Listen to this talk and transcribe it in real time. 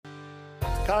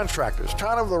Contractors,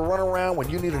 tired of the runaround when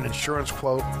you need an insurance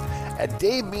quote? At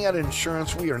Dave Miata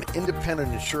Insurance, we are an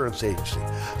independent insurance agency,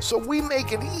 so we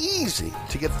make it easy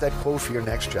to get that quote for your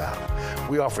next job.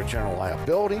 We offer general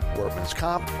liability, workman's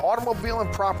comp, automobile and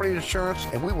property insurance,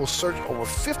 and we will search over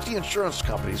 50 insurance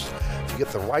companies to get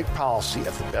the right policy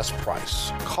at the best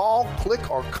price. Call,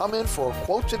 click, or come in for a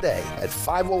quote today at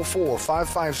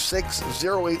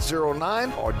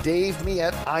 504-556-0809 or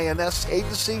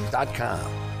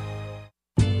daveme@insagency.com.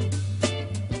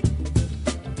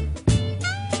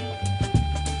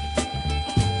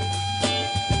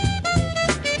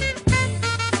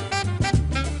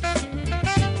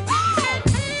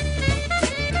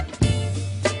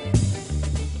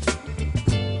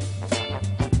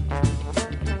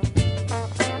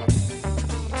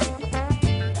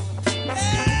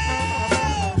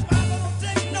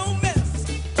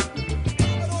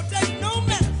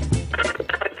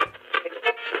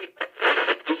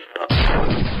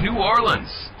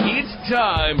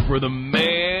 Time for the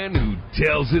man who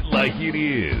tells it like it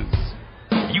is.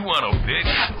 You want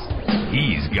opinions?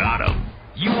 He's got them.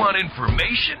 You want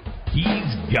information?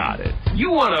 He's got it.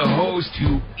 You want a host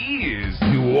who is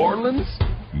New Orleans?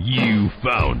 You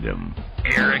found him.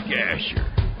 Eric Asher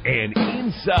and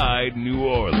Inside New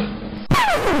Orleans.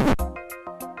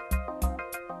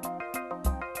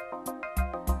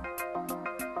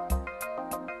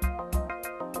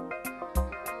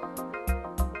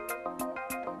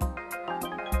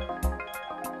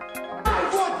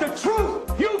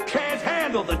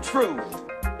 The truth.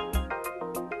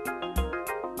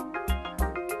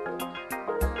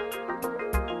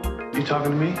 You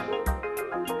talking to me?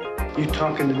 You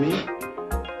talking to me?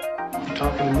 You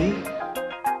talking to me?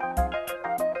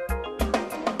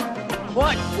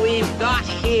 What we've got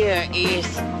here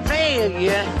is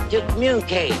failure to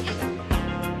communicate.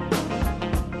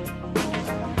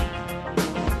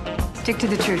 Stick to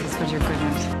the truth is what you're good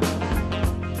at.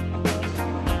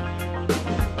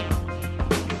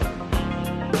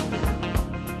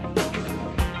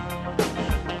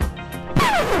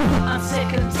 I'm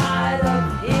sick and tired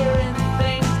of hearing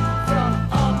things from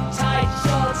uptight,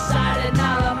 short-sighted,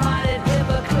 narrow-minded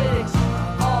hypocrites.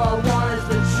 All I want is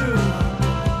the truth.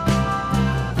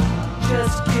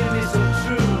 Just give me some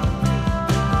truth.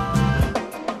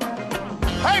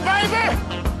 Hey, baby!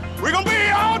 We're gonna be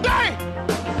here all day!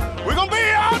 We're gonna be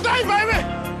here all day, baby!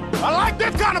 I like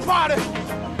this kind of party!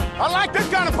 I like this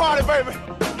kind of party, baby!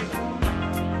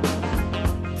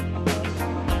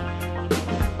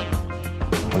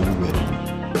 Are you ready?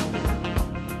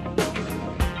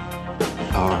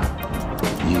 Are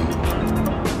you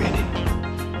ready?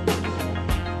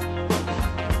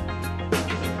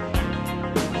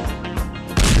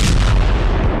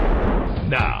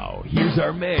 Now, here's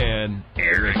our man,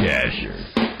 Eric Asher.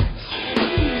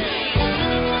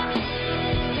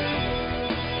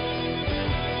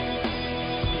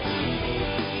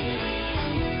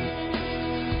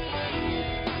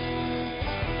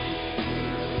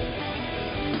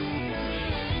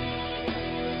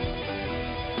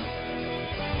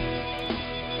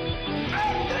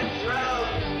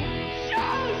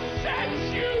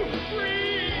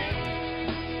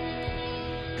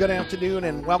 Good afternoon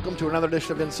and welcome to another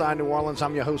edition of Inside New Orleans.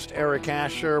 I'm your host, Eric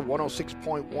Asher,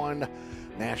 106.1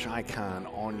 Nash Icon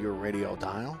on your radio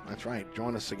dial. That's right.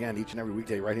 Join us again each and every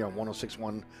weekday right here on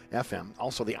 106.1 FM.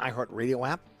 Also the iHeartRadio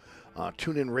app,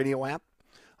 TuneIn Radio app.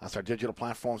 That's our digital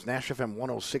platforms,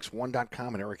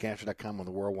 NashFM1061.com and EricAsher.com on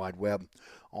the World Wide Web.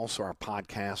 Also, our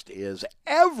podcast is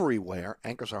everywhere.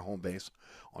 Anchor's our home base.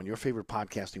 On your favorite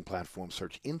podcasting platform,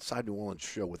 search Inside New Orleans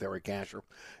Show with Eric Asher.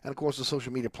 And, of course, the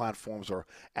social media platforms are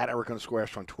at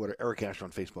Eric_Asher on Twitter, Eric Asher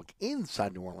on Facebook,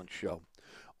 Inside New Orleans Show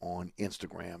on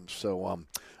Instagram. So,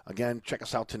 again, check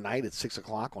us out tonight at 6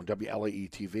 o'clock on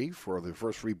WLAE-TV for the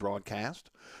first rebroadcast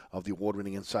of the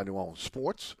award-winning Inside New Orleans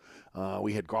Sports.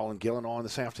 We had Garland Gillen on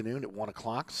this afternoon at 1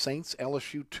 o'clock. Saints,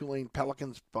 LSU, Tulane,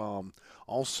 Pelicans,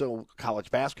 also college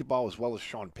basketball, as well as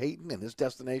Sean Payton and his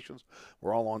destinations.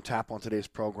 We're all on tap on today's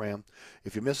program.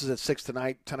 If you miss us at 6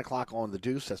 tonight, 10 o'clock on The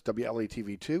Deuce, that's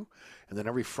WLAE-TV 2. And then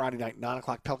every Friday night, 9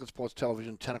 o'clock, Pelican Sports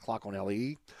Television, 10 o'clock on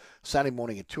LAE. Saturday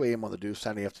morning at 2 a.m. on The Deuce,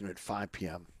 Saturday afternoon at 5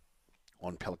 p.m.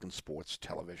 on Pelican Sports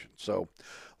Television. So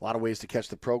a lot of ways to catch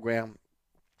the program.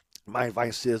 My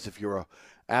advice is if you're a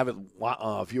avid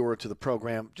viewer to the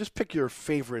program, just pick your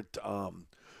favorite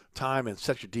time and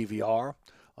set your DVR.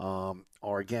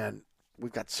 Or again,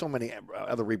 we've got so many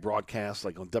other rebroadcasts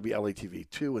like on WLAE-TV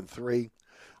 2 and 3.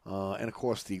 And, of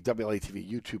course, the WLAE-TV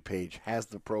YouTube page has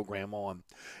the program on.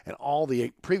 And all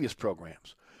the previous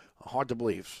programs, hard to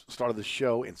believe, started the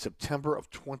show in September of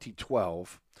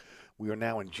 2012 We are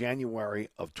now in January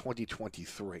of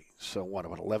 2023. So what,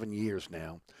 about 11 years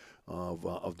now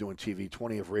of doing TV,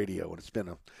 20 of radio, and it's been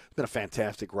a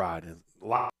fantastic ride, and a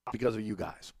lot because of you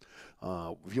guys.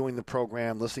 Viewing the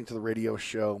program, listening to the radio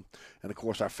show, and, of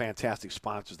course, our fantastic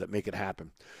sponsors that make it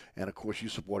happen. And, of course, you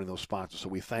supporting those sponsors. So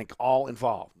we thank all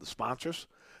involved, the sponsors.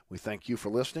 We thank you for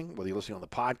listening, whether you're listening on the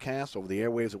podcast, over the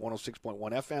airwaves at 106.1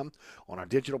 FM, on our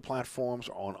digital platforms,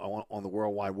 or on the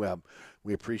World Wide Web.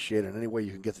 We appreciate it. In any way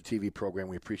you can get the TV program,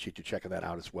 we appreciate you checking that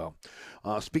out as well.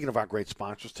 Speaking of our great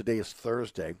sponsors, today is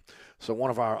Thursday. So one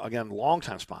of our, again,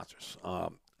 longtime sponsors,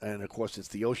 and, of course, it's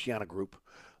the Oceana Group.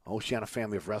 Oceana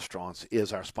Family of Restaurants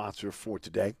is our sponsor for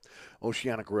today.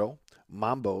 Oceana Grill,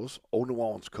 Mambo's, Old New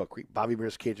Orleans Cookery, Bobby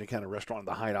Hebert's Cajun Cannon Restaurant, and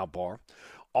the Hideout Bar.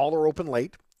 All are open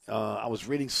late. I was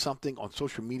reading something on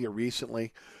social media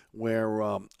recently where,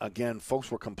 again, folks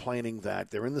were complaining that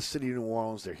they're in the city of New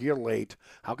Orleans, they're here late.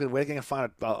 Where can I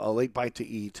find a late bite to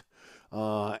eat?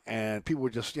 And people were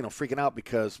just, freaking out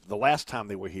because the last time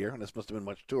they were here, and this must have been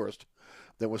much tourist,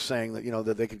 that was saying that,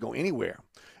 that they could go anywhere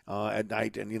at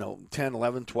night and, 10,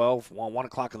 11, 12, 1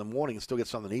 o'clock in the morning and still get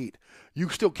something to eat. You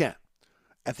still can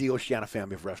at the Oceana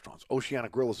Family of Restaurants. Oceana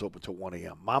Grill is open till 1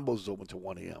 a.m. Mambo's is open till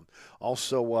 1 a.m.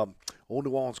 Also, Old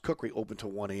New Orleans Cookery open till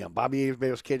 1 a.m. Bobby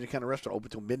Hebert's Cajun Cannon Restaurant open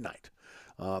till midnight.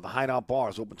 The Hideout Bar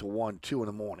is open till 1, 2 in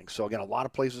the morning. So, again, a lot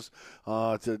of places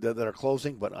that are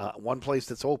closing, but one place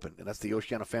that's open, and that's the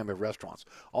Oceana Family of Restaurants.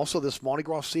 Also, this Mardi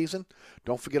Gras season,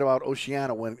 don't forget about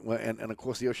Oceana and of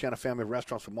course, the Oceana Family of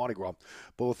Restaurants for Mardi Gras.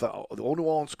 Both the Old New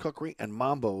Orleans Cookery and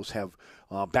Mambo's have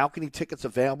balcony tickets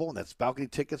available, and that's balcony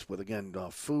tickets with, again,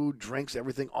 food, drinks,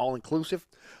 everything, all-inclusive.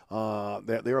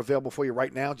 They're available for you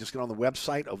right now. Just get on the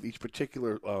website of each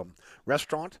particular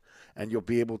restaurant, and you'll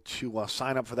be able to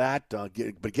sign up for that.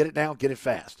 But get it now, get it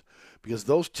fast, because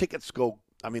those tickets go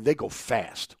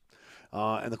fast.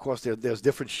 And of course, there's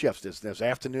different shifts. There's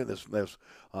afternoon, there's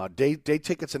day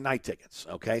tickets and night tickets.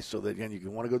 Okay, so that again, you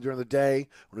can want to go during the day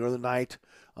or during the night.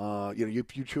 You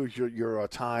choose your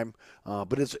time,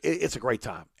 but it's a great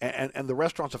time, and the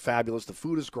restaurants are fabulous. The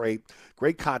food is great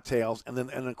cocktails, and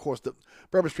of course the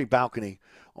Bourbon Street balcony,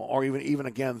 or even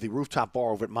again the rooftop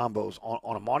bar over at Mambo's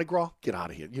on a Mardi Gras. Get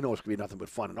out of here! You know it's gonna be nothing but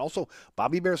fun. And also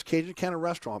Bobby Hebert's Cajun Cannon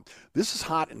Restaurant. This is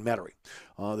hot in Metairie.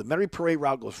 The Metairie Parade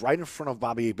Route goes right in front of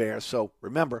Bobby Hebert's. So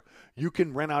remember, you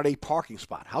can rent out a parking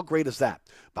spot. How great is that?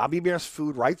 Bobby Hebert's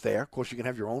food right there. Of course, you can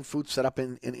have your own food set up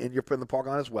in the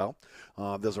parking lot as well.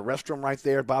 There's a restroom right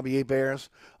there at Bobby Hebert's.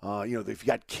 If you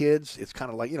got kids, it's kind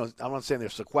of like, I'm not saying they're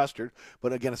sequestered,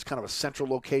 but again, it's kind of a central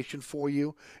location for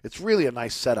you. It's really a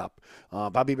nice setup.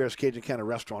 Bobby Hebert's Cajun Cannon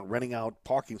Restaurant renting out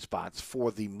parking spots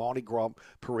for the Mardi Gras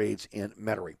parades in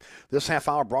Metairie. This half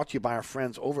hour brought to you by our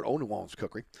friends over at Old New Orleans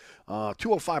Cookery.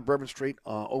 205 Bourbon Street,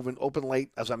 open late,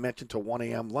 as I mentioned, till 1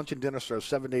 a.m. Lunch and dinner served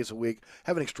 7 days a week.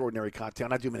 Have an extraordinary cocktail,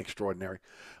 and I do mean extraordinary.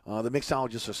 The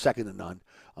mixologists are second to none.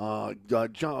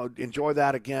 Enjoy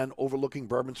that again, overlooking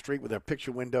Bourbon Street with their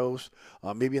picture windows,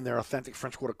 maybe in their authentic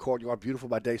French Quarter courtyard, beautiful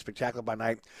by day, spectacular by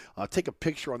night. Take a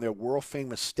picture on their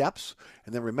world-famous steps,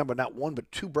 and then remember, not one but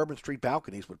 2 Bourbon Street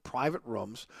balconies with private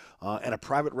rooms and a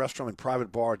private restaurant and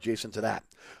private bar adjacent to that.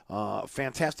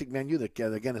 Fantastic menu that,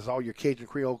 again, is all your Cajun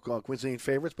Creole cuisine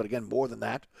favorites, but again, more than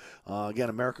that. Again,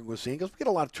 American cuisine, because we get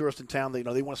a lot of tourists in town. They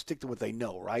want to stick to what they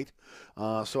know, right?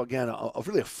 So again,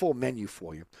 really a full menu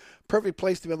for you. Perfect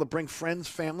place to be able to bring friends,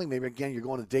 family. Maybe, again, you're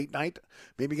going to date night.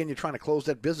 Maybe, again, you're trying to close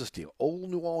that business deal. Old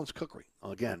New Orleans Cookery.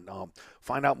 Again,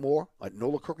 find out more at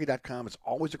NOLAcookery.com. It's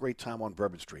always a great time on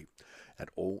Bourbon Street at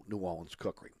Old New Orleans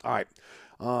Cookery. All right.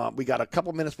 We got a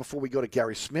couple minutes before we go to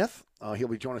Gary Smith. He'll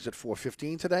be joining us at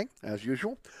 4:15 today, as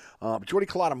usual. Jordy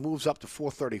Culotta moves up to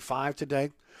 4:35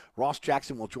 today. Ross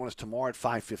Jackson will join us tomorrow at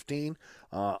 5:15.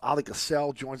 Ali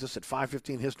Cassell joins us at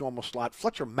 5:15, his normal slot.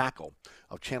 Fletcher Mackel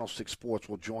of Channel 6 Sports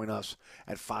will join us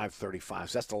at 5:35.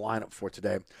 So that's the lineup for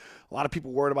today. A lot of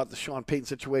people worried about the Sean Payton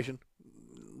situation.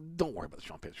 Don't worry about the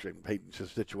Sean Payton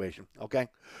situation, okay?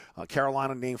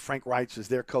 Carolina named Frank Reitz as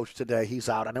their coach today. He's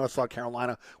out. I never thought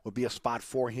Carolina would be a spot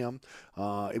for him.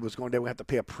 It was going to have to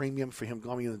pay a premium for him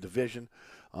going in the division.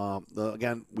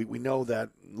 Again, we know that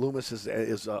Loomis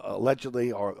is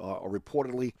allegedly or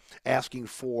reportedly asking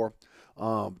for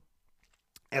the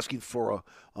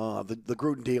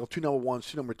Gruden deal, 2 number ones,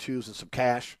 2 number twos, and some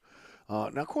cash. Now,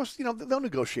 of course, they'll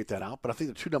negotiate that out, but I think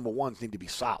the 2 number ones need to be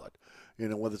solid.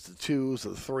 Whether it's the 2s or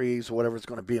the 3s or whatever it's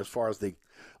going to be as far as the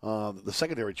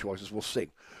secondary choices, we'll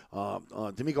see.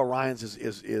 D'Amico Ryans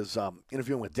is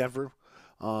interviewing with Denver,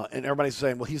 and everybody's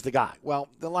saying, well, he's the guy. Well,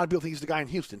 a lot of people think he's the guy in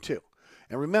Houston, too.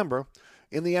 And remember,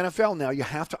 in the NFL now, you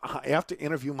have to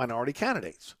interview minority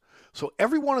candidates. So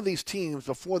every one of these teams,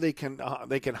 before they can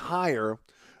hire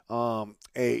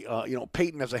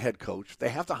Peyton as a head coach, they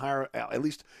have to hire, at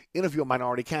least interview a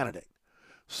minority candidate.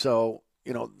 So,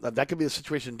 that could be the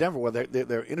situation in Denver where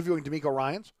they're interviewing D'Amico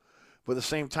Ryans, but at the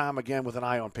same time, again, with an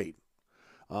eye on Peyton.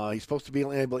 He's supposed to be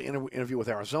able to interview with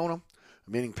Arizona,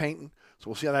 meaning Peyton. So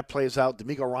we'll see how that plays out.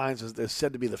 D'Amico Ryans is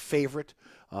said to be the favorite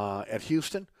at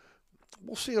Houston.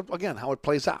 We'll see, again, how it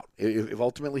plays out. If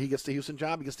ultimately he gets the Houston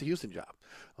job, he gets the Houston job.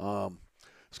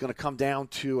 It's going to come down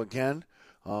to, again,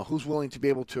 who's willing to be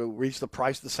able to reach the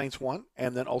price the Saints want,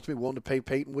 and then ultimately willing to pay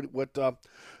Peyton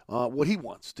what he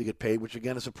wants to get paid, which,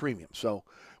 again, is a premium. So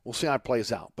we'll see how it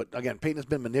plays out. But, again, Peyton has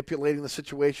been manipulating the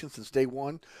situation since day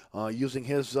one, using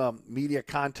his media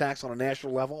contacts on a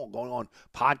national level, going on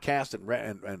podcasts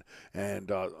and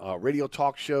radio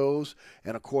talk shows.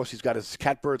 And, of course, he's got his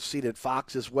catbird seat at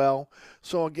Fox as well.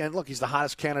 So, again, look, he's the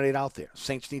hottest candidate out there.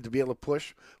 Saints need to be able to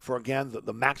push for, again,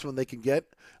 the maximum they can get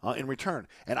in return.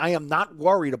 And I am not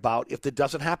worried about if it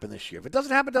doesn't happen this year. If it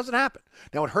doesn't happen, it doesn't happen.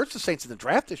 Now, it hurts the Saints in the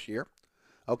draft this year,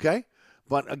 okay?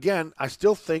 But, again, I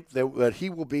still think that he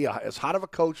will be as hot of a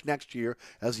coach next year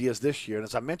as he is this year. And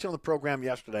as I mentioned on the program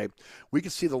yesterday, we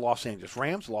can see the Los Angeles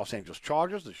Rams, the Los Angeles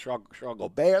Chargers, the Chicago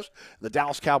Bears, and the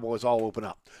Dallas Cowboys all open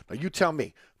up. Now, you tell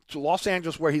me, to Los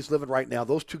Angeles, where he's living right now,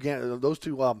 those two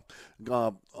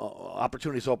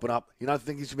opportunities open up. You don't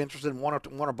think he's interested in one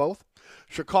or both?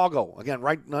 Chicago, again,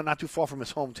 right, not too far from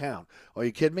his hometown. Are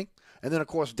you kidding me? And then, of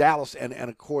course, Dallas and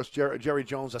of course, Jerry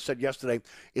Jones. I said yesterday,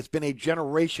 it's been a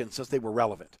generation since they were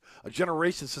relevant. A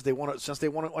generation since they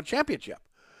won a championship.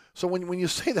 So when you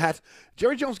say that,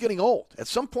 Jerry Jones is getting old. At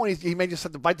some point, he may just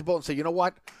have to bite the bullet and say, you know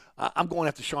what? I'm going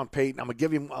after Sean Payton. I'm going to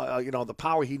give him, the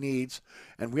power he needs.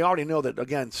 And we already know that,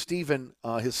 again, Stephen,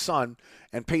 his son,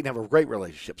 and Peyton have a great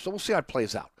relationship. So we'll see how it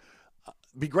plays out.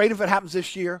 Be great if it happens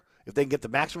this year, if they can get the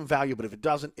maximum value. But if it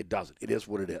doesn't, it doesn't. It is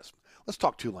what it is. Let's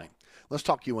talk Tulane. Let's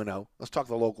talk UNO. Let's talk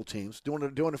the local teams.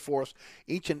 Doing it for us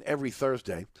each and every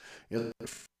Thursday.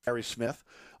 Harry Smith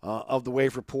of the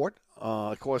Wave Report,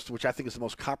 of course, which I think is the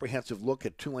most comprehensive look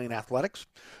at Tulane athletics.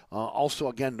 Also,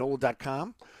 again,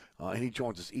 NOLA.com. And he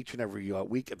joins us each and every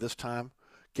week at this time.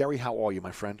 Gary, how are you,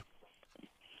 my friend?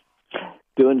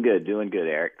 Doing good,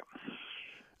 Eric.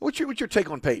 What's your take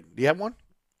on Peyton? Do you have one?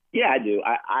 Yeah, I do.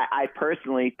 I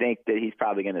personally think that he's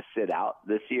probably going to sit out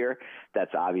this year.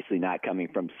 That's obviously not coming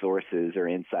from sources or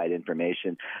inside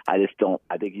information. I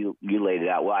think you laid it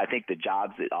out well. I think the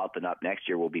jobs that open up next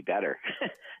year will be better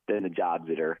than the jobs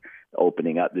that are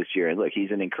opening up this year. And look,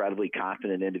 he's an incredibly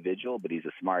confident individual, but he's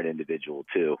a smart individual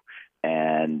too.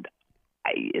 And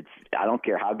I don't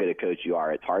care how good a coach you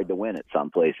are. It's hard to win at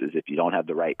some places if you don't have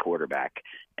the right quarterback.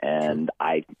 And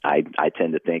I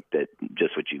tend to think that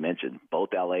just what you mentioned, both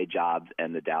LA jobs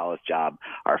and the Dallas job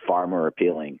are far more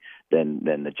appealing than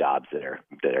the jobs that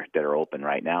are open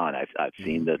right now. And I've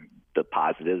seen the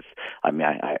positives. I mean,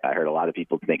 I heard a lot of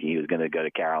people thinking he was going to go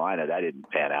to Carolina. That didn't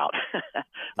pan out.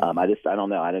 I don't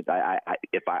know.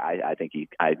 I think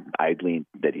I lean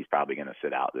that he's probably going to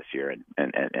sit out this year and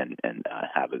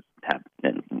have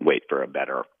and wait for a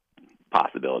better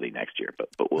possibility next year. But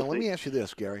we'll see. Let me ask you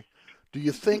this, Gary. Do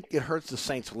you think it hurts the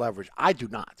Saints' leverage? I do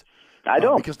not. I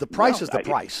don't. Because the price is the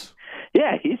price.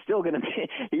 Yeah, he's still going to be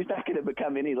 – he's not going to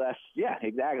become any less – yeah,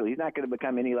 exactly. He's not going to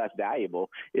become any less valuable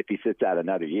if he sits out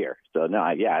another year. So, no,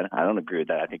 I don't agree with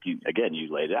that. I think, you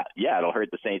laid it out. Yeah, it'll hurt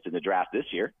the Saints in the draft this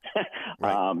year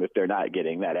right. If they're not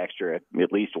getting that extra –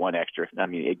 at least one extra. I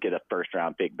mean, they'd get a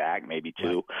first-round pick back, maybe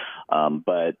two. Right.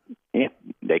 But yeah,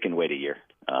 they can wait a year.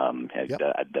 Yep.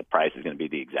 The price is going to be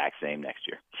the exact same next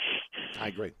year. I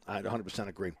agree. I 100%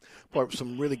 agree. Boy,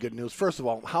 some really good news. First of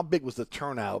all, how big was the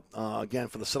turnout, again,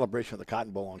 for the celebration of the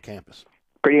Cotton Bowl on campus?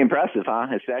 Pretty impressive, huh?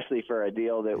 Especially for a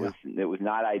deal that was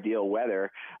not ideal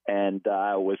weather and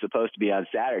was supposed to be on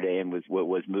Saturday and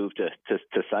was moved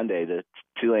to Sunday. The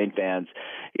Tulane fans.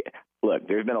 Look,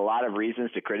 there's been a lot of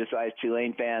reasons to criticize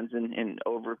Tulane fans in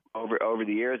over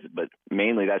the years, but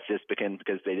mainly that's just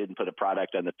because they didn't put a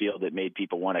product on the field that made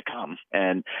people want to come.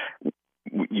 And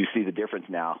you see the difference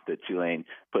now that Tulane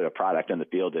put a product on the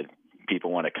field that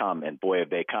people want to come, and boy, have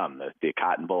they come. The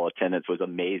Cotton Bowl attendance was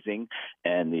amazing,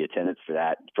 and the attendance for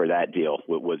that deal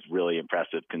was really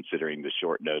impressive considering the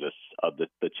short notice of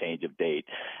the change of date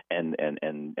and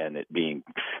it being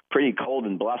pretty cold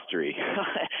and blustery.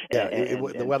 Yeah,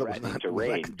 the weather was not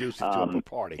conducive to a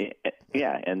party.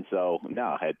 Yeah, and so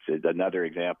no, it's another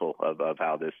example of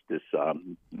how this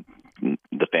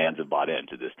the fans have bought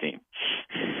into this team.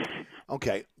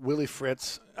 Okay, Willie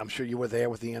Fritz I'm sure you were there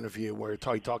with the interview where he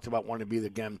talked about wanting to be,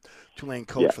 again, Tulane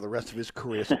coach for the rest of his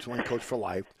career, so Tulane coach for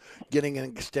life, getting an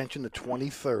extension to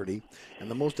 2030. And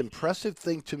the most impressive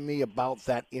thing to me about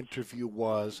that interview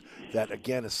was that,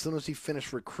 again, as soon as he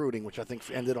finished recruiting, which I think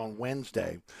ended on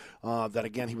Wednesday, that,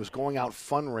 again, he was going out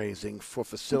fundraising for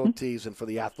facilities and for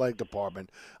the athletic department,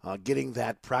 getting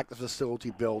that practice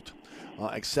facility built,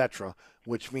 et cetera,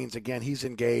 which means, again, he's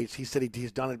engaged. He said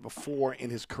he's done it before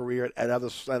in his career at other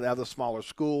smaller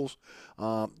schools.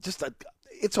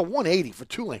 It's a 180 for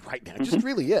Tulane right now. It just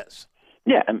really is.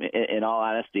 Yeah, I mean, in all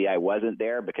honesty, I wasn't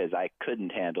there because I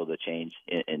couldn't handle the change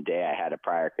in day. I had a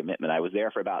prior commitment. I was there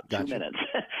for about 2 minutes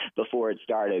before it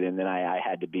started, and then I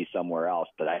had to be somewhere else.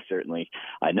 But I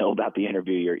know about the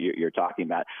interview you're talking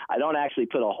about. I don't actually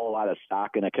put a whole lot of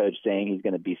stock in a coach saying he's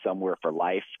going to be somewhere for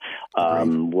life.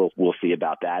 We'll see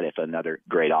about that if another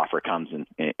great offer comes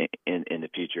in the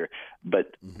future.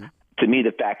 But to me,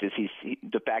 the fact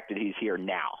that he's here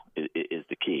now is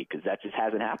the key, because that just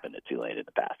hasn't happened at Tulane in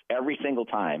the past. Every single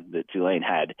time that Tulane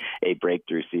had a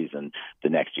breakthrough season, the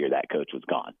next year that coach was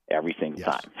gone. Every single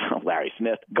time. Larry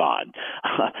Smith, gone.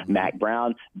 Mac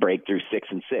Brown, breakthrough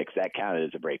 6-6. That counted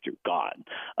as a breakthrough. Gone.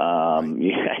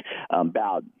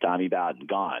 Tommy Bowden,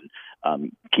 gone.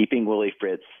 Keeping Willie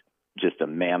Fritz, just a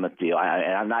mammoth deal.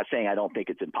 And I'm not saying I don't think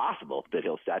it's impossible that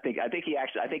he'll stay. I think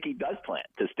he does plan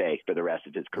to stay for the rest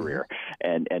of his career,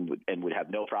 and would have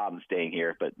no problem staying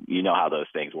here. But you know how those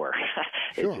things work.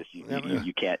 Sure. It's just,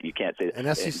 you can't say that.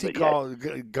 An SEC call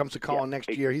comes to call next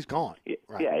year, he's gone.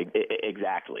 Right. Yeah,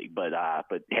 exactly. But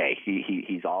hey,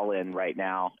 he's all in right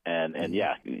now, and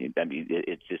yeah, I mean,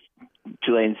 it's just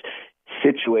Tulane's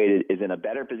situated is in a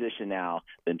better position now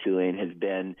than Tulane has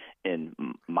been in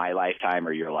my lifetime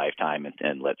or your lifetime,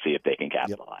 and let's see if they can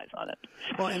capitalize on it.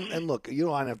 Well, and look, you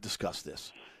and I have discussed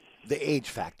this. The age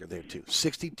factor there, too.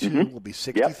 62 will be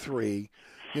 63.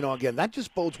 You know, again, that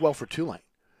just bodes well for Tulane.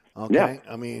 Okay? Yeah.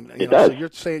 I mean, so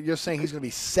you're saying he's going to be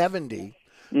 70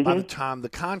 by the time the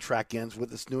contract ends with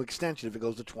this new extension if it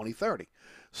goes to 2030.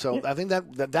 So I think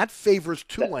that favors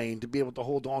Tulane to be able to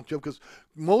hold on to it, because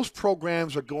most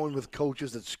programs are going with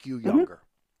coaches that skew younger.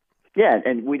 Yeah,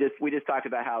 and we just talked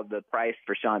about how the price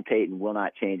for Sean Payton will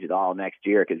not change at all next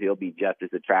year because he'll be just as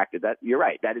attractive. You're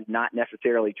right. That is not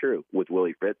necessarily true with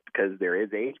Willie Fritz, because there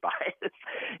is age bias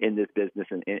in this business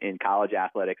and in college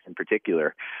athletics in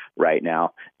particular right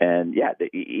now. And yeah,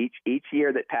 each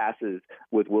year that passes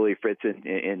with Willie Fritz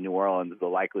in New Orleans, the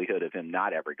likelihood of him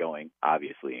not ever going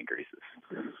obviously increases.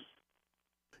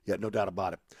 Yeah, no doubt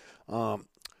about it.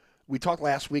 We talked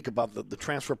last week about the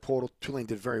transfer portal. Tulane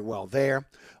did very well there.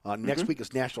 Next week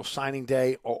is National Signing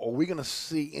Day. Are we going to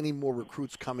see any more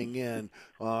recruits coming in?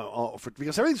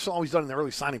 Because everything's always done in the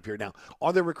early signing period now.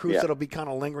 Are there recruits that will be kind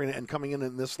of lingering and coming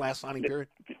in this last signing period?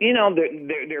 You know,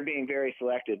 they're being very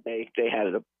selective. They had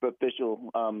an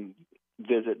official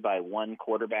visit by one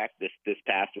quarterback this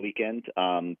past weekend.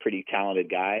 Pretty talented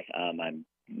guy. I'm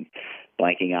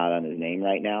blanking out on his name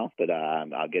right now, but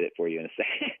I'll get it for you in a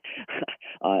second.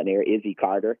 There, Izzy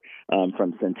Carter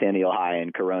from Centennial High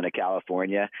in Corona,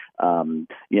 California.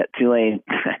 Tulane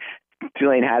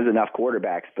has enough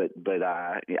quarterbacks, but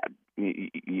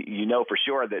you know for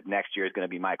sure that next year is going to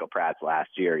be Michael Pratt's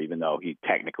last year, even though he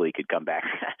technically could come back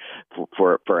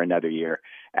for another year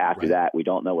after that. We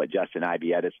don't know what Justin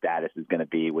Ibietta's status is going to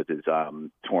be with his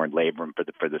torn labrum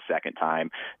for the second time.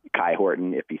 Kai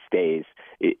Horton, if he stays,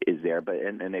 is there, but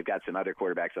and they've got some other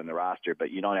quarterbacks on the roster,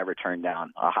 but you don't ever turn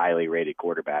down a highly rated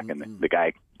quarterback. And the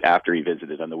guy, after he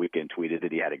visited on the weekend, tweeted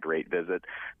that he had a great visit.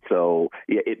 So,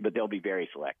 but they'll be very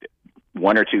selective.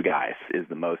 One or two guys is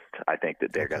the most I think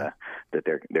that they're gonna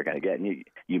get. And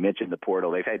you mentioned the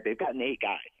portal. They've gotten 8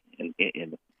 guys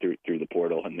in through the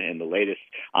portal, and the latest,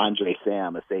 Andre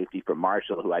Sam, a safety from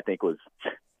Marshall, who I think was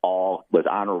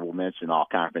honorable mention All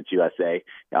Conference USA.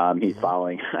 He's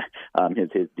following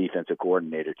his defensive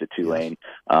coordinator to Tulane.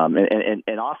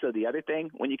 And also the other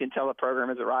thing, when you can tell a program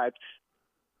has arrived,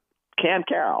 Cam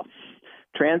Carroll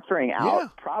transferring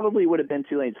out probably would have been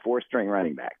Tulane's 4th-string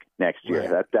running back next year.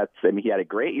 Right. He had a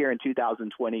great year in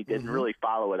 2020, didn't really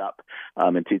follow it up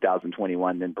in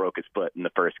 2021, then broke his foot in the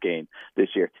first game this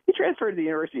year. He transferred to the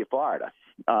University of Florida.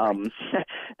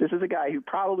 This is a guy who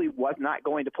probably was not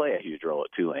going to play a huge role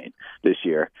at Tulane this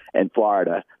year, and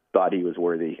Florida thought he was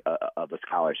worthy of a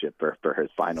scholarship for his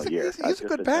final year. He's a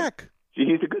good back.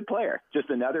 He's a good player. Just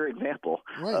another example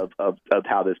of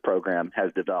how this program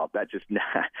has developed. A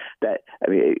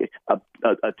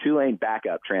Tulane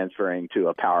backup transferring to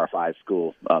a Power 5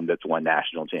 school that's won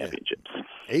national championships.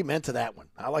 Amen to that one.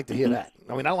 I like to hear that.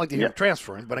 I mean, I don't like to hear him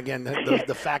transferring, but again,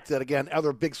 the fact that, again,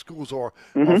 other big schools are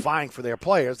vying for their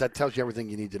players, that tells you everything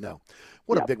you need to know.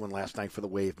 What Yep. a big one last night for the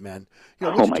Wave men. You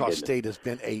know, Oh, my Wichita goodness. State has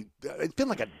been it's been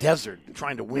like a desert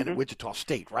trying to win at Wichita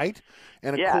State, right?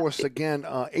 And of Yeah. course, again,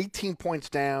 18 points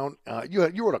down. You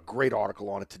wrote a great article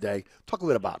on it today. Talk a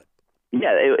bit about it.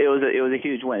 Yeah, it was a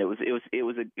huge win. It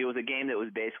was a game that was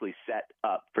basically set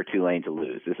up for Tulane to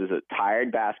lose. This is a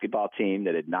tired basketball team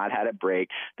that had not had a break,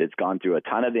 that's gone through a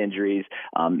ton of injuries.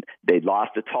 They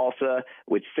lost to Tulsa,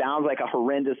 which sounds like a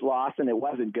horrendous loss, and it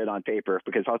wasn't good on paper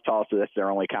because Tulsa, that's their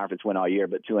only conference win all year,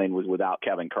 but Tulane was without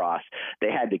Kevin Cross.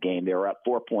 They had the game. They were up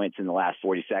 4 points in the last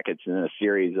 40 seconds, and then a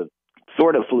series of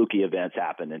sort of fluky events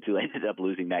happened, and Tulane ended up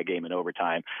losing that game in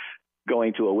overtime,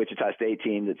 going to a Wichita State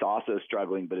team that's also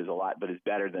struggling, but is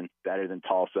better than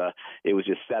Tulsa. It was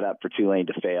just set up for Tulane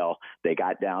to fail. They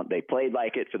got down. They played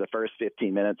like it for the first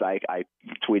 15 minutes. I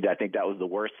tweeted, I think that was the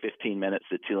worst 15 minutes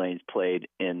that Tulane's played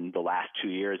in the last 2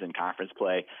 years in conference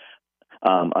play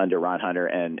under Ron Hunter,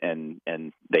 and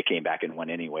they came back and won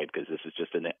anyway because this is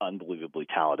just an unbelievably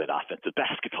talented offensive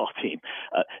basketball team.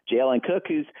 Jalen Cook,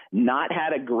 who's not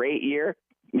had a great year,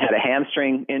 had a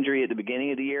hamstring injury at the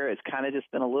beginning of the year. It's kind of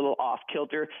just been a little off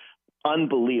kilter.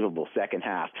 Unbelievable second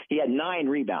half. He had 9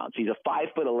 rebounds. He's a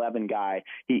 5'11" guy.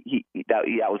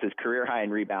 That was his career high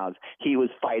in rebounds. He was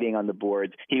fighting on the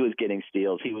boards. He was getting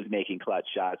steals. He was making clutch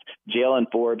shots. Jalen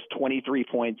Forbes, 23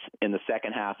 points in the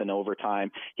second half in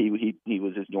overtime. He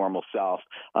was his normal self.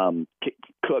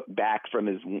 Cook back from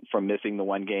missing the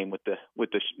one game with the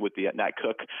not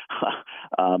Cook,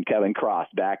 Kevin Cross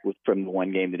back from the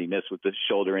one game that he missed with the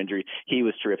shoulder injury. He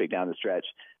was terrific down the stretch.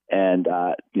 And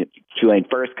Tulane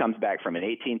first comes back from an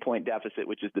 18-point deficit,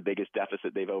 which is the biggest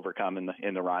deficit they've overcome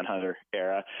in the Ron Hunter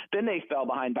era. Then they fell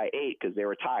behind by 8 because they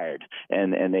were tired,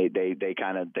 and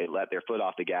they let their foot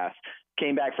off the gas.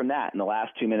 Came back from that in the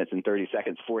last 2 minutes and 30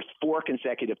 seconds, forced 4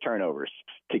 consecutive turnovers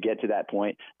to get to that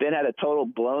point. Then had a total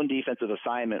blown defensive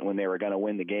assignment when they were going to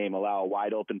win the game, allow a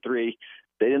wide open 3.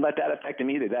 They didn't let that affect them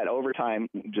either. That overtime,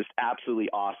 just absolutely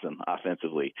awesome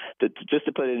offensively. Just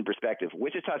to put it in perspective,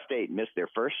 Wichita State missed their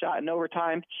first shot in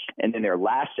overtime, and then their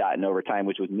last shot in overtime,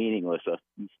 which was meaningless, a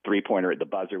 3-pointer at the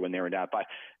buzzer when they were down 5.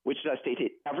 Wichita State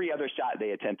hit every other shot they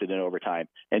attempted in overtime,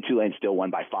 and Tulane still won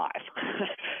by 5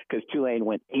 because Tulane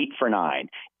went 8 for 9.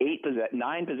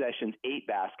 9 possessions, 8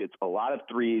 baskets, a lot of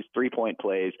threes, 3-point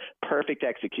plays, perfect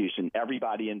execution,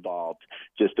 everybody involved.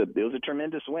 It was a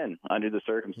tremendous win under the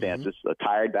circumstances. A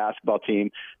tired basketball team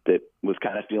that was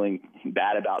kind of feeling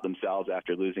bad about themselves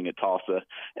after losing at Tulsa,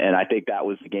 and I think that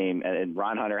was the game. And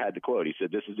Ron Hunter had the quote. He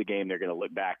said, "This is the game they're going to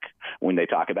look back when they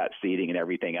talk about seeding and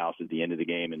everything else at the end of the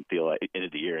game and end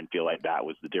of the year and feel like that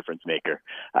was the difference maker."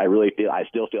 I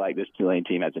still feel like this Tulane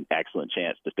team has an excellent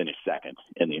chance to finish second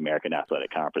in the American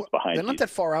Athletic Conference behind. They're not that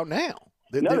far out now.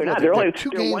 No, they're not. They're only 2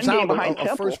 they're games one game out behind of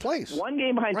Temple. first place. One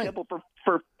game behind Right. Temple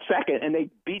for second, and they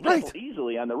beat Temple Right.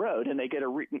 easily on the road, and they get a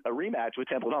rematch with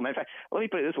Temple at home. In fact, let me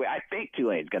put it this way: I think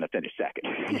Tulane's going to finish second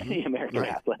in the American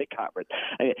Right. Athletic Conference.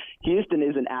 I mean, Houston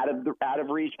isn't out of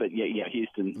reach, but yeah,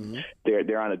 Houston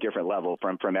they're on a different level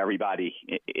from everybody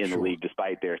in the league,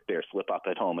 despite their slip up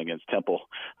at home against Temple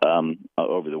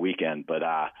over the weekend. But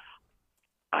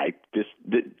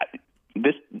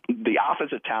the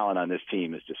offensive talent on this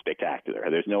team is just spectacular.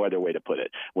 There's no other way to put it.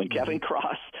 When Kevin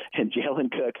Cross and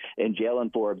Jalen Cook and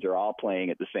Jalen Forbes are all playing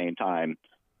at the same time,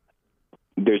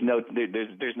 there's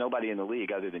nobody in the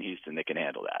league other than Houston that can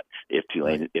handle that. If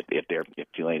Tulane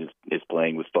Tulane is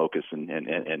playing with focus and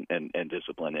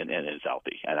discipline and is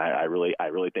healthy, and I really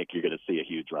think you're going to see a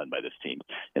huge run by this team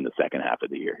in the second half of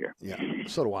the year here. Yeah,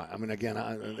 so do I. I mean, again,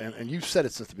 and you said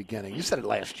it since the beginning. You said it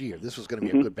last year. This was going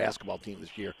to be a good basketball team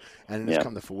this year, and it's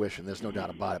come to fruition. There's no doubt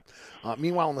about it.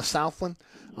 Meanwhile, in the Southland,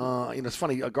 it's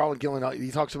funny. Garland Gillen, he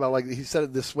talks about, like he said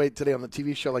it this way today on the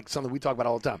TV show, like something we talk about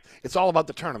all the time. It's all about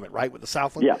the tournament, right? With the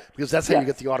Southland, because that's how you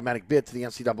get the automatic bid to the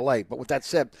NCAA. But with that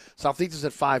said, Southeastern's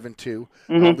at 5-2,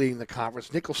 leading the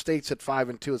conference. Nicholls State's at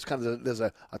 5-2. It's kind of there's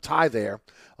a tie there.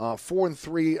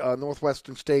 4-3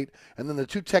 Northwestern State, and then the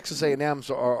 2 Texas A&Ms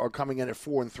are coming in at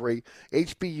 4-3.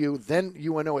 HBU, then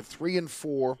UNO at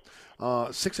 3-4.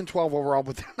 6-12 overall,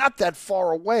 but they're not that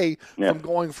far away from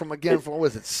going from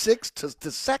 6th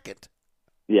to second.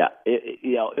 Yeah,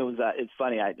 it's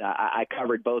funny. I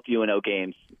covered both UNO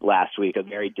games last week. A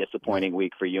very disappointing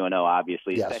week for UNO,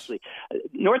 obviously. Yes. Especially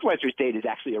Northwestern State is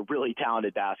actually a really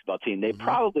talented basketball team. They're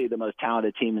probably the most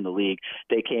talented team in the league.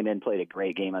 They came in, played a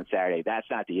great game on Saturday. That's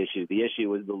not the issue. The issue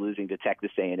was the losing to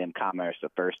Texas A&M Commerce, the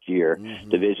first-year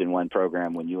Division I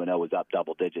program when UNO was up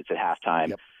double digits at halftime.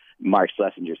 Yep. Mark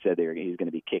Schlesinger said he's going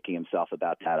to be kicking himself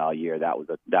about that all year. That was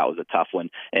a tough one.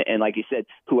 And like you said,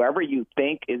 whoever you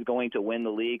think is going to win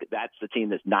the league, that's the team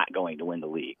that's not going to win the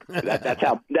league. That's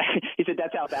how he said.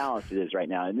 That's how balanced it is right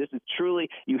now. And this is truly,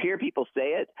 you hear people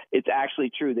say it. It's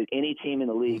actually true that any team in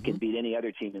the league can beat any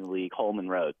other team in the league, Holman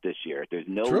Road, this year. There's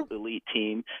no elite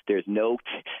team. There's no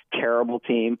terrible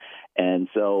team. And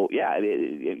so, yeah,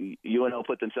 UNO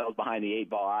put themselves behind the 8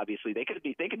 ball. Obviously, they could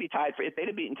be tied for. If they'd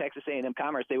have beaten Texas A&M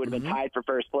Commerce, they would have been tied for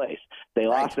first place. They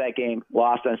lost that game,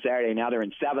 lost on Saturday. Now they're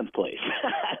in 7th place.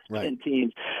 10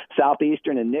 teams.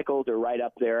 Southeastern and Nichols are right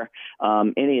up there.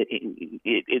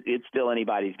 It's still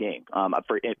anybody's game.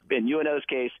 In UNO's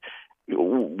case,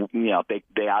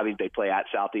 they obviously play at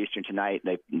Southeastern tonight.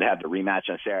 They have the rematch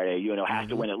on Saturday. UNO has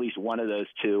to win at least one of those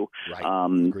two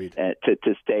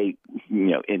to stay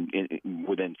in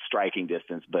within striking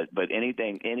distance. But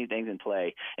anything's in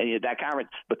play. And that conference,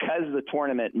 because the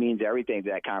tournament means everything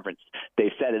to that conference,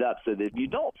 they set it up so that if you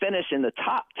don't finish in the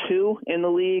top 2 in the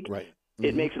league,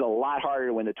 it makes it a lot harder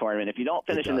to win the tournament. If you don't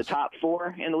finish in the top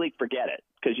 4 in the league, forget it,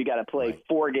 because you got to play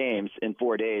 4 games in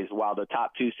 4 days, while the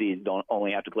top 2 seeds don't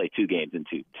only have to play 2 games in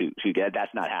two.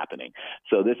 That's not happening.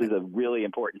 So this is a really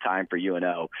important time for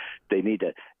UNO. They need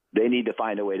to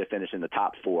find a way to finish in the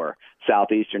top 4.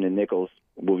 Southeastern and Nichols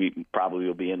will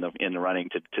be in the running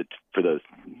for those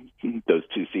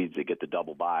 2 seeds that get the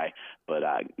double bye. But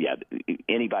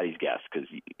anybody's guess, because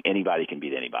anybody can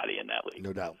beat anybody in that league.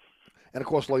 No doubt. And, of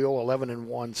course, Loyola 11-1,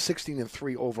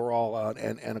 16-3 overall.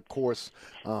 And of course,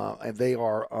 and they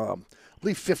are, I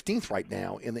believe, 15th right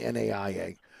now in the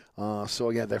NAIA. So,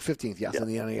 again, they're 15th, in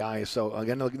the NAIA. So,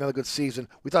 again, another good season.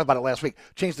 We talked about it last week.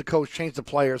 Change the coach, change the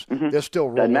players. They're still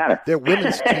rolling. Doesn't matter. Their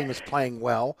women's team is playing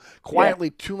well.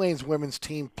 Quietly, Tulane's women's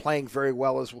team playing very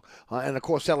well as well. And, of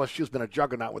course, LSU's been a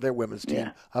juggernaut with their women's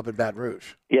team up in Baton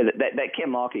Rouge. Yeah, that Kim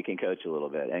Mulkey can coach a little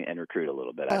bit and recruit a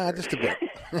little bit. Just a bit.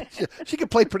 She could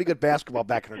play pretty good basketball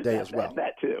back in her day as well.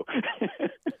 That too.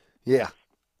 Yeah.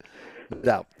 No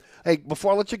doubt. Hey,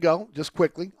 before I let you go, just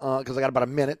quickly, because I got about a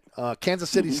minute,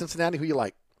 Kansas City, Cincinnati, who you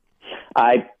like?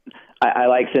 I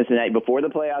like Cincinnati before the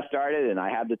playoffs started, and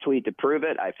I have the tweet to prove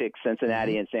it. I picked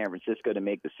Cincinnati and San Francisco to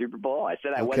make the Super Bowl. I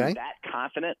said I wasn't that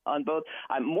confident on both.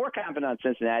 I'm more confident on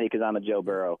Cincinnati because I'm a Joe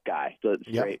Burrow guy. So it's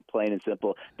straight, plain and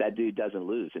simple. That dude doesn't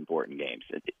lose important games.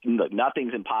 Look,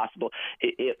 nothing's impossible.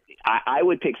 I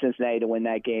would pick Cincinnati to win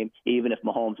that game, even if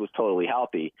Mahomes was totally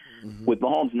healthy. With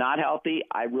Mahomes not healthy,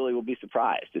 I really will be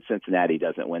surprised if Cincinnati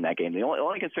doesn't win that game. The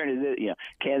only concern is that,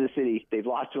 Kansas City, they've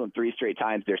lost to them 3 straight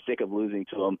times. They're sick of losing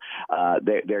to them.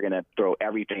 They're going to throw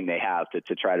everything they have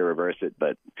to try to reverse it.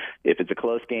 But if it's a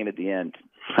close game at the end,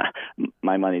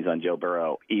 my money's on Joe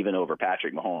Burrow, even over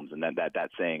Patrick Mahomes, and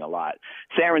that's saying a lot.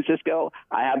 San Francisco,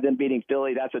 I have them beating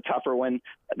Philly. That's a tougher one.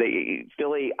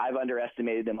 Philly, I've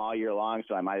underestimated them all year long,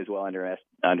 so I might as well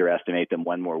underestimate them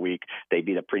one more week. They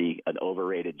beat an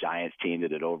overrated Giants team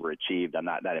that had overachieved. I'm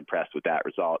not that impressed with that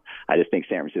result. I just think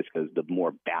San Francisco is the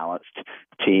more balanced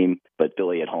team, but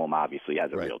Philly at home obviously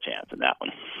has a real chance in that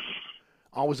one.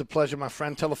 Always a pleasure, my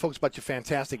friend. Tell the folks about your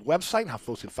fantastic website and how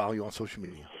folks can follow you on social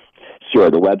media. Sure.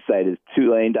 The website is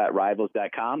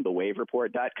tulane.rivals.com,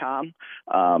 thewavereport.com.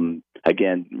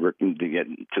 Again,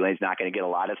 Tulane's not going to get a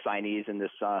lot of signees in this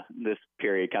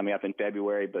period coming up in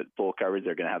February, but full coverage.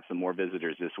 They're going to have some more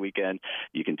visitors this weekend.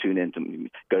 You can tune in to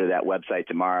go to that website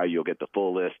tomorrow. You'll get the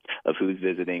full list of who's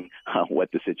visiting, what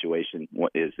the situation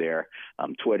is there.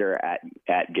 Twitter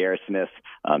at Guer Smith,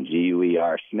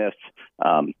 Guer Smith.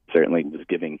 Certainly was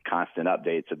giving constant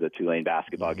updates of the Tulane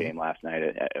basketball game last night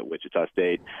at Wichita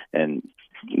State, and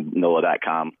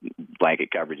NOLA.com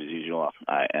blanket coverage as usual.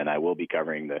 And I will be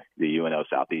covering the UNO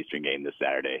Southeastern game this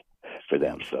Saturday for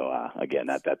them. So again,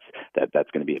 that's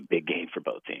going to be a big game for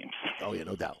both teams. Oh yeah,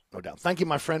 no doubt. Thank you,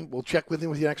 my friend. We'll check with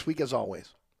you next week as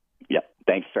always. Yep.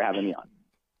 Thanks for having me on.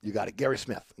 You got it. Guer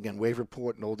Smith. Again, Wave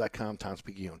Report, NOLA.com,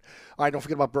 Townspeak-Ewan. All right, don't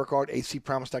forget about Burkhardt,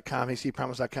 acpromise.com,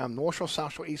 acpromise.com, North Shore,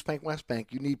 South Shore, East Bank, West Bank.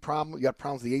 You got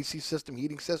problems with the AC system,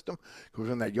 heating system, because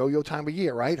we're in that yo-yo time of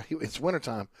year, right? It's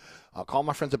wintertime. Call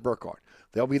my friends at Burkhardt.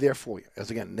 They'll be there for you. As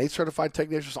again, NATE-certified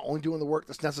technicians only doing the work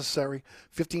that's necessary.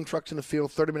 15 trucks in the field,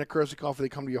 30-minute courtesy call if they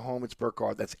come to your home. It's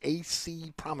Burkhardt. That's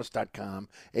acpromise.com,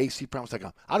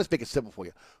 acpromise.com. I'll just make it simple for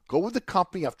you. Go with the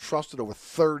company I've trusted over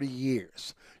 30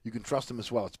 years. You can trust them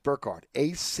as well. It's Burkhardt,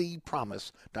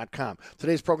 acpromise.com.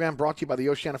 Today's program brought to you by the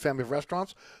Oceana family of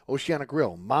restaurants, Oceana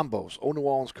Grill, Mambo's, Old New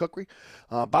Orleans Cookery,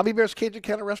 Bobby Bear's Cajun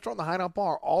Cannon Restaurant, and the Hideout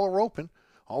Bar. All are open.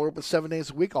 All are open 7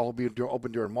 days a week. All will be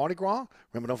open during Mardi Gras.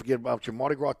 Remember, don't forget about your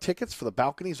Mardi Gras tickets for the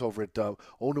balconies over at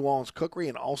Old New Orleans Cookery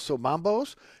and also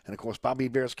Mambo's. And, of course, Bobby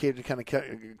Hebert's Cajun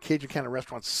Cannon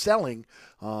Restaurant selling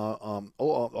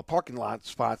parking lot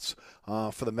spots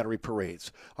for the Metairie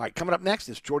parades. All right, coming up next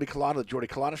is Jordy Culotta, the Jordy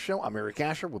Culotta Show. I'm Eric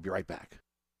Asher. We'll be right back.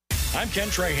 I'm Ken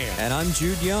Trahan. And I'm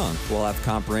Jude Young. We'll have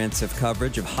comprehensive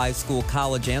coverage of high school,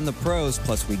 college, and the pros,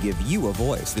 plus we give you a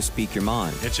voice to speak your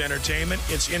mind. It's entertainment,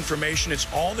 it's information, it's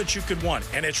all that you could want,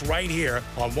 and it's right here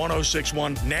on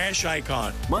 106.1 Nash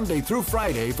Icon. Monday through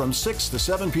Friday from 6 to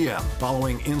 7 p.m.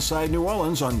 Following Inside New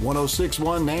Orleans on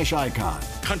 106.1 Nash Icon.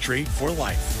 Country for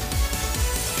life.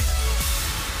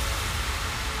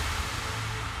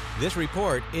 This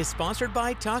report is sponsored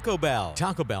by Taco Bell.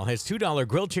 Taco Bell has $2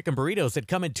 grilled chicken burritos that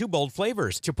come in 2 bold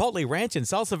flavors, Chipotle Ranch and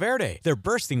Salsa Verde. They're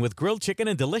bursting with grilled chicken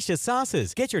and delicious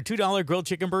sauces. Get your $2 grilled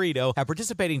chicken burrito at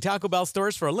participating Taco Bell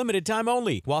stores for a limited time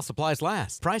only, while supplies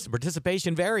last. Price and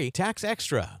participation vary. Tax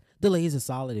extra. Delays are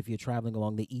solid if you're traveling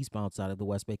along the eastbound side of the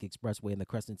West Bank Expressway and the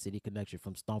Crescent City connection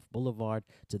from Stomp Boulevard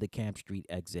to the Camp Street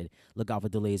exit. Look out for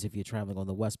delays if you're traveling on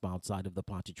the westbound side of the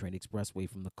Pontchartrain Expressway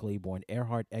from the Claiborne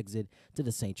Earhart exit to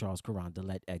the St. Charles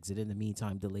Carondelet exit. In the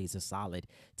meantime, delays are solid.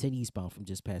 10 eastbound from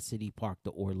just past City Park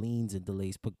to Orleans, and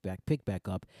delays pick back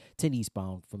up. 10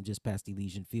 eastbound from just past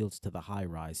Elysian Fields to the High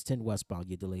Rise. 10 westbound,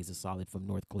 your delays are solid from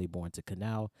North Claiborne to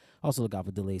Canal. Also look out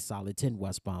for delays solid 10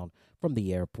 westbound from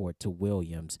the airport to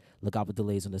Williams. Look out for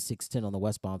delays on the 610 on the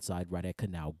westbound side right at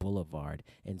Canal Boulevard,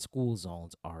 and school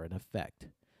zones are in effect.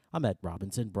 I'm Ed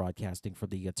Robinson, broadcasting from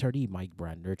the Attorney Mike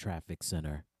Brandner Traffic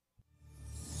Center.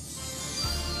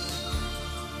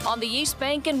 On the East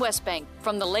Bank and West Bank,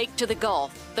 from the lake to the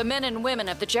Gulf, the men and women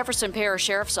of the Jefferson Parish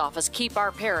Sheriff's Office keep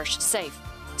our parish safe.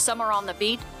 Some are on the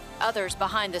beat, others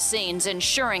behind the scenes,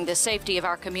 ensuring the safety of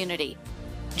our community.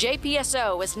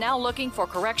 JPSO is now looking for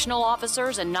correctional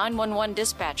officers and 911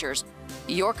 dispatchers.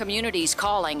 Your community's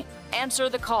calling. Answer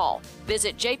the call.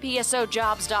 Visit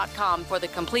jpsojobs.com for the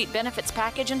complete benefits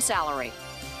package and salary.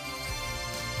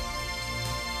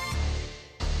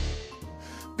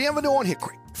 Bienvenue on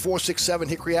Hickory, 467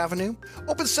 Hickory Avenue.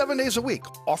 Open 7 days a week,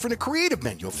 offering a creative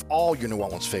menu of all your New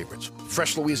Orleans favorites.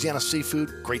 Fresh Louisiana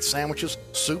seafood, great sandwiches,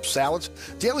 soups, salads,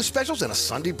 daily specials, and a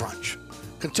Sunday brunch.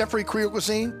 Contemporary Creole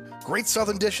cuisine, great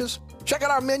Southern dishes. Check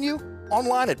out our menu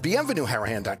online at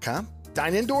bienvenueharahan.com.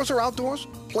 Dine indoors or outdoors.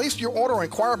 Place your order or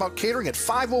inquire about catering at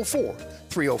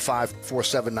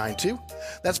 504-305-4792.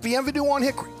 That's Bienvenue on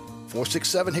Hickory,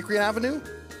 467 Hickory Avenue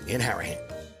in Harahan.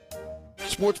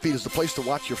 SportsBeat is the place to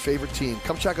watch your favorite team.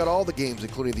 Come check out all the games,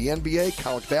 including the NBA,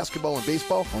 college basketball, and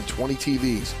baseball on 20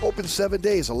 TVs. Open 7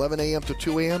 days, 11 a.m. to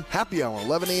 2 a.m. Happy hour,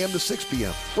 11 a.m. to 6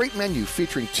 p.m. Great menu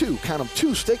featuring two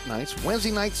steak nights.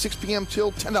 Wednesday night, 6 p.m.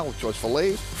 till $10 choice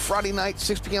fillets. Friday night,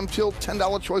 6 p.m. till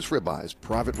 $10 choice ribeyes.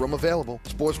 Private room available.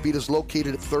 SportsBeat is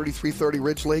located at 3330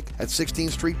 Ridge Lake at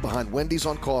 16th Street behind Wendy's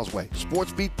on Causeway.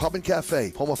 SportsBeat Pub and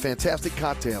Cafe, home of fantastic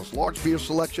cocktails, large beer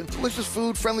selection, delicious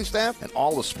food, friendly staff, and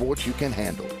all the sports you can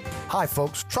handle. Hi,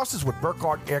 folks. Trust is what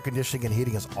Burkhardt Air Conditioning and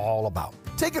Heating is all about.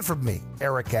 Take it from me,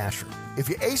 Eric Asher. If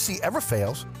your AC ever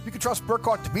fails, you can trust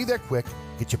Burkhardt to be there quick,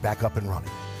 get you back up and running.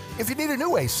 If you need a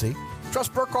new AC,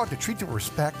 trust Burkhardt to treat you with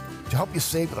respect, to help you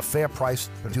save with a fair price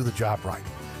and do the job right.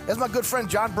 As my good friend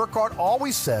John Burkhardt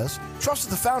always says, trust is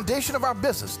the foundation of our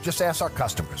business. Just ask our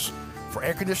customers. For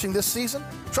air conditioning this season,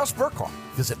 trust Burkhardt.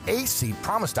 Visit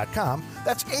acpromise.com.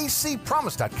 That's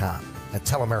acpromise.com. And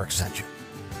tell them Eric sent you.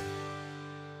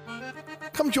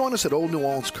 Come join us at Old New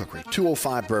Orleans Cookery,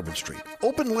 205 Bourbon Street.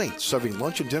 Open late, serving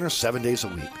lunch and dinner 7 days a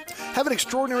week. Have an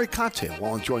extraordinary cocktail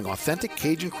while enjoying authentic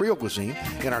Cajun Creole cuisine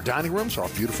in our dining rooms or our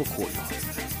beautiful courtyard.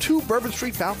 2 Bourbon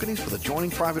Street balconies with adjoining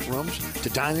private rooms to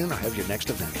dine in or have your next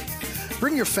event.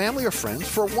 Bring your family or friends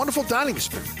for a wonderful dining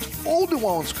experience. Old New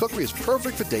Orleans Cookery is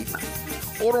perfect for date night.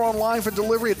 Order online for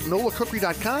delivery at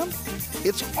nolacookery.com.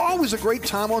 It's always a great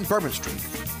time on Bourbon Street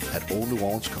at Old New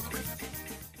Orleans Cookery.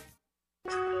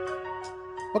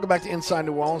 Welcome back to Inside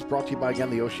New Orleans, brought to you by, again,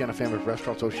 the Oceana family of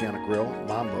restaurants, Oceana Grill,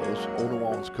 Mambo's, Old New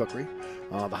Orleans Cookery,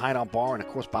 the Hideout Bar, and, of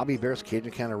course, Bobby Hebert's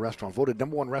Cajun Cannon Restaurant, voted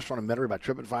 #1 restaurant in Metairie by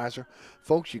TripAdvisor.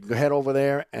 Folks, you can go head over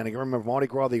there, and again, remember, Mardi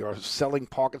Gras, they are selling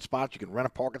parking spots. You can rent a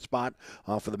parking spot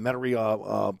for the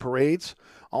Metairie parades.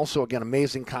 Also, again,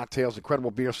 amazing cocktails, incredible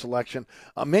beer selection.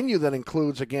 A menu that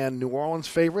includes, again, New Orleans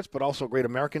favorites, but also Great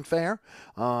American Fare.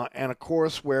 And, of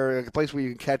course, a place where you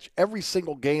can catch every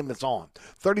single game that's on.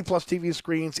 30-plus TV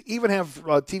screens. screens, even have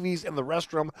TVs in the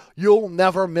restroom. You'll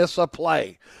never miss a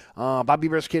play. Bobby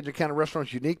Hebert's Cajun Cannon Restaurant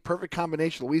is unique, perfect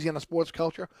combination of Louisiana sports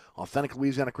culture, authentic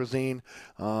Louisiana cuisine.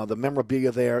 The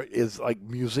memorabilia there is like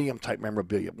museum-type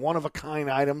memorabilia. One-of-a-kind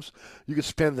items. You could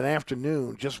spend an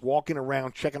afternoon just walking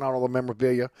around, checking out all the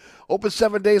memorabilia. Open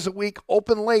 7 days a week,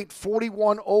 open late,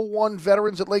 4101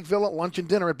 Veterans at Lake Villa, lunch and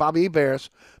dinner at Bobby Hebert's.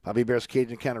 Bobby Hebert's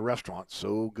Cajun Cannon Restaurant.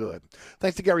 So good.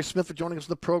 Thanks to Gary Smith for joining us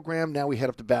in the program. Now we head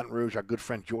up to Baton Rouge. Our good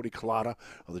friend Jordy Culotta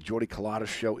of the Jordy Culotta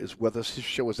Show is with us. His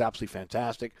show is absolutely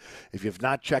fantastic. If you've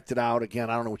not checked it out, again,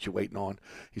 I don't know what you're waiting on.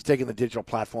 He's taking the digital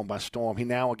platform by storm. He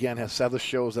now, again, has other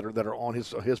shows that are on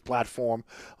his platform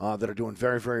that are doing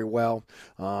very, very well.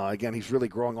 Again, he's really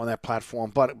growing on that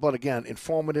platform. But again,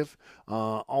 informative.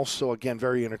 Also, again,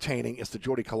 very entertaining. It's the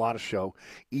Jordy Culotta Show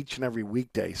each and every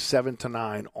weekday, 7 to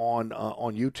 9 on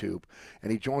YouTube.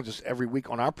 And he joins us every week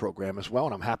on our program as well,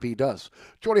 and I'm happy he does.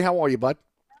 Jordy, how are you, bud?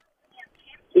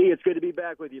 Hey, it's good to be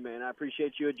back with you, man. I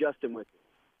appreciate you adjusting with me.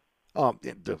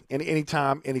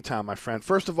 Anytime, my friend.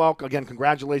 First of all, again,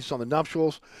 congratulations on the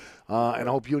nuptials, and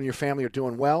I hope you and your family are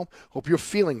doing well. Hope you're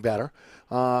feeling better.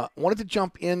 Wanted to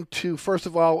jump into, first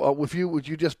of all, with you, would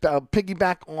you just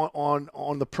piggyback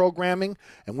on the programming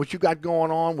and what you got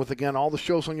going on with, again, all the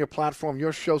shows on your platform,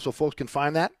 your show, so folks can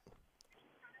find that?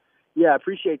 Yeah, I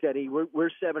appreciate that, E. We're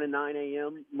 7 to 9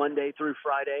 a.m. Monday through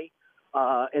Friday.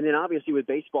 And then obviously with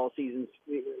baseball seasons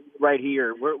right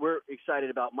here, we're excited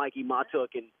about Mikey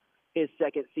Matuk and his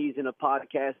second season of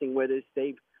podcasting with us.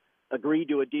 They've agreed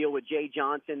to a deal with Jay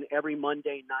Johnson. Every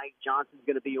Monday night, Johnson's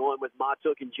going to be on with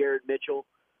Matuk and Jared Mitchell.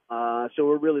 So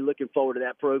we're really looking forward to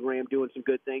that program, doing some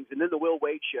good things. And then the Will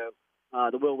Wade Show,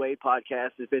 the Will Wade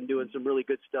podcast, has been doing some really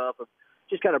good stuff of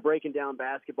just kind of breaking down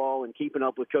basketball and keeping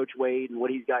up with Coach Wade and what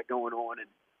he's got going on. And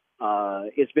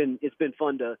it's been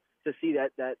fun to see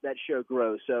that show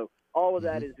grow. So all of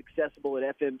that is accessible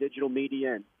at FM Digital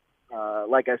Media. And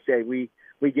like I say, we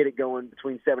get it going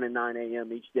between 7 and 9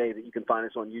 a.m. each day that you can find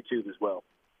us on YouTube as well.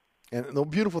 And the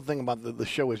beautiful thing about the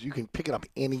show is you can pick it up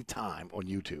anytime on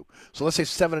YouTube. So let's say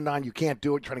 7 to 9, you can't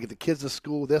do it, trying to get the kids to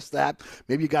school, this, that.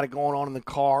 Maybe you got it going on in the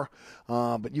car,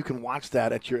 but you can watch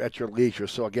that at your leisure.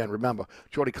 So, again, remember,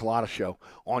 Jordy Culotta Show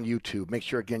on YouTube. Make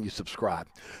sure, again, you subscribe.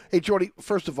 Hey, Jordy,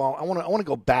 first of all, I want to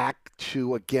go back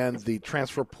to, again, the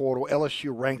transfer portal.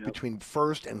 LSU ranked between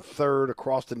first and third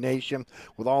across the nation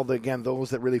with all those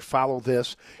that really follow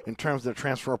this in terms of the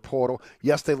transfer portal.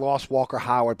 Yes, they lost Walker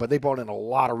Howard, but they brought in a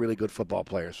lot of really good football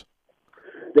players.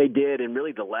 They did, and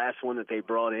really the last one that they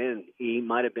brought in, he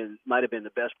might have been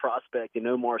the best prospect in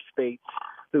Omar Speights,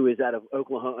 who is out of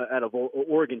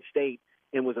Oregon State,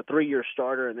 and was a 3-year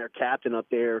starter and their captain up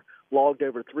there, logged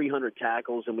over 300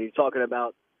 tackles. And when you're talking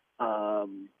about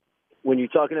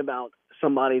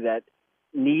somebody that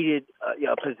needed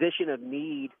a position of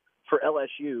need for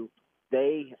LSU,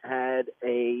 they had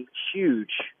a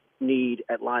huge need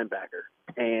at linebacker,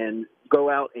 and go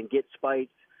out and get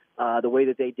Speights the way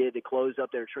that they did to close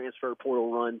up their transfer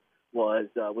portal run was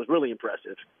really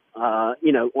impressive. On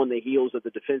the heels of the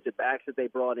defensive backs that they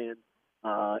brought in,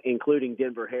 including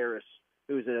Denver Harris,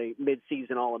 who's a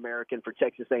midseason All-American for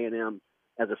Texas A&M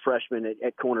as a freshman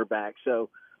at cornerback. So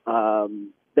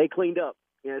they cleaned up.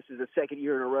 This is the second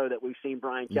year in a row that we've seen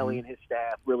Brian Kelly and his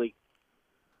staff really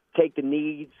take the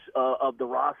needs of the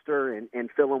roster and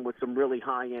fill them with some really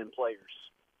high-end players.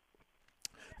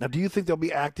 Now, do you think they'll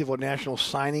be active on National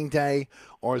Signing Day,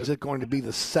 or is it going to be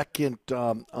the second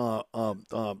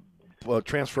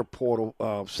transfer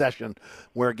portal session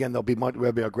where, again, they'll be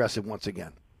aggressive once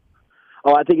again?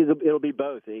 Oh, I think it'll be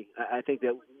both. I think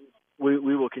that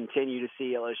we will continue to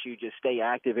see LSU just stay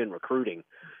active in recruiting,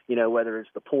 whether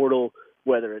it's the portal,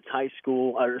 whether it's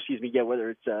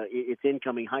whether it's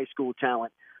incoming high school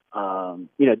talent.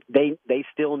 They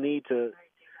still need to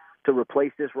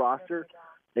replace this roster.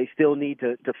 They still need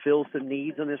to fill some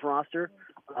needs on this roster,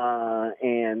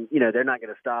 and they're not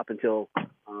going to stop until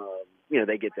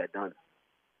they get that done.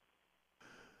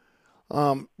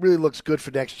 Really looks good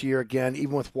for next year again,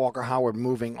 even with Walker Howard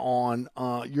moving on.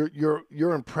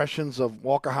 Your impressions of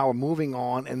Walker Howard moving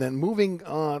on and then moving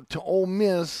to Ole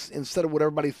Miss instead of what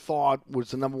everybody thought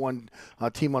was the number one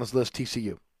team on his list,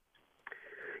 TCU.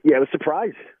 Yeah, I was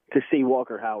surprised to see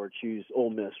Walker Howard choose Ole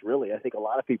Miss, really. I think a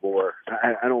lot of people were.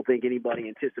 I don't think anybody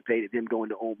anticipated him going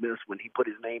to Ole Miss when he put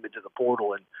his name into the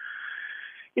portal. And,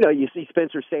 you see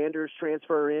Spencer Sanders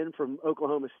transfer in from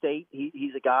Oklahoma State.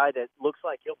 He's a guy that looks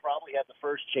like he'll probably have the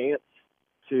first chance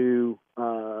to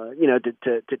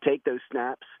take those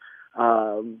snaps.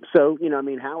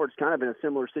 Howard's kind of in a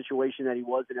similar situation that he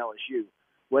was in LSU,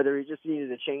 whether he just needed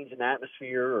a change in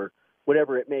atmosphere or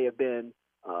whatever it may have been.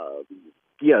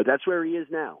 that's where he is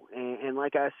now. And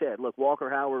like I said, look, Walker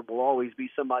Howard will always be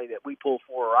somebody that we pull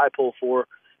for, or I pull for,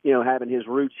 having his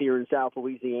roots here in South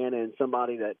Louisiana, and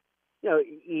somebody that,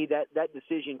 that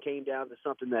decision came down to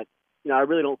something that, I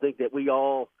really don't think that we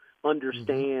all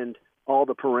understand all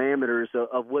the parameters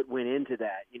of what went into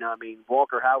that.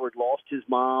 Walker Howard lost his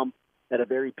mom at a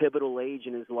very pivotal age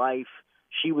in his life.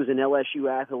 She was an LSU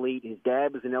athlete. His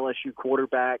dad was an LSU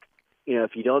quarterback.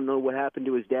 If you don't know what happened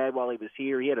to his dad while he was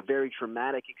here, he had a very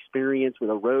traumatic experience with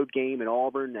a road game at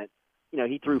Auburn that,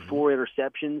 he threw 4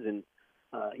 interceptions, and,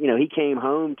 he came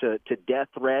home to death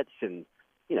threats and,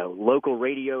 local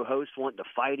radio hosts wanting to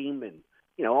fight him and,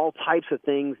 all types of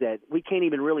things that we can't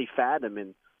even really fathom.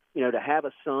 And, to have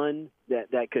a son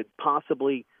that could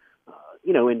possibly,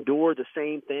 endure the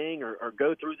same thing or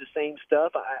go through the same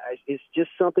stuff, it's just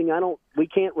something we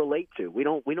can't relate to. We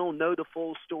don't know the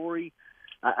full story.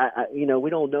 We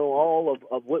don't know all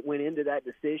of what went into that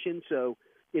decision. So,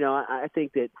 I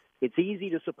think that it's easy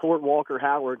to support Walker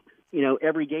Howard,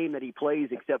 every game that he plays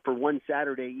except for one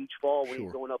Saturday each fall when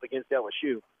he's going up against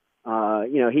LSU.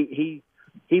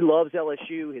 He loves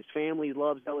LSU. His family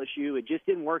loves LSU. It just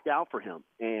didn't work out for him.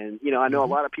 And, I know a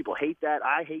lot of people hate that.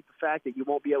 I hate the fact that you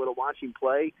won't be able to watch him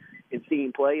play and see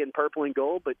him play in purple and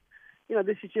gold. But,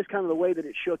 this is just kind of the way that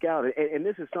it shook out. And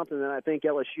this is something that I think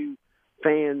LSU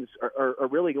fans are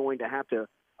really going to have to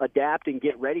adapt and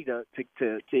get ready to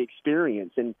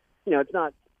experience. And, it's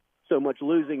not so much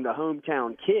losing the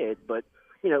hometown kid, but,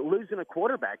 losing a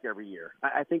quarterback every year.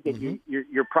 I think that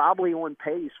you're probably on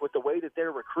pace with the way that they're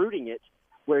recruiting it,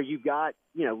 where you've got,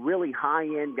 really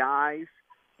high-end guys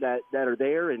that are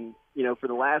there. And, for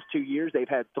the last 2 years, they've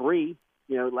had 3,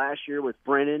 last year with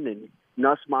Brennan and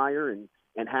Nussmeier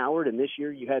and Howard. And this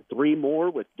year you had 3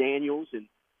 more with Daniels and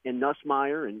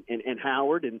Nussmeier and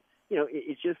Howard. And,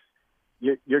 it's just,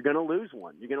 you're going to lose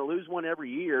one. You're going to lose one every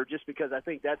year just because I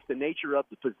think that's the nature of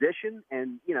the position.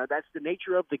 And, that's the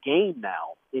nature of the game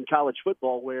now in college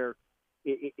football, where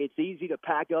it's easy to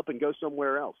pack up and go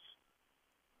somewhere else.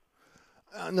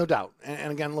 No doubt.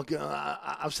 And again, look,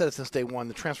 I've said it since day one.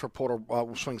 The transfer portal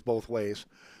swings both ways.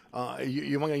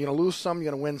 You're going to lose some,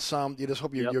 you're going to win some. You just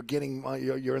hope you're getting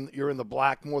you're in the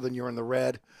black more than you're in the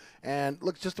red. And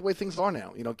look, just the way things are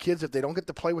now. Kids, if they don't get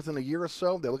to play within a year or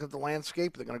so, they look at the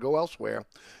landscape. They're going to go elsewhere.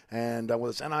 And whether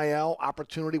it's NIL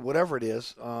opportunity, whatever it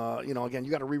is, again,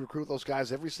 you got to re-recruit those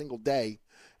guys every single day.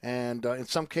 And in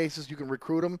some cases, you can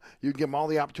recruit them, you can give them all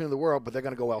the opportunity in the world, but they're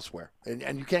going to go elsewhere,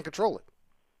 and you can't control it.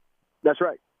 That's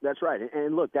right.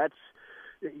 And look, that's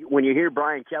when you hear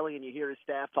Brian Kelly and you hear his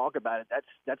staff talk about it,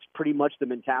 that's pretty much the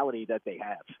mentality that they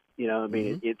have.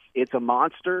 It's a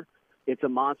monster. It's a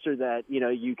monster that,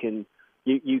 you can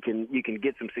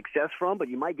get some success from, but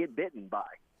you might get bitten by,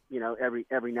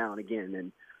 every now and again.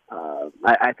 And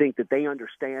I think that they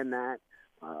understand that.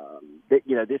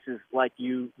 That this is like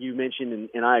you mentioned,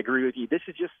 and I agree with you. This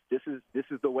is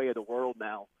the way of the world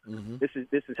now. This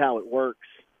is how it works.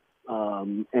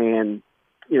 And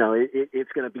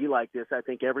it's going to be like this, I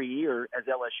think, every year as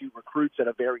LSU recruits at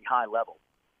a very high level.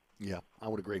 Yeah, I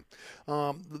would agree.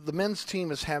 The men's team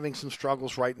is having some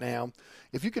struggles right now.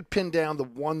 If you could pin down the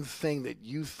one thing that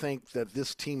you think that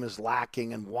this team is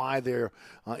lacking and why they're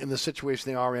in the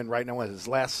situation they are in right now, in his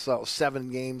last 7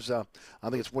 games, I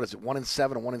think it's 1-7 or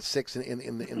 1-6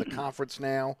 in the conference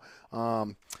now,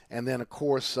 and then of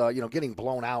course getting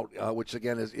blown out, which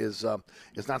again is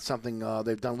not something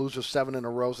they've done. Losers 7 in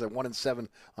a row, so they're 1-7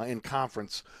 in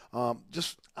conference. To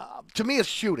me, it's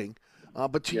shooting.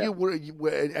 But to you,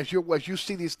 as you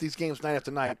see these games night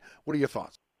after night, what are your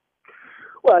thoughts?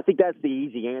 Well, I think that's the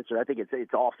easy answer. I think it's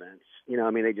offense.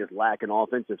 They just lack an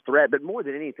offensive threat. But more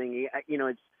than anything,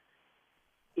 it's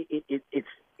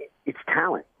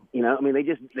talent.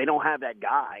 They don't have that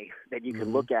guy that you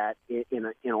can look at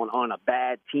on a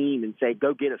bad team and say,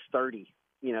 go get us 30.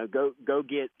 Go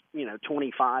get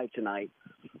 25 tonight.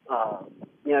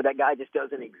 That guy just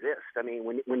doesn't exist.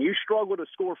 When you struggle to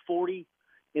score 40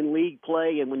 in league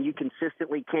play, and when you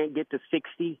consistently can't get to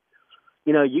 60,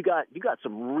 you got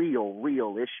some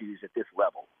real issues at this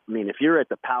level. If you're at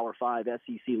the Power 5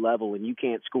 SEC level and you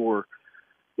can't score,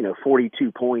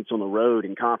 42 points on the road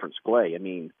in conference play,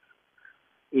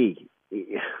 you're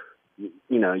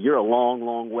a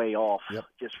long way off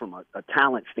just from a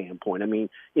talent standpoint.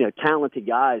 Talented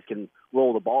guys can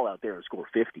roll the ball out there and score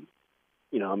 50,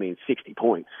 60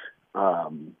 points.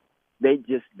 They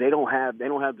don't have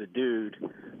the dude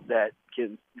that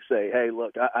can say, hey,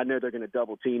 look, I know they're going to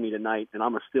double team me tonight, and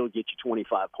I'm going to still get you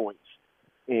 25 points.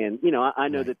 And, I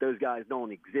know that those guys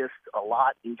don't exist a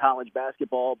lot in college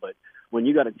basketball, but when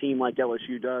you got a team like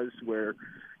LSU does where,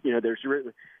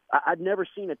 I've never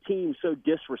seen a team so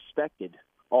disrespected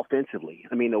offensively.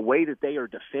 I mean, the way that they are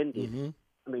defended,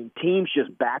 I mean, teams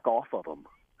just back off of them.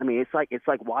 I mean, it's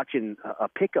like watching a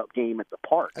pickup game at the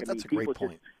park. That's a great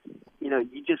point.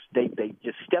 They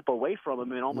just step away from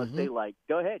them and almost say, like,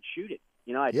 go ahead, shoot it.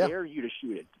 I dare you to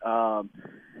shoot it.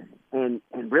 And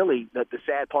really, the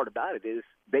sad part about it is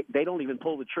they don't even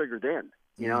pull the trigger then.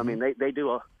 I mean, they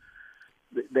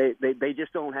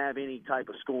just don't have any type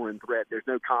of scoring threat. There's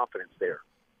no confidence there.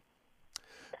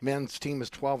 Men's team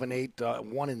is 12-8,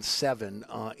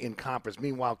 1-7 in conference.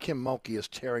 Meanwhile, Kim Mulkey is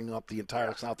tearing up the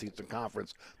entire Southeastern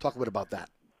Conference. Talk a bit about that.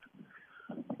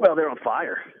 Well, they're on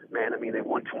fire, man. I mean, they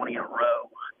won 20 in a row.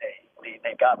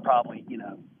 They've got probably,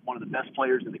 one of the best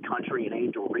players in the country in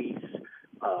Angel Reese.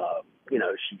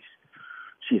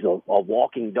 She's a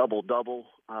walking double-double.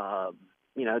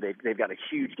 They've got a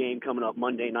huge game coming up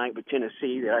Monday night with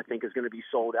Tennessee that I think is going to be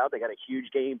sold out. They got a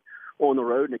huge game on the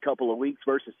road in a couple of weeks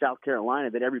versus South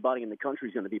Carolina that everybody in the country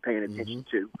is going to be paying attention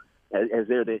to, as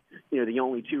they're the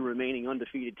only two remaining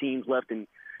undefeated teams left in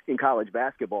college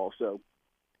basketball. So,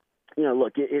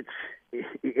 look,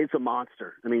 it's a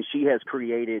monster. I mean, she has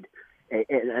created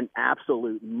an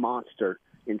absolute monster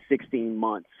in 16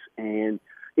 months, and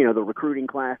the recruiting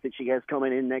class that she has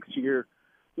coming in next year.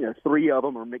 3 of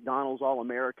them are McDonald's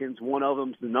All-Americans. One of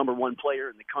them's the number 1 player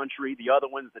in the country. The other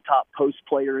one's the top post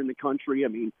player in the country. I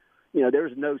mean,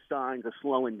 there's no signs of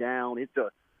slowing down.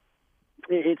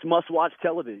 It's must-watch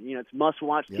television. It's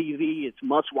must-watch TV. It's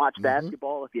must-watch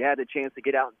basketball. If you had a chance to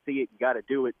get out and see it, you got to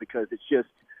do it because it's just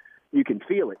you can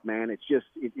feel it, man.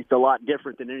 It's a lot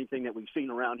different than anything that we've seen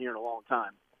around here in a long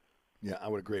time. Yeah, I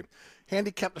would agree.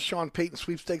 Handicap the Sean Payton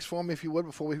sweepstakes for me, if you would,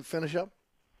 before we finish up.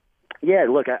 Yeah,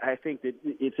 look, I think that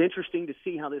it's interesting to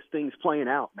see how this thing's playing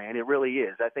out, man. It really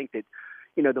is. I think that,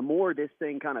 the more this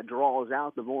thing kind of draws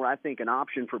out, the more I think an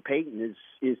option for Peyton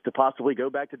is to possibly go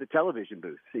back to the television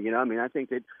booth. I think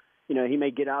that, he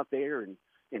may get out there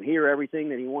and hear everything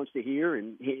that he wants to hear,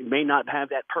 and he may not have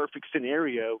that perfect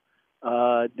scenario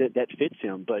that fits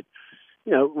him. But,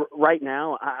 right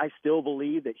now, I still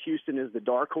believe that Houston is the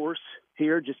dark horse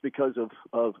here just because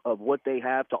of what they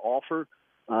have to offer.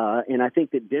 And I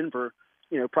think that Denver,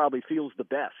 probably feels the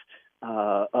best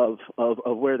of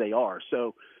where they are.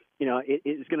 So,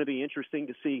 it's going to be interesting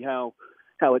to see how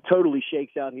it totally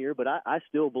shakes out here. But I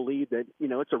still believe that,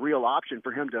 it's a real option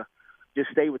for him to just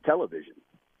stay with television.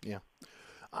 Yeah.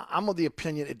 I'm of the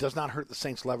opinion it does not hurt the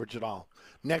Saints' leverage at all.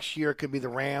 Next year it could be the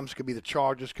Rams, could be the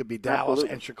Chargers, could be Dallas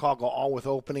and Chicago, all with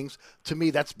openings. To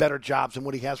me, that's better jobs than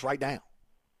what he has right now.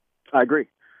 I agree.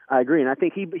 And I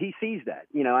think he sees that.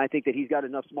 I think that he's got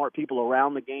enough smart people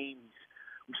around the game,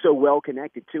 so well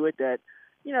connected to it that,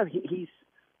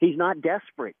 he's not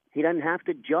desperate. He doesn't have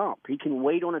to jump. He can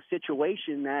wait on a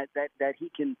situation that he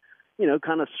can,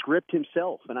 kind of script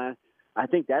himself. And I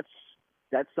think that's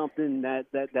something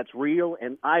that's real.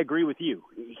 And I agree with you.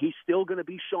 He's still going to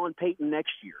be Sean Payton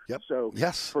next year. Yep. So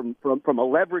yes, from a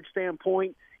leverage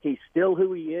standpoint, he's still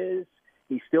who he is.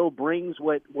 He still brings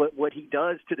what he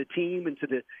does to the team and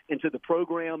to the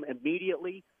program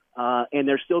immediately, and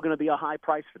there's still going to be a high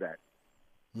price for that.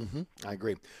 I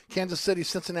agree. Kansas City,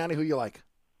 Cincinnati, who you like?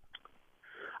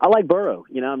 I like Burrow.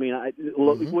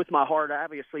 With my heart,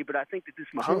 obviously, but I think that this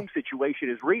Mahomes situation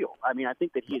is real. I mean, I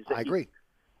think that I agree.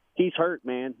 He's hurt,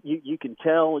 man. You can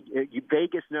tell.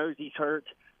 Vegas knows he's hurt.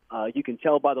 You can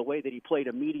tell by the way that he played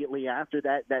immediately after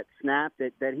that snap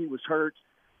that he was hurt.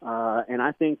 And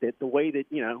I think that the way that,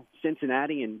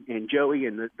 Cincinnati and Joey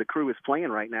and the crew is playing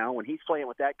right now, when he's playing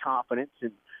with that confidence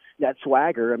and that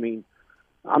swagger, I mean,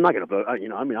 I'm not going to vote.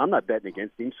 I'm not betting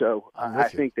against him. So I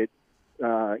think that,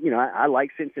 I like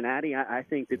Cincinnati. I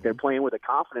think that they're playing with a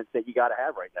confidence that you got to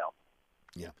have right now.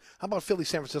 Yeah. How about Philly,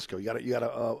 San Francisco? You got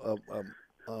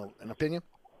an opinion?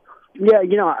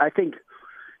 Yeah, I think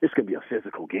it's going to be a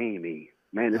physical game.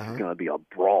 Man, this is going to be a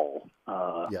brawl.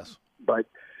 Yes. But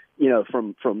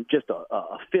from just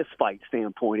a fist fight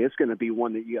standpoint, it's going to be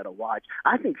one that you got to watch.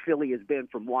 I think Philly has been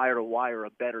from wire to wire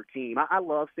a better team. I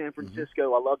love San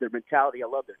Francisco. I love their mentality. I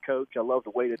love their coach. I love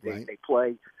the way that they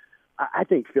play. I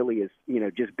think Philly has,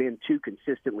 just been too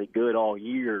consistently good all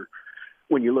year.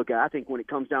 When you look at, I think when it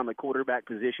comes down to the quarterback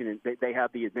position, and they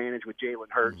have the advantage with Jalen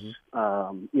Hurts.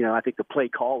 I think the play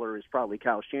caller is probably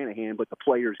Kyle Shanahan, but the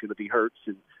player is going to be Hurts.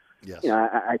 And yes.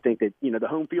 I think that the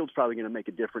home field's probably going to make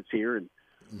a difference here. And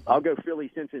I'll go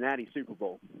Philly, Cincinnati, Super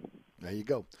Bowl. There you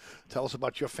go. Tell us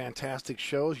about your fantastic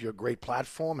shows, your great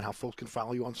platform, and how folks can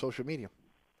follow you on social media.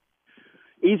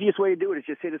 Easiest way to do it is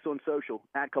just hit us on social,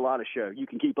 @Culotta Show. You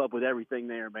can keep up with everything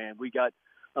there, man. We got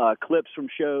clips from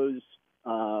shows.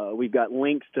 We've got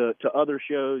links to other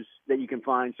shows that you can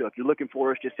find. So if you're looking for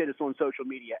us, just hit us on social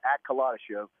media, @Culotta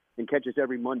Show, and catch us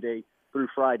every Monday through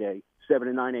Friday, 7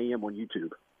 to 9 a.m. on YouTube.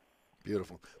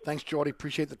 Beautiful. Thanks, Jordy.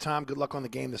 Appreciate the time. Good luck on the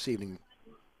game this evening.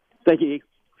 Thank you.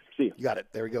 See you. You got it.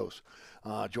 There he goes.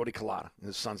 Jordy Culotta.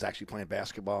 His son's actually playing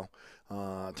basketball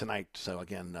tonight. So,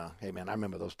 again, hey, man, I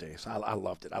remember those days. I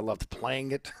loved it. I loved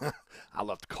playing it. I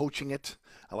loved coaching it.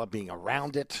 I loved being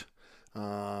around it. And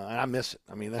I miss it.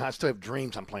 I mean, I still have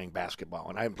dreams on playing basketball,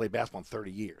 and I haven't played basketball in 30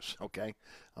 years, okay?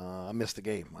 I miss the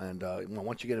game. And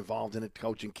once you get involved in it,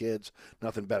 coaching kids,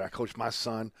 nothing better. I coached my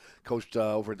son, coached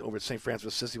over at St. Francis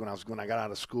of Assisi when I got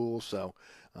out of school. So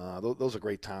those are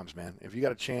great times, man. If you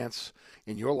got a chance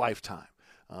in your lifetime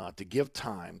to give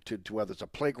time to whether it's a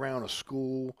playground, a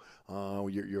school,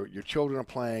 your children are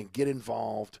playing, get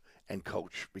involved and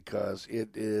coach, because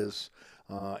it's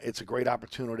a great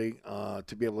opportunity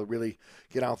to be able to really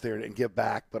get out there and give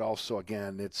back, but also,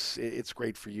 again, it's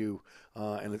great for you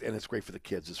and it's great for the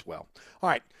kids as well. All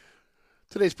right.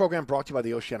 Today's program brought to you by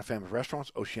the Oceana family of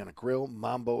restaurants, Oceana Grill,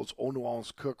 Mambo's, Old New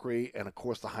Orleans Cookery, and, of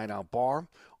course, the Hideout Bar.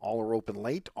 All are open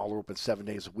late. All are open 7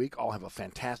 days a week. All have a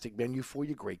fantastic menu for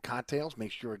you, great cocktails.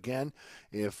 Make sure, again,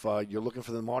 if you're looking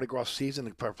for the Mardi Gras season,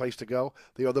 a place to go,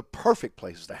 they are the perfect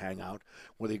places to hang out,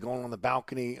 whether you're going on the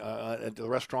balcony at the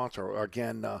restaurants or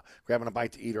again, grabbing a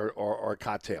bite to eat or a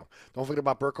cocktail. Don't forget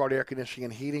about Burkhardt Air Conditioning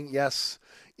and Heating. Yes,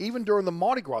 even during the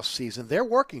Mardi Gras season, they're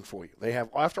working for you. They have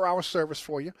after-hour service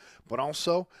for you, but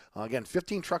also, again,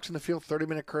 15 trucks in the field,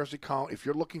 30-minute courtesy call. If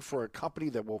you're looking for a company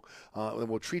that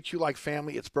will treat you like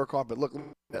family, it's Burkhardt. But look at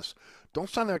this. Don't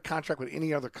sign a contract with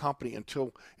any other company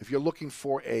until, if you're looking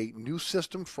for a new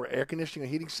system for air conditioning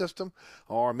or heating system,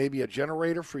 or maybe a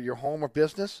generator for your home or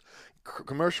business,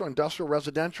 commercial, industrial,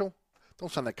 residential,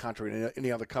 don't sign that contract with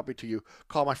any other company till you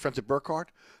call my friends at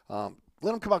Burkhardt.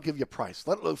 Let them come out and give you a price.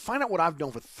 Find out what I've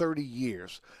known for 30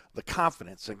 years, the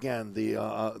confidence, again,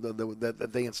 that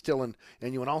they instill in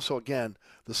you, and also, again,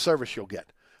 the service you'll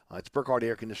get. It's Burkhardt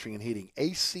Air Conditioning and Heating,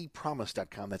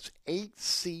 acpromise.com. That's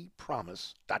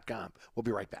acpromise.com. We'll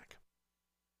be right back.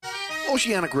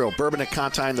 Oceana Grill, Bourbon at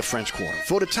Conti in the French Quarter.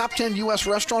 Voted top 10 U.S.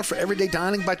 restaurant for everyday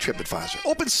dining by TripAdvisor.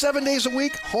 Open 7 days a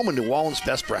week, home of New Orleans'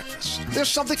 best breakfast. There's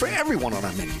something for everyone on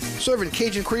our menu. Serving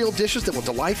Cajun Creole dishes that will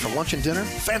delight for lunch and dinner.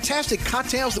 Fantastic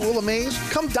cocktails that will amaze.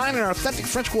 Come dine in our authentic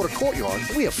French Quarter courtyard.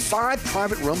 We have 5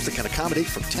 private rooms that can accommodate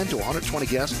from 10 to 120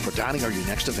 guests for dining or your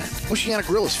next event. Oceana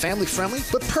Grill is family friendly,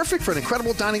 but perfect for an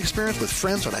incredible dining experience with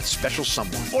friends or that special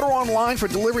someone. Order online for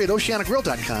delivery at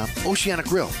oceanagrill.com. Oceana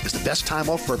Grill is the best time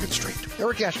off Bourbon Street.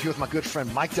 Eric Ashby with my good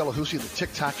friend Mike Delahousie of the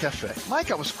TikTok Cafe. Mike,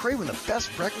 I was craving the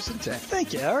best breakfast in town.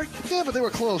 Thank you, Eric. Yeah, but they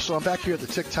were closed, so I'm back here at the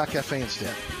TikTok Cafe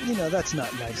instead. You know, that's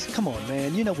not nice. Come on,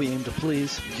 man. You know we aim to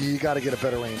please. You got to get a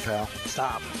better aim, pal.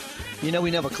 Stop. You know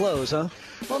we never close, huh?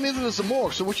 Well, neither does the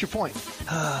morgue, so what's your point?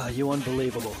 Ah, you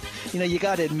unbelievable. You know, you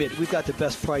got to admit, we've got the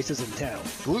best prices in town.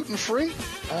 Gluten-free?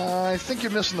 I think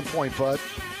you're missing the point, bud.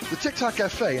 The TikTok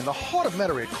Cafe in the heart of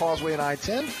Metairie at Causeway and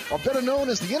I-10 are better known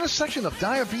as the intersection of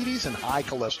diabetes and high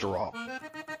cholesterol.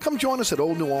 Come join us at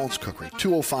Old New Orleans Cookery,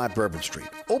 205 Bourbon Street.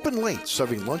 Open late,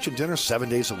 serving lunch and dinner 7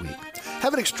 days a week.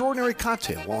 Have an extraordinary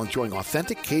cocktail while enjoying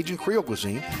authentic Cajun Creole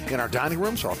cuisine in our dining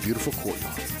rooms or our beautiful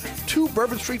courtyard. 2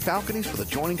 Bourbon Street balconies with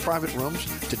adjoining private rooms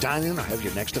to dine in or have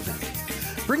your next event.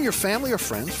 Bring your family or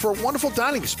friends for a wonderful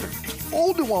dining experience.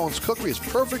 Old New Orleans Cookery is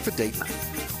perfect for date night.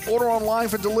 Order online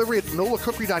for delivery at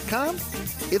nolacookery.com.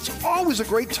 It's always a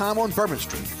great time on Bourbon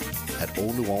Street at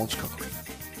Old New Orleans Cookery.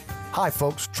 Hi,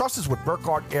 folks. Trust is what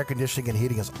Burkhardt Air Conditioning and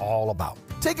Heating is all about.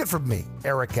 Take it from me,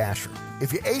 Eric Asher.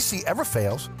 If your AC ever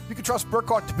fails, you can trust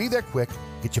Burkhardt to be there quick,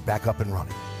 get you back up and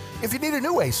running. If you need a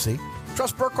new AC,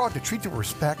 trust Burkhardt to treat you with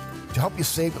respect, to help you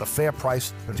save at a fair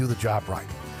price and do the job right.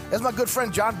 As my good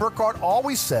friend John Burkhardt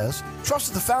always says, trust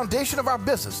is the foundation of our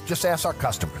business. Just ask our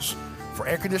customers. For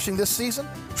air conditioning this season,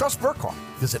 trust Burkhardt.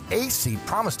 Visit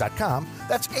acpromise.com.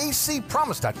 That's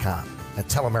acpromise.com. And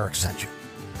tell them Eric sent you.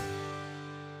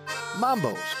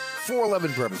 Mambo's,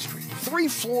 411 Bourbon Street. 3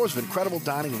 floors of incredible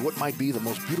dining in what might be the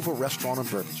most beautiful restaurant on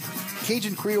Bourbon Street.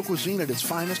 Cajun Creole cuisine at its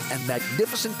finest and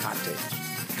magnificent cocktails.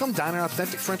 Come dine in our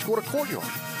authentic French Quarter courtyard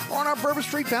or on our Bourbon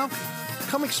Street balcony.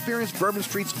 Come experience Bourbon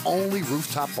Street's only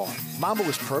rooftop bar. Mambo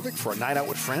is perfect for a night out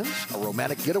with friends, a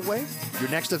romantic getaway, your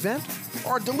next event,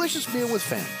 or a delicious meal with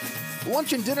family.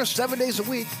 Lunch and dinner 7 days a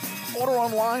week. Order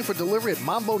online for delivery at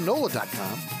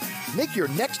mambonola.com. Make your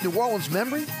next New Orleans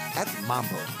memory at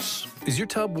Mambo's. Is your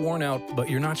tub worn out, but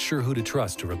you're not sure who to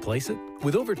trust to replace it?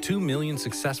 With over 2 million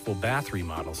successful bath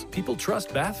remodels, people trust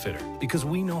Bathfitter because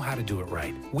we know how to do it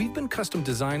right. We've been custom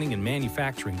designing and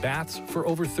manufacturing baths for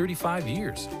over 35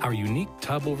 years. Our unique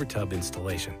tub-over-tub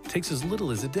installation takes as little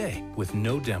as a day with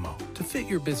no demo to fit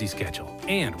your busy schedule.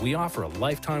 And we offer a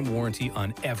lifetime warranty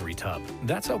on every tub.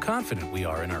 That's how confident we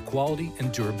are in our quality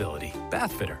and durability.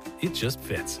 Bathfitter, it just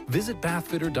fits. Visit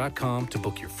bathfitter.com to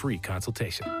book your free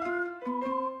consultation.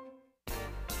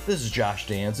 This is Josh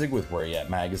Danzig with Where You At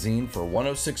Magazine for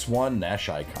 1061 Nash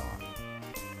Icon.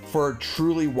 For a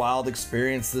truly wild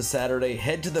experience this Saturday,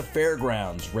 head to the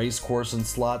Fairgrounds Racecourse and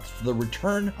Slots for the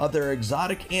return of their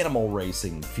exotic animal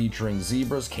racing featuring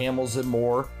zebras, camels, and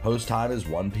more. Host time is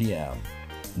 1 p.m.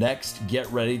 Next,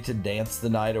 get ready to dance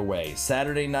the night away.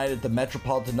 Saturday night at the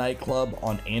Metropolitan Nightclub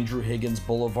on Andrew Higgins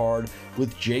Boulevard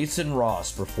with Jason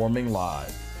Ross performing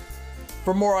live.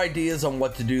 For more ideas on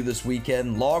what to do this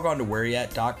weekend, log on to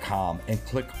whereyat.com and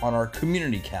click on our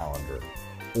community calendar.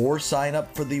 Or sign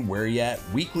up for the Where You At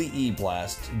weekly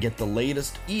e-blast to get the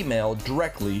latest email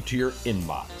directly to your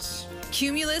inbox.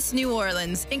 Cumulus New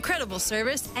Orleans. Incredible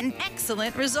service and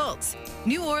excellent results.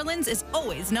 New Orleans is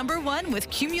always #1 with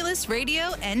Cumulus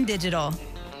Radio and Digital.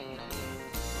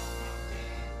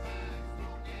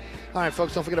 All right,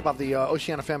 folks, don't forget about the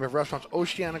Oceana family of restaurants,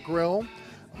 Oceana Grill,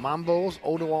 Mambo's,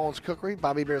 Old New Orleans Cookery,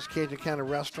 Bobby Bear's Cajun Cannon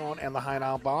Restaurant, and the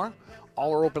Hideout Bar.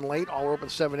 All are open late, all are open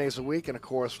 7 days a week. And, of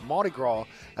course, Mardi Gras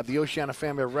at the Oceana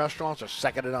family of restaurants are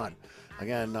second to none.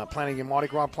 Again, planning your Mardi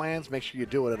Gras plans, make sure you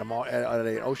do it at an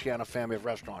Oceana family of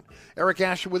restaurant. Eric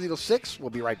Asher with you till 6. We'll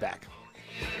be right back.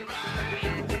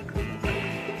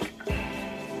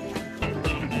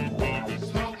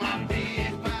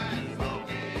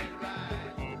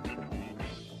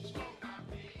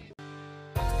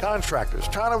 Contractors,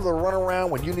 tired of the runaround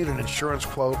when you need an insurance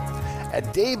quote?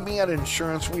 At Dave Miat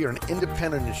Insurance, we are an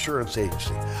independent insurance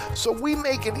agency, so we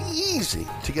make it easy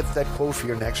to get that quote for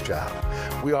your next job.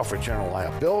 We offer general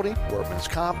liability, workman's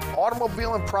comp,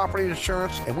 automobile and property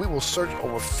insurance, and we will search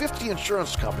over 50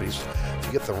 insurance companies to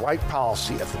get the right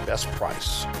policy at the best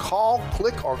price. Call,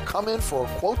 click, or come in for a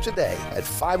quote today at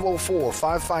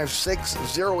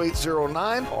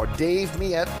 504-556-0809 or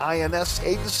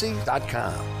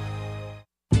DaveMiatInsAgency.com.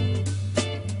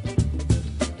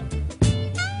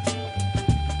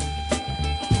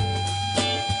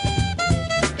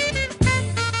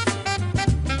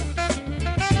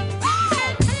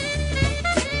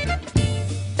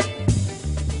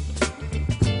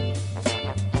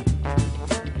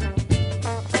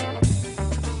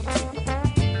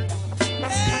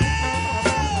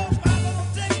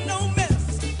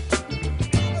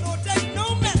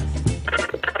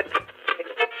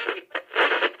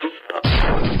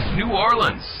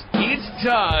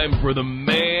 Time for the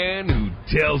man who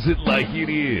tells it like it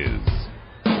is.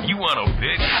 You want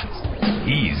opinions?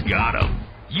 He's got them.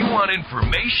 You want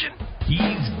information?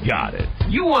 He's got it.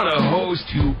 You want a host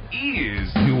who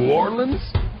is New Orleans?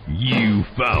 You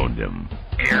found him.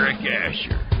 Eric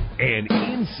Asher and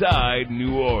Inside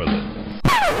New Orleans.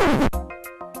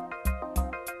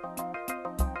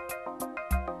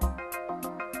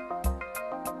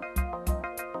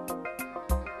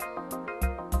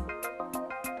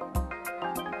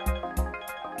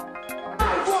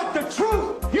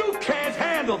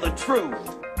 The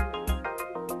truth.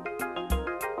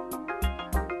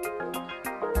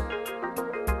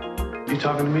 You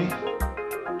talking to me?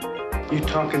 You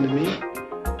talking to me?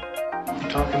 You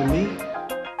talking to me?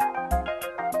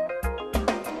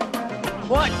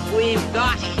 What we've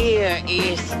got here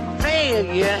is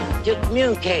failure to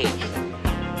communicate.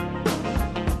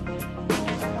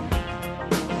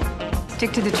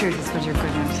 Stick to the truth is what you're good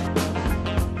at.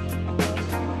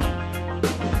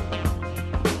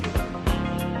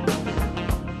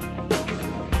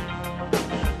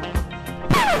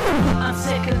 I'm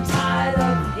sick and tired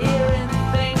of hearing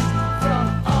things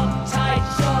from uptight,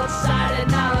 short-sighted,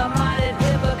 narrow-minded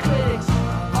hypocrites.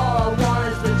 All I want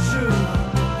is the truth.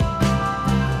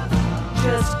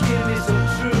 Just give me some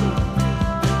truth.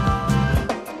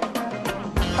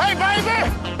 Hey, baby!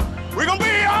 We're gonna be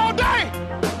here all day!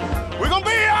 We're gonna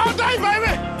be here all day,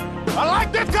 baby! I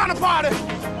like this kind of party!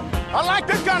 I like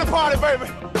this kind of party, baby!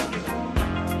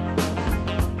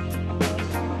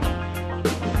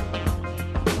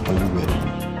 Are you ready?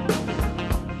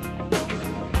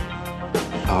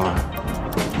 Are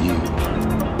you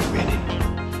ready?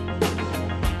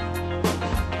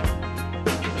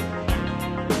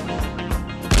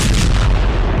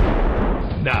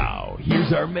 Now,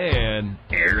 here's our man,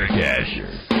 Eric Asher.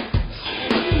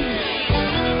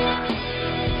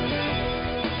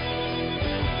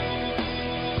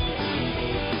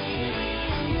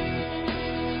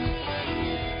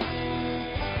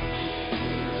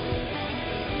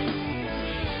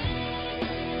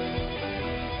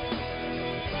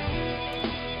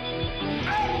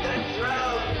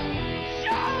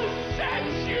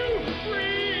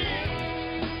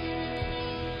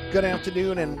 Good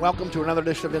afternoon and welcome to another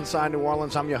edition of Inside New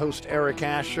Orleans. I'm your host, Eric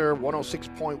Asher,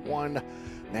 106.1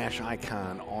 Nash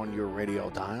Icon on your radio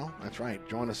dial. That's right.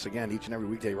 Join us again each and every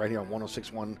weekday right here on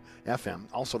 106.1 FM.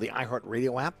 Also the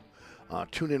iHeartRadio app,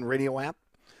 TuneIn Radio app.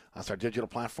 That's our digital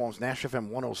platforms,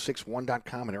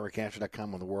 NashFM1061.com and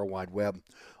ericasher.com on the World Wide Web.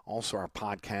 Also, our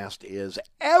podcast is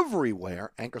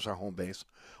everywhere. Anchor's our home base.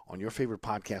 On your favorite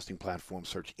podcasting platform,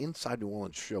 search Inside New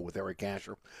Orleans Show with Eric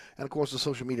Asher. And, of course, the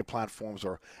social media platforms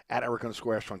are at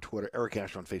Eric_Asher on Twitter, Eric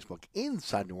Asher on Facebook,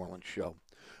 Inside New Orleans Show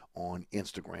on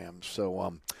Instagram.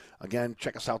 So, again,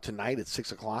 check us out tonight at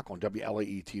 6 o'clock on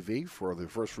WLAE-TV for the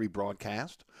first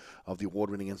rebroadcast of the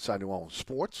award-winning Inside New Orleans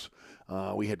Sports.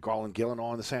 We had Garland Gillen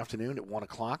on this afternoon at 1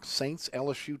 o'clock. Saints,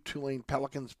 LSU, Tulane,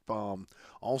 Pelicans,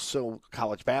 also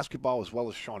college basketball, as well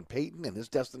as Sean Payton and his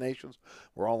destinations.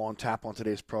 We're all on tap on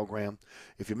today's program.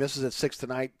 If you miss us at 6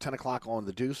 tonight, 10 o'clock on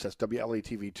The Deuce, that's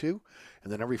WLAE-TV 2.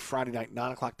 And then every Friday night,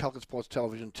 9 o'clock, Pelican Sports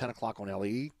Television, 10 o'clock on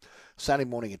LAE. Saturday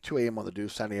morning at 2 a.m. on The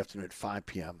Deuce, Saturday afternoon at 5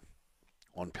 p.m.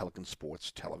 on Pelican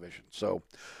Sports Television. So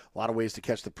a lot of ways to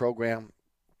catch the program.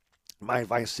 My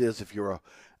advice is if you're a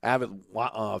avid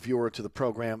viewer to the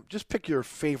program, just pick your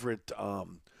favorite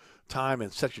time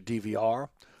and set your DVR.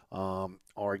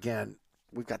 Or again,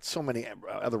 we've got so many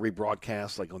other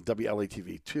rebroadcasts like on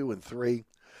WLAE-TV 2 and 3.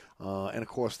 And, of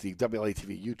course, the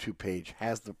WLAE-TV YouTube page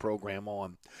has the program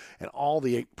on. And all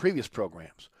the previous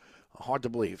programs, hard to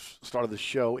believe, started the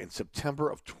show in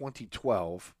September of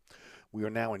 2012. We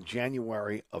are now in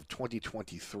January of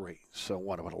 2023.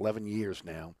 So, about 11 years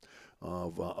now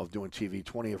of doing TV,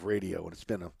 20 of radio. And it's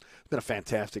been a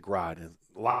fantastic ride, and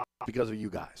a lot because of you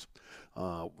guys.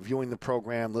 Viewing the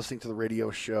program, listening to the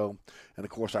radio show, and,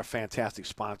 of course, our fantastic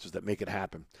sponsors that make it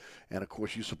happen. And, of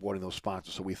course, you supporting those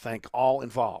sponsors. So we thank all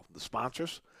involved, the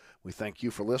sponsors. We thank you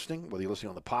for listening, whether you're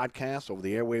listening on the podcast, over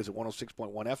the airwaves at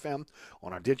 106.1 FM,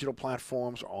 on our digital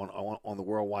platforms, on the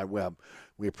World Wide Web.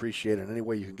 We appreciate it. And any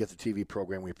way you can get the TV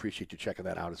program, we appreciate you checking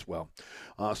that out as well.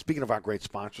 Speaking of our great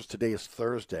sponsors, today is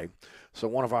Thursday. So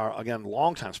one of our, again,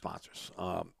 longtime sponsors,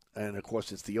 and, of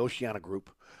course, it's the Oceana Group.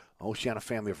 Oceana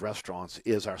Family of Restaurants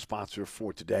is our sponsor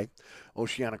for today.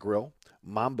 Oceana Grill,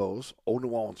 Mambo's, Old New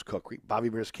Orleans Cookery, Bobby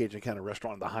Bear's Cajun Cannon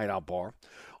Restaurant, and the Hideout Bar.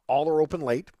 All are open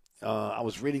late. I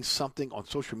was reading something on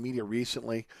social media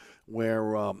recently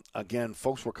where, again,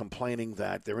 folks were complaining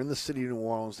that they're in the city of New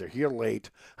Orleans, they're here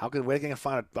late. Where can I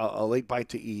find a late bite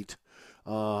to eat?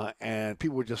 And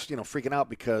people were just, freaking out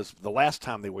because the last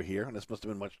time they were here, and this must have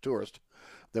been much tourist,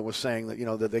 that was saying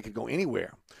that, that they could go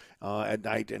anywhere at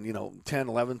night and, 10,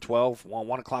 11, 12,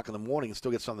 1 o'clock in the morning and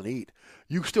still get something to eat.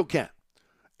 You still can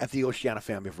at the Oceana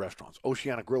Family of Restaurants.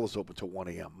 Oceana Grill is open till 1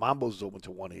 a.m. Mambo's is open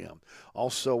till 1 a.m.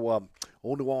 Also,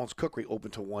 Old New Orleans Cookery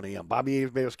open till 1 a.m. Bobby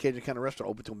Bear's Cajun Cannon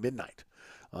Restaurant open till midnight.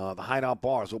 The Hideout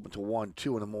Bar is open till 1,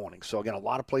 2 in the morning. So, again, a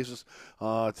lot of places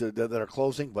that are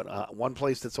closing, but one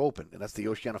place that's open, and that's the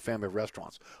Oceana Family of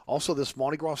Restaurants. Also, this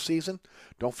Mardi Gras season,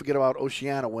 don't forget about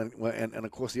Oceana and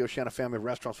of course, the Oceana Family of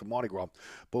Restaurants for Mardi Gras.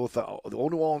 Both the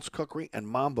Old New Orleans Cookery and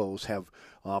Mambo's have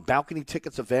balcony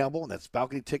tickets available, and that's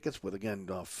balcony tickets with, again,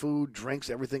 food, drinks,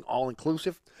 everything,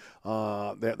 all-inclusive.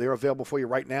 They're available for you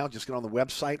right now. Just get on the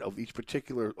website of each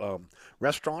particular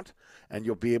restaurant, and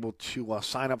you'll be able to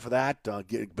sign up for that.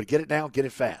 But get it now, get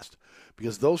it fast,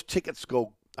 because those tickets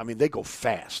they go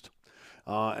fast.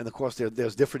 And, of course,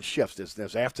 there's different shifts.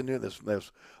 There's afternoon,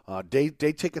 there's day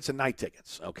tickets and night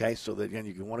tickets, okay? So, that, again,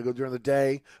 you can want to go during the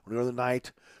day or during the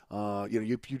night.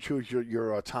 You choose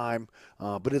your time,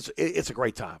 but it's a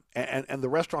great time. And the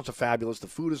restaurants are fabulous. The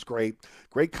food is great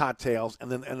cocktails.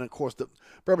 And of course, the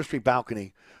Bourbon Street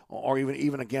balcony, or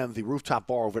even again, the rooftop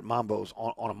bar over at Mambo's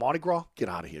on a Mardi Gras, get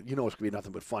out of here. You know it's going to be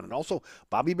nothing but fun. And also,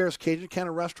 Bobby Bear's Cajun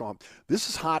Cannon Restaurant. This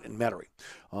is hot in Metairie.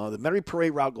 The Metairie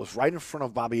Parade Route goes right in front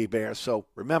of Bobby Bear's. So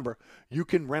remember, you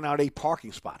can rent out a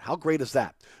parking spot. How great is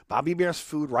that? Bobby Bear's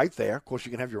food right there. Of course,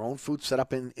 you can have your own food set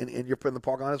up in the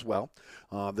parking lot as well.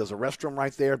 There's a restroom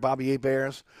right there at Bobby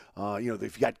Bear's.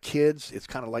 If you got kids, it's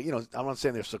kind of like, I'm not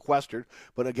saying they're sequestered,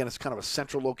 but again, it's kind of a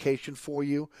central location for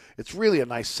you. It's really a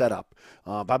nice setup.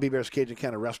 Bobby Bear's Cajun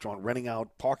Cannon Restaurant renting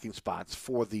out parking spots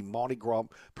for the Mardi Gras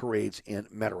parades in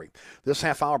Metairie. This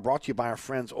half hour brought to you by our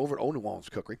friends over at Old New Orleans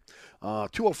Cookery.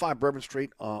 205 Bourbon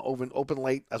Street, open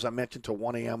late, as I mentioned, till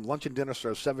 1 a.m. Lunch and dinner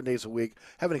served 7 days a week.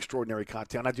 Have an extraordinary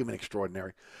cocktail, and I do mean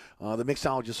extraordinary. The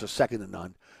mixologists are second to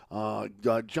none.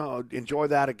 Enjoy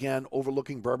that again,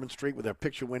 overlooking Bourbon Street with their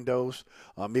picture windows,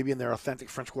 maybe in their authentic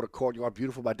French Quarter courtyard,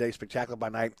 beautiful by day, spectacular by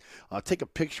night. Take a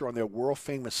picture on their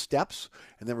world-famous steps,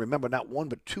 and then remember, not one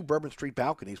but two Bourbon Street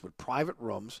balconies with private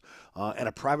rooms and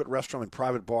a private restaurant and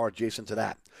private bar adjacent to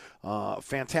that.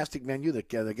 Fantastic menu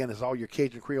that, again, is all your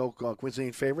Cajun Creole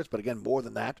cuisine favorites, but again, more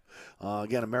than that.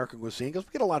 Again, American cuisine, because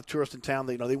we get a lot of tourists in town.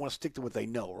 They want to stick to what they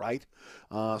know, right?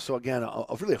 So again,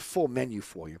 really a full menu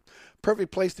for you.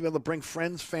 Perfect place to be able to bring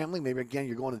friends, family. Maybe, again,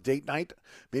 you're going to date night.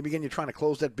 Maybe, again, you're trying to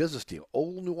close that business deal.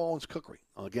 Old New Orleans Cookery.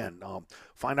 Again,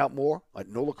 find out more at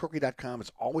NOLAcookery.com.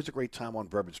 It's always a great time on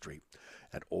Bourbon Street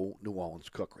at Old New Orleans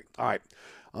Cookery. All right.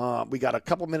 We got a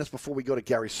couple minutes before we go to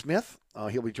Gary Smith.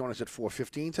 He'll be joining us at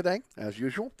 4:15 today, as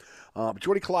usual.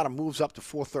 Jordy Culotta moves up to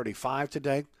 4:35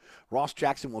 today. Ross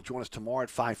Jackson will join us tomorrow at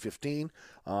 5:15.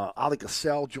 Ali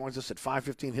Cassell joins us at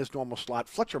 5:15, his normal slot.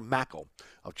 Fletcher Mackel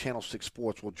of Channel 6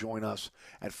 Sports will join us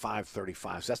at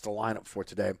 5:35. So that's the lineup for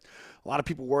today. A lot of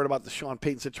people worried about the Sean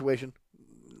Payton situation.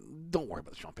 Don't worry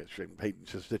about the Sean Payton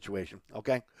situation,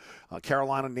 okay?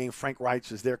 Carolina named Frank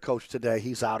Reitz as their coach today.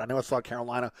 He's out. I never thought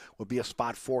Carolina would be a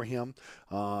spot for him.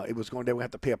 It was going to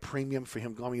have to pay a premium for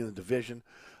him going in the division.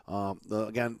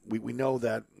 Again, we know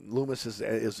that Loomis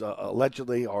is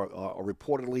allegedly or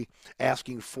reportedly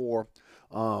asking for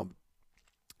the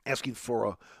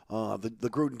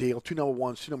Gruden deal, 2 number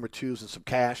ones, 2 number twos, and some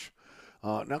cash.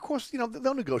 Now, of course,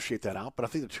 they'll negotiate that out, but I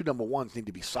think the 2 number ones need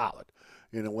to be solid.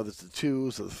 Whether it's the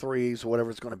 2s or the 3s or whatever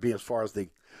it's going to be as far as the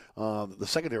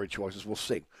secondary choices, we'll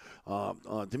see.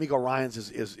 D'Amico Ryans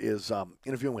is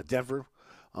interviewing with Denver,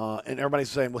 and everybody's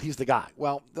saying, well, he's the guy.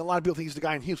 Well, a lot of people think he's the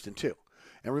guy in Houston too.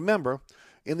 And remember,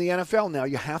 in the NFL now,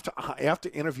 you have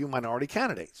to interview minority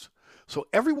candidates. So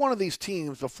every one of these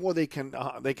teams, before they can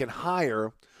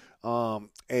hire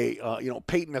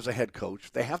Peyton as a head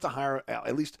coach, they have to hire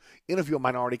at least interview a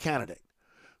minority candidate.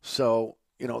 So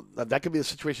that could be the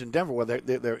situation in Denver where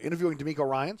they're interviewing D'Amico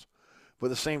Ryans, but at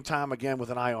the same time, again, with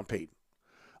an eye on Peyton.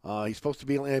 He's supposed to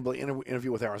be able to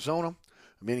interview with Arizona,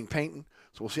 meaning Peyton.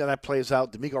 So we'll see how that plays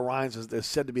out. D'Amico Ryans is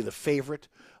said to be the favorite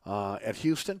at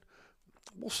Houston.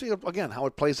 We'll see, again, how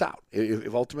it plays out.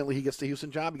 If ultimately he gets the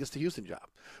Houston job, he gets the Houston job.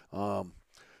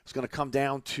 It's going to come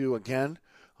down to, again,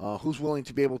 who's willing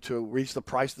to be able to reach the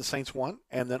price the Saints want,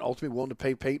 and then ultimately willing to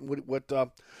pay Peyton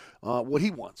what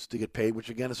he wants to get paid, which,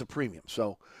 again, is a premium.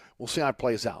 So we'll see how it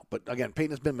plays out. But, again,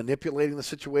 Peyton has been manipulating the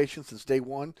situation since day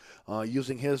one,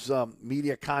 using his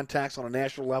media contacts on a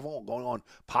national level, going on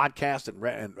podcasts and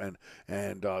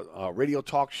radio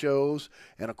talk shows.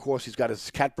 And, of course, he's got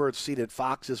his catbird seat at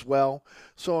Fox as well.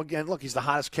 So, again, look, he's the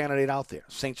hottest candidate out there.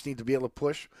 Saints need to be able to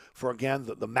push for, again,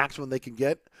 the maximum they can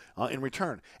get in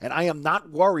return. And I am not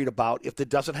worried about if it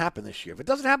doesn't happen this year. If it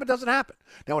doesn't happen, it doesn't happen.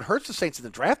 Now, it hurts the Saints in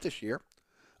the draft this year,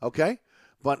 okay?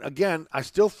 But, again, I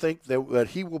still think that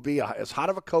he will be as hot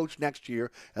of a coach next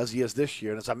year as he is this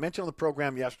year. And as I mentioned on the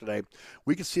program yesterday,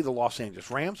 we can see the Los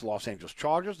Angeles Rams, the Los Angeles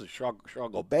Chargers, the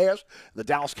Chicago Bears, and the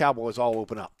Dallas Cowboys all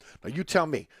open up. Now, you tell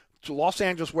me. To Los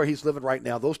Angeles, where he's living right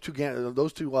now, those two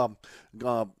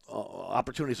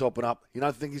opportunities open up. You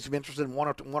don't think he's interested in one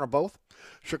or both?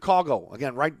 Chicago,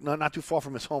 again, right, not too far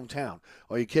from his hometown.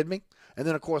 Are you kidding me? And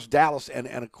then, of course, Dallas and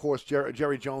of course,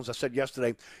 Jerry Jones. I said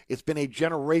yesterday, it's been a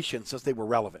generation since they were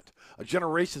relevant. A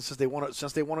generation since they won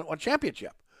a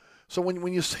championship. So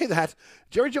when you say that,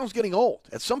 Jerry Jones is getting old.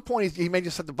 At some point, he may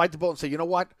just have to bite the bullet and say, you know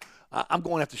what? I'm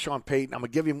going after Sean Payton. I'm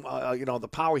going to give him, the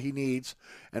power he needs.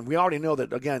 And we already know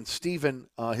that, again, Stephen,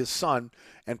 his son,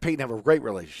 and Payton have a great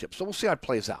relationship. So we'll see how it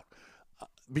plays out.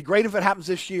 Be great if it happens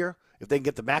this year, if they can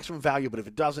get the maximum value. But if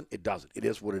it doesn't, it doesn't. It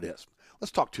is what it is.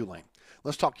 Let's talk Tulane.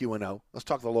 Let's talk UNO. Let's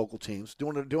talk the local teams.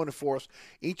 Doing it for us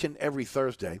each and every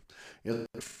Thursday.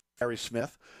 Gary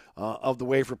Smith of the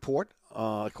Wave Report.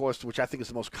 Of course, which I think is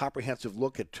the most comprehensive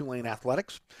look at Tulane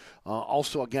athletics.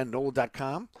 Also, again,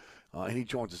 NOLA.com. And he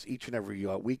joins us each and every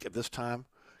week at this time.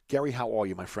 Gary, how are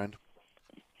you, my friend?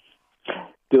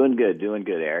 Doing good,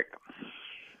 Eric.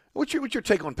 What's your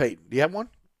take on Peyton? Do you have one?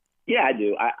 Yeah, I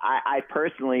do. I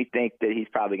personally think that he's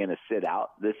probably going to sit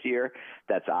out this year.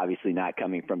 That's obviously not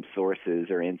coming from sources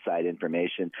or inside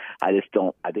information. I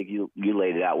think you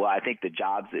laid it out well. I think the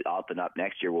jobs that open up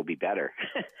next year will be better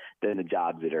than the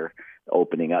jobs that are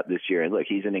opening up this year. And look,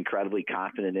 he's an incredibly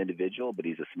confident individual, but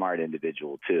he's a smart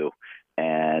individual too.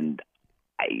 And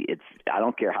I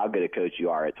don't care how good a coach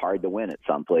you are. It's hard to win at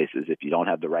some places if you don't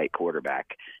have the right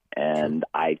quarterback. And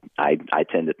I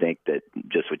tend to think that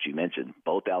just what you mentioned,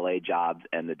 both LA jobs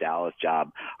and the Dallas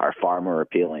job are far more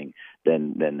appealing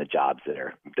than the jobs that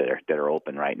are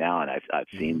open right now. And I've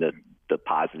seen the the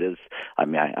positives. I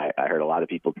mean, I heard a lot of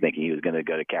people thinking he was going to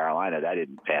go to Carolina. That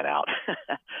didn't pan out.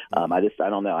 I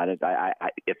don't know. I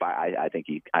think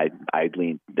I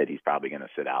lean that he's probably going to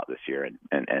sit out this year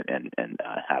and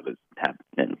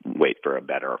wait for a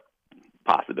better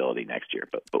possibility next year.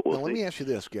 But we'll see. Let me ask you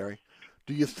this, Gary.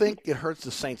 Do you think it hurts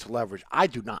the Saints' leverage? I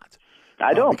do not.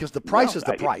 I don't. Because the price is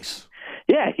the price.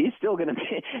 Yeah, he's still going to be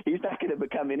 – he's not going to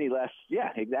become any less –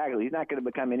 yeah, exactly. He's not going to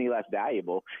become any less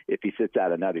valuable if he sits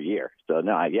out another year. So,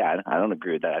 no, I don't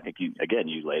agree with that. I think, you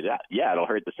laid it out. Yeah, it'll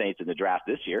hurt the Saints in the draft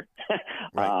this year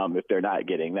if they're not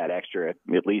getting that extra,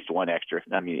 at least one extra.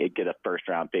 I mean, they'd get a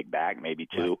first-round pick back, maybe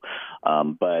two.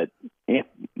 But, yeah,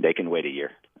 they can wait a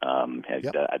year.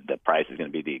 The price is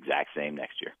going to be the exact same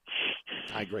next year.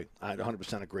 I agree. I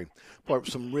 100% agree. Boy,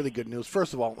 some really good news.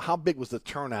 First of all, how big was the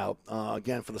turnout,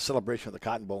 again, for the celebration of the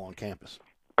Cotton Bowl on campus?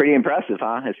 Pretty impressive,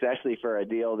 huh? Especially for a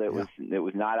deal that was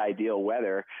not ideal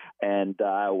weather and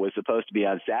was supposed to be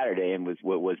on Saturday and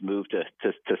was moved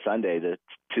to Sunday. The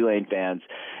Tulane fans.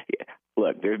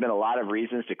 Look, there's been a lot of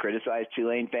reasons to criticize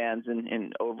Tulane fans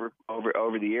in over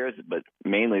the years, but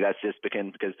mainly that's just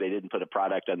because they didn't put a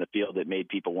product on the field that made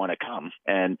people want to come.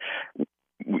 And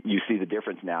you see the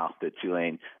difference now that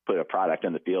Tulane put a product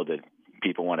on the field that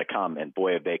people want to come, and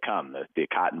boy, have they come. The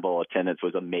Cotton Bowl attendance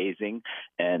was amazing,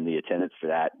 and the attendance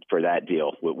for that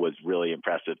deal was really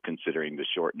impressive considering the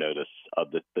short notice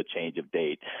of the change of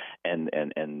date and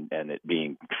it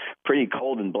being pretty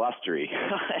cold and blustery.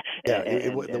 Yeah,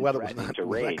 the weather was not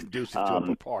conducive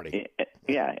to a party.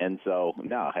 Yeah, and so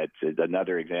no, it's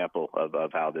another example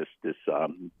of how the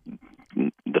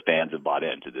fans have bought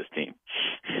into this team.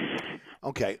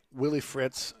 Okay, Willie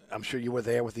Fritz, I'm sure you were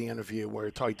there with the interview where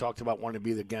he talked about wanting to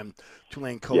be, again,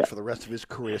 Tulane coach for the rest of his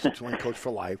career, so Tulane coach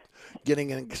for life,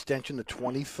 getting an extension to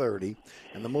 2030.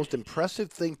 And the most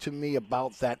impressive thing to me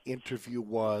about that interview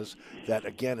was that,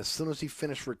 again, as soon as he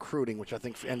finished recruiting, which I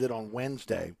think ended on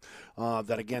Wednesday,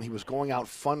 that, again, he was going out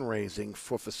fundraising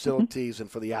for facilities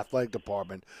and for the athletic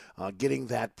department, getting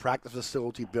that practice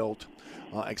facility built,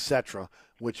 et cetera,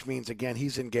 which means, again,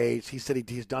 he's engaged. He said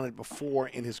he's done it before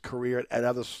in his career at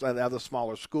other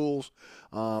smaller schools.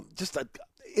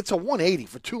 It's a 180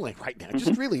 for Tulane right now. It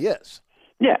just really is.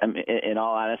 Yeah, in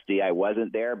all honesty, I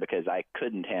wasn't there because I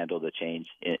couldn't handle the change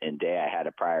in day. I had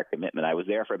a prior commitment. I was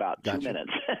there for about 2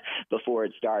 minutes before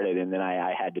it started, and then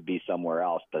I had to be somewhere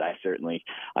else. But I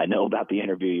know about the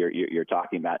interview you're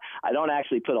talking about. I don't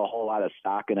actually put a whole lot of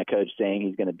stock in a coach saying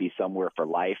he's going to be somewhere for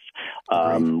life.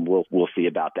 We'll see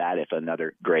about that if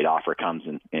another great offer comes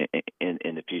in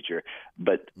the future.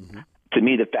 But. To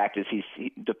me, the fact that he's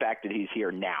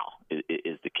here now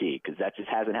is the key, because that just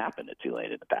hasn't happened at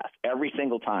Tulane in the past. Every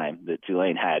single time that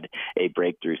Tulane had a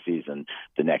breakthrough season,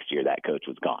 the next year that coach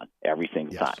was gone. Every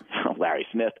single time. Larry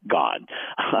Smith, gone.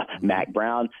 Mac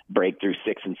Brown, breakthrough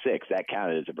 6-6. That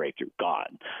counted as a breakthrough.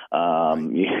 Gone.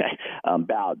 Tommy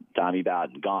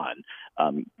Bowden, gone.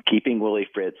 Keeping Willie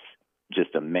Fritz,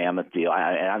 just a mammoth deal.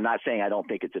 And I'm not saying I don't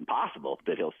think it's impossible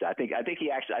that he'll stay. I think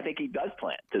he does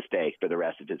plan to stay for the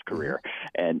rest of his career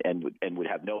and would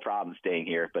have no problem staying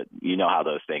here. But you know how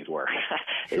those things work.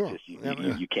 Sure. It's just, you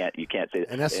can't say that.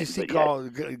 An SEC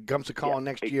comes to call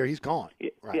next year, he's gone.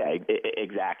 Right. Yeah,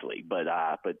 exactly. But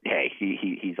hey,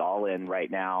 he's all in right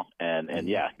now, and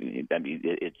yeah, I mean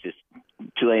it's just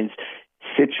Tulane's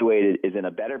situated is in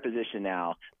a better position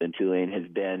now than Tulane has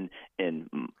been in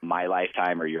my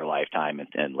lifetime or your lifetime,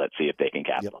 and let's see if they can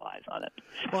capitalize on it.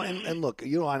 Well, and look,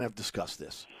 you and I have discussed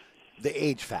this. The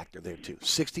age factor there, too.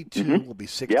 62 will be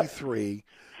 63.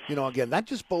 You know, again, that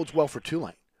just bodes well for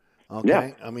Tulane. Okay?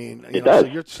 Yeah. I mean,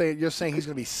 so you're saying he's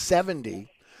going to be 70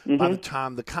 by the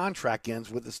time the contract ends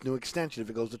with this new extension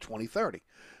if it goes to 2030.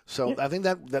 So I think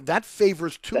that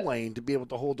favors Tulane to be able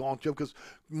to hold on to it, because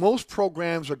most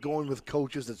programs are going with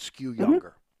coaches that skew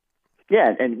younger.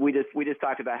 Yeah, and we just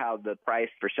talked about how the price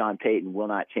for Sean Payton will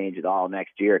not change at all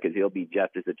next year because he'll be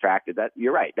just as attractive.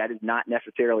 You're right. That is not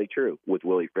necessarily true with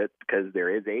Willie Fritz because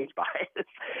there is age bias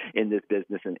in this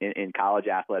business and in college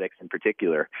athletics in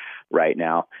particular right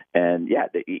now. And yeah,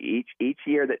 each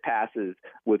year that passes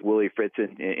with Willie Fritz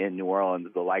in New Orleans,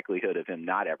 the likelihood of him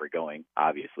not ever going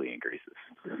obviously increases.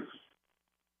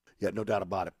 Yeah, no doubt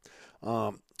about it.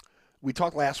 We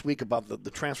talked last week about the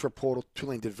transfer portal.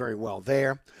 Tulane did very well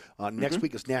there. Next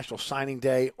week is National Signing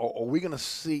Day. Are we going to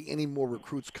see any more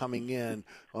recruits coming in?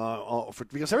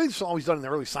 Because everything's always done in the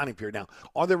early signing period now.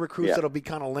 Are there recruits that will be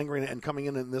kind of lingering and coming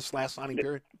in this last signing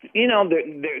period? You know,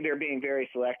 they're being very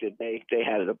selective. They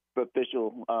had an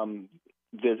official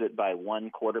visit by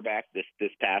one quarterback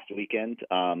this past weekend.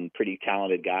 Pretty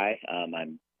talented guy.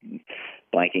 I'm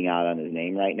blanking out on his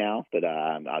name right now, but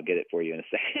I'll get it for you in a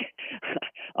second.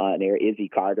 And there, Izzy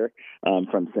Carter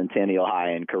from Centennial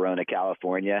High in Corona,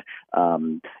 California.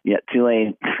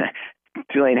 Tulane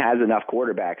Tulane has enough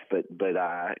quarterbacks, but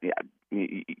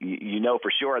you know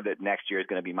for sure that next year is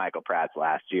going to be Michael Pratt's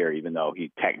last year, even though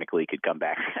he technically could come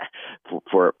back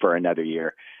for another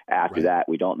year after that.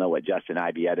 We don't know what Justin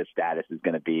Ibietta's status is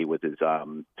going to be with his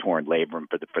torn labrum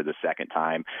for the second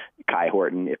time. Kai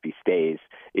Horton, if he stays,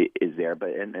 is there, but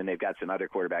and they've got some other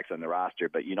quarterbacks on the roster,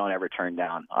 but you don't ever turn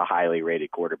down a highly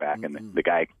rated quarterback. Mm-hmm. And the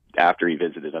guy, after he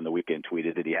visited on the weekend,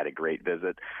 tweeted that he had a great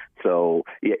visit. So,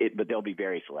 but they'll be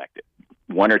very selective.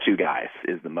 One or two guys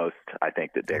is the most I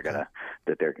think that they're gonna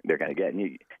get.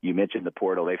 And you mentioned the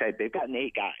portal. They've gotten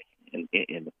 8 guys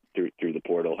through the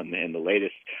portal, and the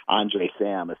latest, Andre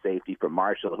Sam, a safety from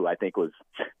Marshall, who I think was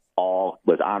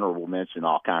honorable mention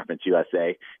All Conference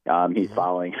USA. He's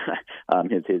following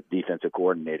his defensive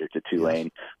coordinator to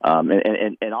Tulane.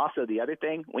 Yes. And also the other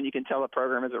thing, when you can tell a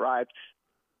program has arrived,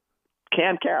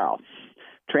 Cam Carroll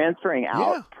transferring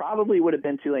out probably would have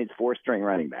been Tulane's 4th-string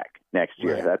running back next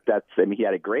year. Right. He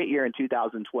had a great year in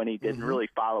 2020, didn't really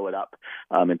follow it up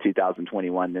in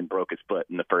 2021, then broke his foot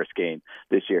in the first game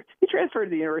this year. He transferred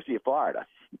to the University of Florida.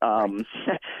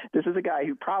 This is a guy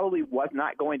who probably was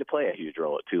not going to play a huge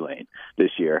role at Tulane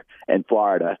this year, and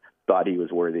Florida thought he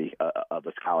was worthy of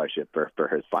a scholarship for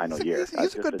his final year.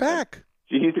 He's a good back.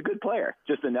 He's a good player.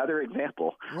 Just another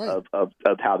example of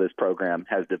how this program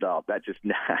has developed.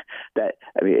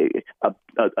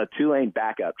 A Tulane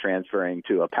backup transferring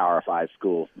to a Power 5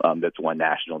 school that's won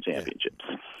national championships.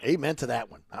 Amen to that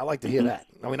one. I like to hear that.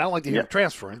 I mean, I don't like to hear him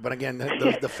transferring, but again,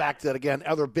 the fact that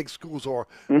other big schools are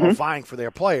vying for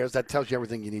their players, that tells you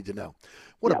everything you need to know.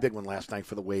 What a big one last night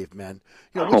for the Wave men.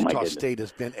 Wichita State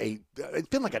has been it's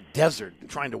been like a desert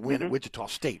trying to win at Wichita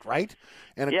State, right?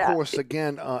 And of course,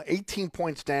 again, 18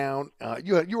 points down.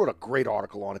 You wrote a great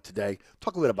article on it today.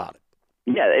 Talk a bit about it.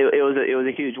 Yeah, it was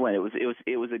a huge win. It was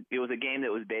a game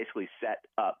that was basically set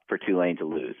up for Tulane to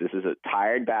lose. This is a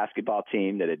tired basketball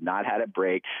team that had not had a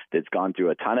break, that's gone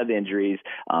through a ton of injuries.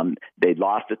 They'd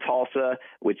lost to Tulsa,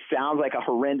 which sounds like a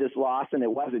horrendous loss, and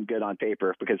it wasn't good on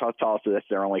paper because Tulsa, that's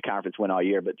their only conference win all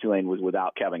year, but Tulane was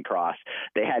without Kevin Cross.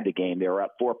 They had the game. They were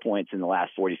up 4 points in the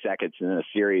last 40 seconds, and then a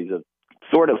series of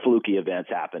sort of fluky events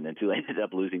happened, and Tulane ended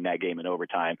up losing that game in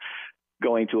overtime,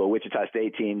 going to a Wichita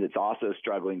State team that's also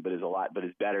struggling, but is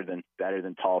better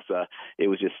than Tulsa. It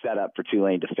was just set up for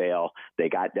Tulane to fail. They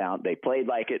got down. They played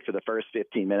like it for the first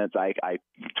 15 minutes. I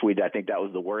tweeted, I think that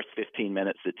was the worst 15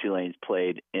 minutes that Tulane's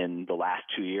played in the last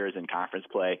 2 years in conference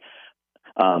play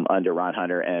under Ron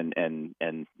Hunter, and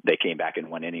they came back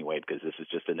and won anyway because this is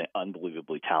just an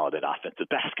unbelievably talented offensive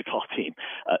basketball team.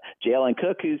 Jalen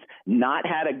Cook, who's not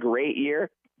had a great year,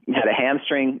 had a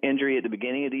hamstring injury at the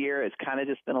beginning of the year. It's kind of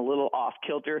just been a little off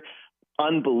kilter.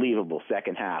 Unbelievable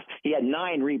second half. He had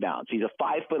 9 rebounds. He's a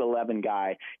 5'11"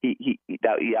 guy.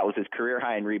 That was his career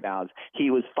high in rebounds.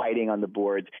 He was fighting on the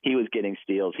boards. He was getting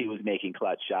steals. He was making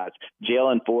clutch shots.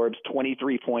 Jalen Forbes,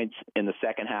 23 points in the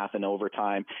second half in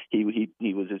overtime. He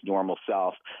was his normal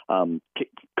self.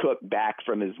 Cook back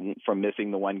from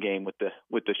missing the one game with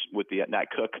not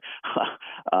Cook.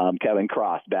 Kevin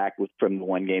Cross back from the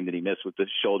one game that he missed with the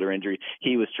shoulder injury.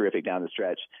 He was terrific down the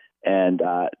stretch. And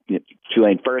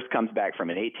Tulane first comes back from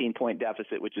an 18-point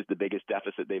deficit, which is the biggest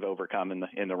deficit they've overcome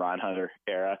in the Ron Hunter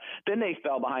era. Then they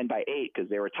fell behind by 8 because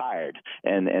they were tired,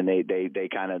 and they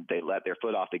let their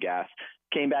foot off the gas.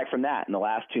 Came back from that in the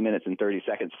last 2 minutes and 30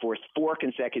 seconds, forced 4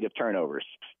 consecutive turnovers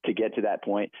to get to that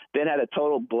point. Then had a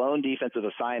total blown defensive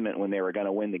assignment when they were going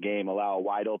to win the game, allow a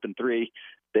wide open 3.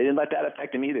 They didn't let that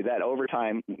affect them either. That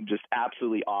overtime, just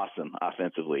absolutely awesome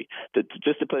offensively.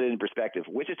 Just to put it in perspective,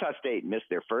 Wichita State missed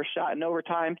their first shot in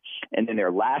overtime, and then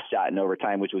their last shot in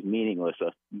overtime, which was meaningless,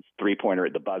 a 3-pointer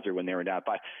at the buzzer when they were down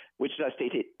 5. Wichita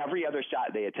State hit every other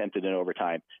shot they attempted in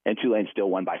overtime, and Tulane still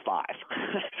won by 5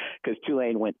 because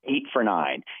Tulane went 8 for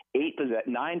 9.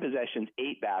 9 possessions,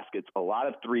 8 baskets, a lot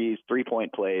of threes,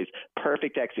 3-point plays,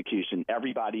 perfect execution,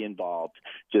 everybody involved.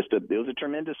 It was a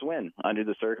tremendous win under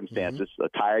the circumstances. A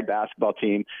tired basketball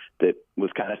team that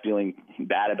was kind of feeling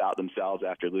bad about themselves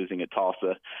after losing at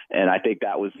Tulsa, and I think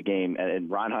that was the game. And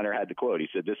Ron Hunter had the quote. He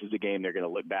said, "This is the game they're going to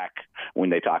look back when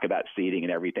they talk about seeding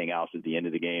and everything else at the end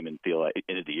of the game and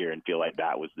end of the year and feel like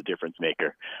that was the difference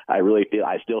maker."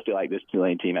 I still feel like this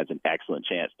Tulane team has an excellent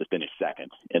chance to finish second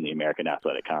in the American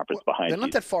Athletic Conference behind. They're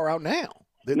not that far out now.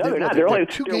 They're not. They're only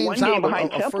 2 games out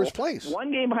of first place.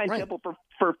 1 game behind Temple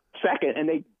for second, and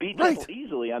they beat Temple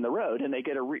easily on the road, and they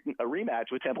get a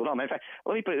rematch with Temple at home. In fact,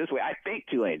 let me put it this way: I think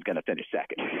Tulane's going to finish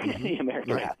second in the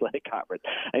American Athletic Conference.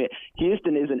 I mean,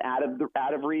 Houston isn't out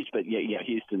of reach, but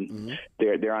Houston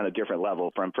they're on a different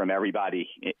level from everybody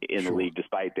in the league,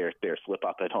 despite their slip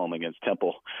up at home against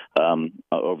Temple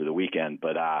over the weekend.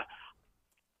 But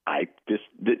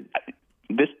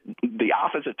the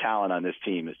offensive talent on this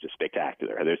team is just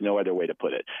spectacular. There's no other way to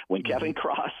put it. When Kevin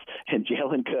Cross and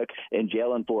Jalen Cook and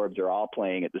Jalen Forbes are all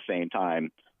playing at the same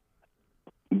time,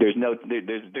 there's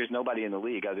nobody in the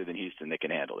league other than Houston that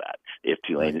can handle that. If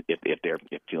Tulane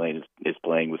Tulane is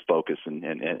playing with focus and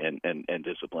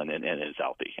discipline and is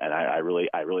healthy, and I really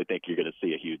think you're going to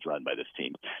see a huge run by this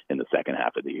team in the second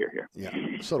half of the year here.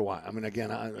 Yeah, so do I. I mean,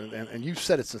 again, and you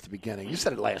said it since the beginning. You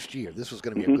said it last year. This was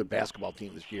going to be a good basketball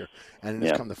team this year, and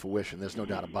it's come to fruition. There's no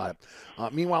doubt about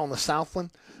it. Meanwhile, in the Southland,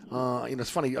 it's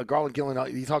funny. Garland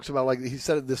Gillen, he talks about, like he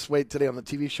said it this way today on the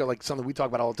TV show, like something we talk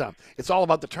about all the time. It's all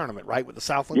about the tournament, right? With the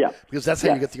Southland, because that's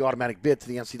how you get the automatic bid to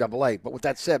the NCAA. But with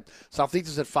that said,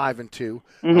 Southeastern's at 5-2,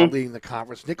 leading the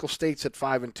conference. Nicholls State's at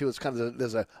 5-2. It's kind of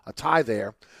there's a tie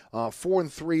there.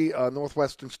 4-3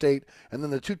 Northwestern State, and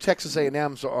then the two Texas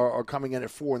A&Ms are coming in at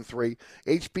 4-3.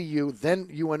 HBU, then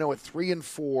UNO at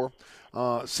 3-4.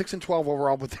 6-12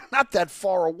 overall, but they're not that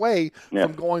far away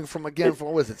from going from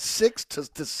what was it,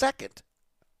 6th to second.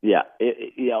 Yeah,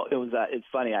 it was. It's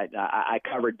funny. I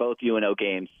covered both UNO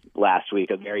games last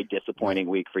week. A very disappointing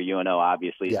week for UNO,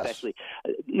 obviously. Especially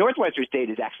Northwestern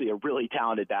State is actually a really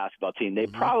talented basketball team. They're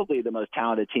probably the most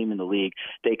talented team in the league.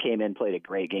 They came in, played a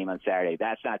great game on Saturday.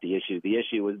 That's not the issue. The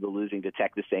issue was the losing to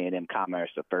Texas A&M Commerce,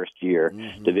 the first year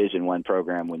Division I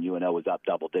program, when UNO was up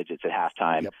double digits at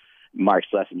halftime. Mark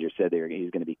Schlesinger said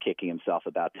he's going to be kicking himself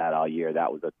about that all year.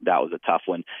 That was a tough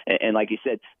one. And like you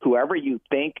said, whoever you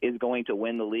think is going to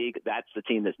win the league, that's the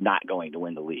team that's not going to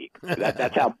win the league.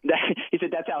 That's how he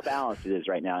said. That's how balanced it is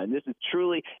right now. And this is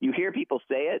truly, you hear people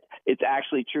say it. It's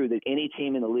actually true that any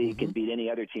team in the league can beat any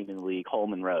other team in the league,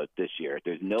 home and road, this year.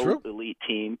 There's no elite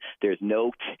team. There's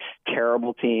no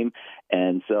terrible team.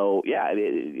 And so,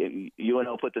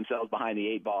 UNO put themselves behind the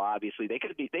 8 ball. Obviously, they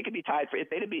could be tied for, if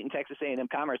they'd have beaten Texas A&M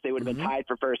Commerce, they would have been tied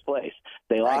for first place.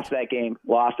 They lost that game,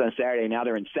 lost on Saturday. Now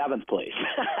they're in 7th place.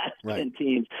 10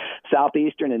 teams.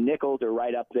 Southeastern and Nicholls are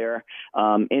right up there.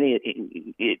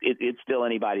 It's still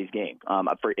anybody's game.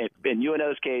 In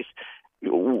UNO's case,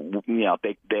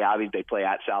 they play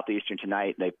at Southeastern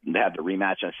tonight. They have the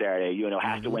rematch on Saturday. UNO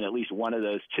has to win at least one of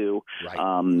those two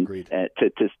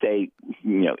to stay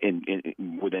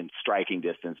within striking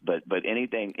distance. But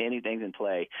anything's in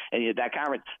play. And that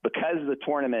conference, because the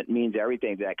tournament means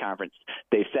everything to that conference,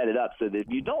 they've set it up so that if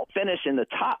you don't finish in the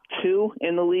top 2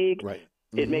 in the league,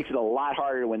 it makes it a lot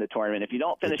harder to win the tournament. If you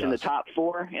don't finish in the top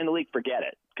 4 in the league, forget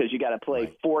it, because you got to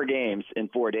play 4 games in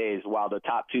 4 days, while the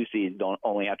top 2 seeds don't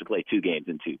only have to play 2 games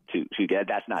in two.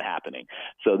 That's not happening.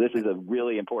 So this is a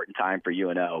really important time for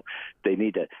UNO. They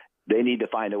need to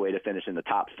find a way to finish in the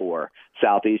top 4.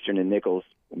 Southeastern and Nicholls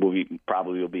will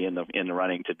be in the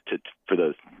running for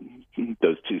those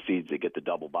 2 seeds that get the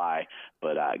double bye.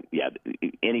 But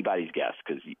anybody's guess,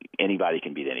 because anybody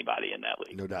can beat anybody in that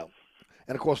league. No doubt.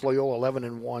 And, of course, Loyola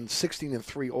 11-1,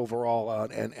 16-3 overall,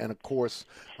 and of course,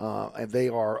 and they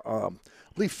are, I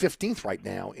believe, 15th right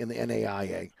now in the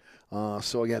NAIA.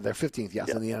 So, again, they're 15th,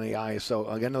 in the NAIA. So,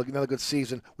 again, another good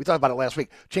season. We talked about it last week.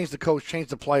 Change the coach, change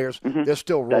the players. They're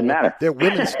still rolling. Doesn't matter. Their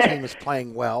women's team is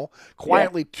playing well.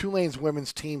 Quietly, Tulane's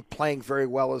women's team playing very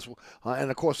well as well.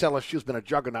 And, of course, LSU's been a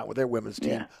juggernaut with their women's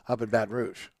team up in Baton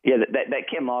Rouge. Yeah, that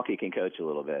Kim Mulkey can coach a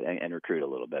little bit and recruit a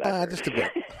little bit. Just a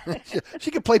bit.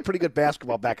 She could play pretty good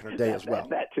basketball back in her day as well.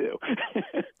 That too.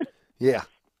 Yeah.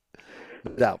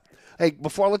 No doubt. Hey,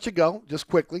 before I let you go, just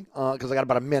quickly, because I got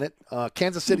about a minute,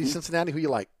 Kansas City, Cincinnati, who you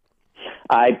like?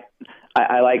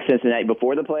 I like Cincinnati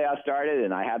before the playoffs started,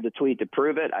 and I have the tweet to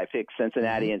prove it. I picked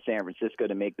Cincinnati and San Francisco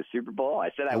to make the Super Bowl.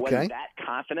 I said I wasn't that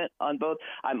confident on both.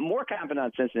 I'm more confident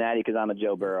on Cincinnati because I'm a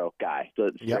Joe Burrow guy. So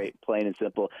it's straight, plain and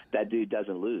simple. That dude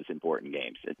doesn't lose important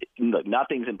games. Look,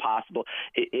 nothing's impossible.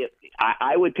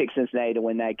 I would pick Cincinnati to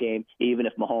win that game, even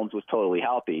if Mahomes was totally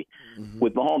healthy.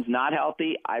 With Mahomes not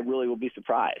healthy, I really will be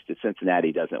surprised if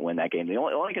Cincinnati doesn't win that game. The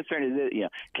only concern is that,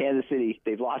 Kansas City,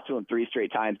 they've lost to them 3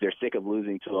 straight times. They're sick of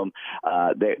losing to them.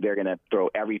 They're going to throw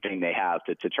everything they have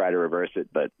to try to reverse it.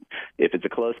 But if it's a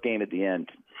close game at the end,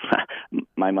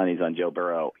 my money's on Joe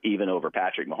Burrow, even over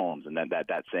Patrick Mahomes, and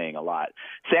that's saying a lot.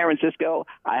 San Francisco,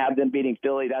 I have them beating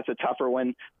Philly. That's a tougher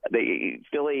one.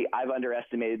 Philly, I've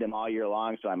underestimated them all year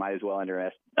long, so I might as well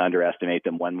underestimate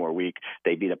them one more week.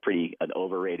 They beat an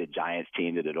overrated Giants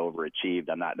team that had overachieved.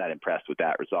 I'm not that impressed with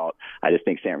that result. I just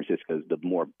think San Francisco is the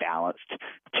more balanced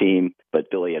team, but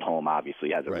Philly at home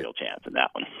obviously has a real chance in that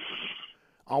one.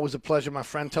 Always a pleasure, my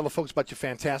friend. Tell the folks about your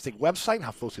fantastic website and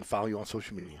how folks can follow you on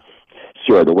social media.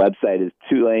 Sure. The website is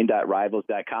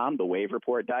Tulane.rivals.com,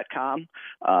 thewaverport.com.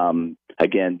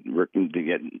 Again,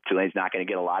 Tulane's not going to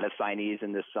get a lot of signees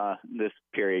in this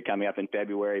period coming up in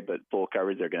February, but full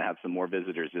coverage. They're going to have some more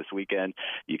visitors this weekend.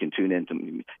 You can tune in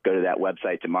to go to that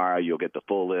website tomorrow. You'll get the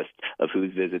full list of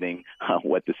who's visiting,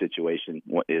 what the situation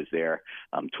is there.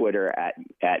 Twitter at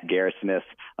Gareth Smith,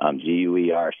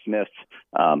 Guer Smith.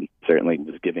 Certainly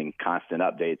was giving constant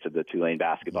updates of the Tulane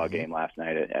basketball game last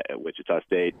night at Wichita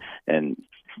State, and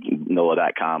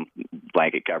NOLA.com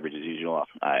blanket coverage as usual.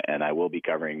 And I will be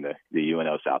covering the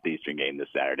UNO Southeastern game this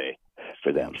Saturday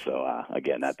for them. So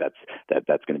again, that's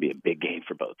going to be a big game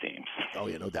for both teams. Oh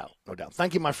yeah, no doubt.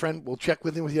 Thank you, my friend. We'll check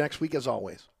with you next week as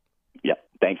always. Yep.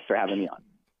 Thanks for having me on.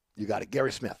 You got it.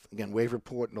 Gary Smith. Again, Wave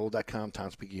Report, NOLA.com, Tom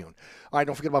Spigune. All right,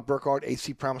 don't forget about Burkhardt,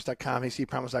 acpromise.com,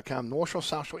 acpromise.com, North Shore,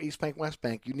 South Shore, East Bank, West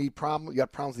Bank. You got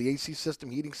problems with the AC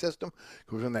system, heating system,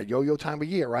 because we're in that yo-yo time of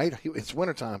year, right? It's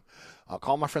wintertime.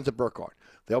 Call my friends at Burkhardt.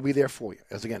 They'll be there for you.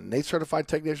 As again, NATE-certified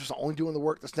technicians are only doing the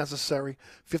work that's necessary.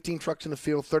 15 trucks in the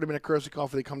field, 30-minute courtesy call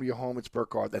if they come to your home. It's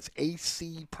Burkhardt. That's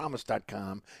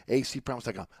acpromise.com,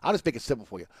 acpromise.com. I'll just make it simple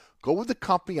for you. Go with the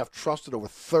company I've trusted over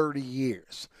 30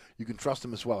 years. You can trust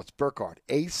them as well. It's Burkhardt,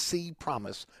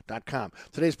 acpromise.com.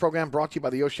 Today's program brought to you by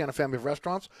the Oceana family of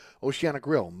restaurants, Oceana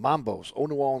Grill, Mambo's, Old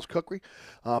New Orleans Cookery,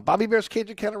 Bobby Bear's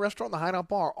Cajun Cannon Restaurant, the Hideout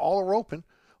Bar. All are open.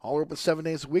 All are open 7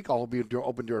 days a week. All will be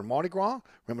open during Mardi Gras.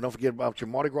 Remember, don't forget about your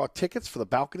Mardi Gras tickets for the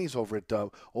balconies over at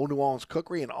Old New Orleans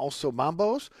Cookery and also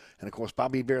Mambo's. And, of course,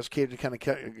 Bobby Bear's Cajun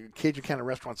Cannon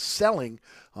Restaurant selling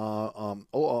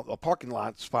parking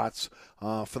lot spots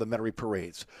for the Metairie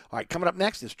parades. All right, coming up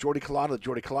next is Jordy Culotta, the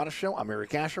Jordy Culotta Show. I'm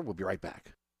Eric Asher. We'll be right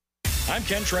back. I'm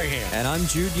Ken Trahan. And I'm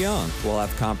Jude Young. We'll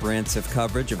have comprehensive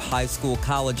coverage of high school,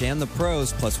 college, and the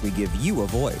pros, plus we give you a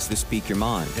voice to speak your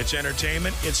mind. It's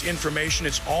entertainment, it's information,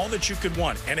 it's all that you could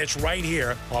want, and it's right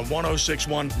here on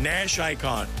 106.1 Nash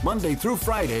Icon. Monday through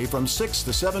Friday from 6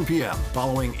 to 7 p.m.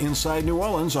 Following Inside New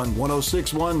Orleans on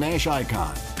 106.1 Nash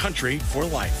Icon. Country for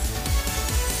life.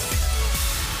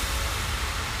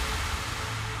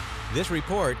 This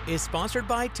report is sponsored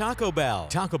by Taco Bell.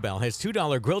 Taco Bell has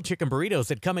 $2 grilled chicken burritos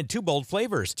that come in 2 bold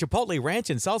flavors, Chipotle Ranch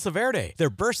and Salsa Verde. They're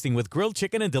bursting with grilled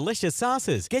chicken and delicious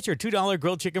sauces. Get your $2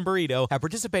 grilled chicken burrito at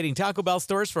participating Taco Bell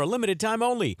stores for a limited time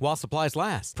only, while supplies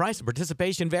last. Price and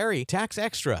participation vary. Tax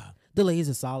extra. Delays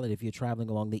are solid if you're traveling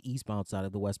along the eastbound side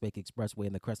of the West Bank Expressway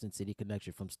and the Crescent City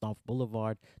connection from Stomp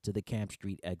Boulevard to the Camp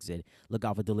Street exit. Look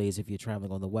out for delays if you're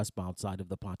traveling on the westbound side of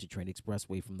the Pontchartrain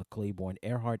Expressway from the Claiborne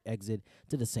Earhart exit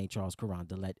to the St. Charles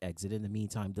Carondelet exit. In the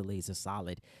meantime, delays are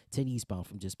solid. 10 eastbound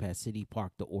from just past City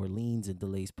Park to Orleans, and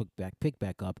delays pick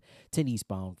back up. 10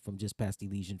 eastbound from just past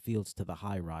Elysian Fields to the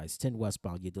High Rise. 10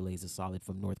 westbound, your delays are solid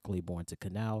from North Claiborne to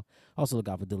Canal. Also look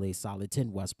out for delays solid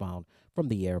 10 westbound from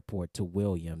the airport to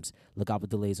Williams. Look out for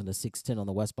delays on the 610 on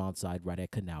the westbound side right at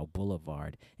Canal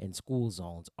Boulevard, and school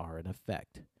zones are in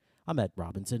effect. I'm Ed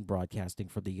Robinson, broadcasting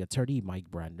from the Attorney Mike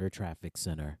Brandner Traffic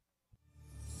Center.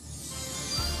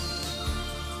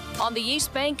 On the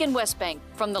East Bank and West Bank,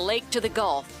 from the lake to the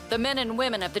Gulf, the men and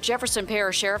women of the Jefferson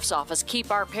Parish Sheriff's Office keep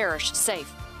our parish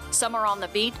safe. Some are on the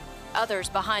beat, others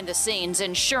behind the scenes,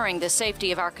 ensuring the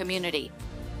safety of our community.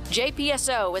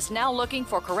 JPSO is now looking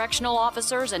for correctional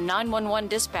officers and 911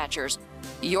 dispatchers.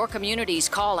 Your community's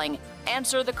calling.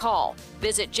 Answer the call.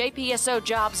 Visit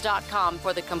jpsojobs.com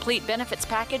for the complete benefits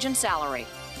package and salary.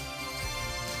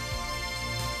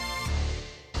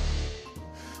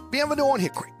 Bienvenue on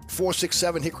Hickory,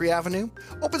 467 Hickory Avenue.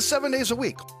 Open 7 days a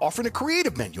week, offering a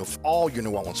creative menu of all your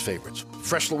New Orleans favorites.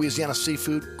 Fresh Louisiana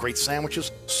seafood, great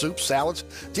sandwiches, soups, salads,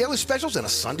 daily specials, and a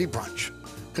Sunday brunch.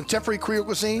 Contemporary Creole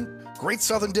cuisine, great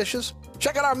southern dishes.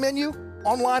 Check out our menu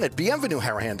online at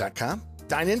bienvenueharahan.com.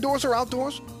 Dine indoors or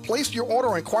outdoors. Place your order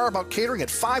or inquire about catering at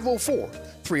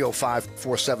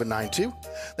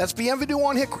 504-305-4792. That's Bienvenue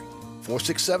on Hickory,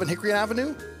 467 Hickory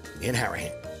Avenue in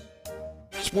Harahan.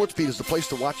 SportsBeat is the place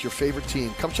to watch your favorite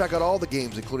team. Come check out all the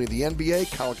games, including the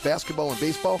NBA, college basketball, and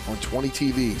baseball on 20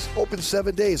 TVs. Open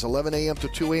 7 days, 11 a.m. to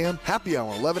 2 a.m. Happy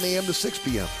hour, 11 a.m. to 6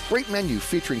 p.m. Great menu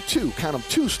featuring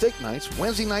two steak nights.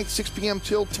 Wednesday night, 6 p.m.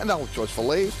 till $10 choice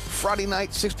fillets. Friday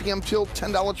night, 6 p.m. till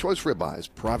 $10 choice ribeyes.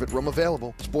 Private room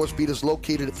available. SportsBeat is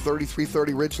located at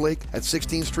 3330 Ridge Lake at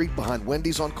 16th Street behind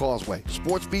Wendy's on Causeway.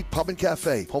 SportsBeat Pub and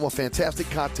Cafe, home of fantastic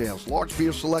cocktails, large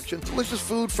beer selection, delicious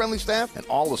food, friendly staff, and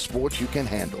all the sports you can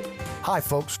handle. Hi,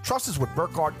 folks. Trust is what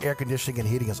Burkhardt Air Conditioning and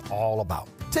Heating is all about.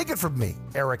 Take it from me,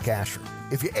 Eric Asher.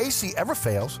 If your AC ever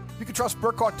fails, you can trust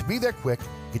Burkhardt to be there quick,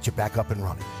 get you back up and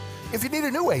running. If you need a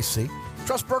new AC,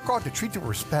 trust Burkhardt to treat you with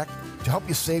respect, to help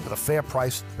you save at a fair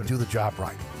price, and do the job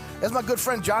right. As my good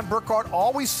friend John Burkhardt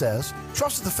always says,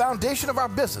 trust is the foundation of our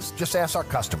business. Just ask our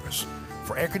customers.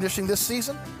 For air conditioning this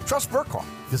season, trust Burkhardt.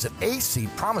 Visit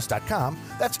acpromise.com.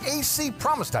 That's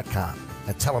acpromise.com.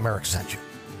 And tell them Eric sent you.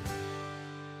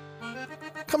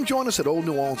 Come join us at Old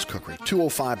New Orleans Cookery,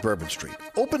 205 Bourbon Street.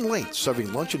 Open late,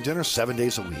 serving lunch and dinner 7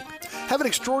 days a week. Have an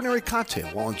extraordinary cocktail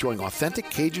while enjoying authentic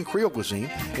Cajun Creole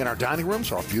cuisine in our dining rooms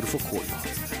or our beautiful courtyard.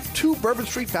 2 Bourbon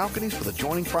Street balconies with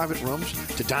adjoining private rooms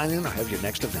to dine in or have your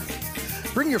next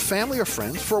event. Bring your family or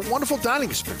friends for a wonderful dining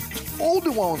experience. Old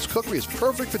New Orleans Cookery is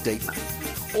perfect for date night.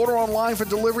 Order online for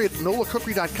delivery at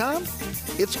nolacookery.com.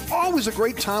 It's always a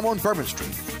great time on Bourbon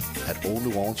Street at Old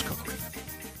New Orleans Cookery.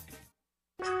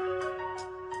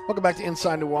 Welcome back to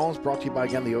Inside New Orleans, brought to you by,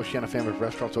 again, the Oceana family of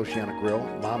restaurants, Oceana Grill,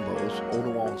 Mambo's, Old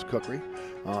New Orleans Cookery,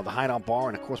 the Hideout Bar,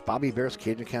 and, of course, Bobby Hebert's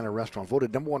Cajun Canada Restaurant,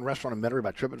 voted #1 restaurant in Metairie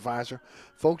by TripAdvisor.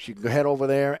 Folks, you can go head over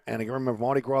there, and again, remember,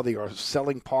 Mardi Gras, they are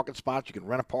selling parking spots. You can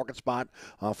rent a parking spot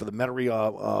for the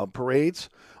Metairie parades.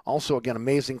 Also, again,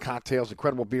 amazing cocktails,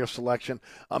 incredible beer selection,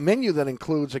 a menu that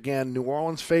includes, again, New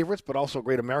Orleans favorites, but also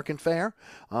Great American Fare,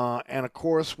 and, of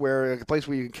course, a place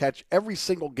where you can catch every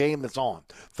single game that's on.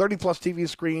 30-plus TV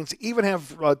screens, even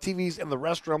have TVs in the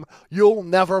restroom. You'll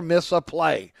never miss a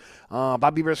play.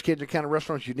 Bobby Hebert's Cajun Canada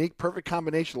Restaurant is unique, perfect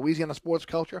combination of Louisiana sports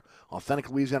culture,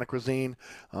 authentic Louisiana cuisine.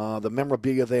 The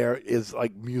memorabilia there is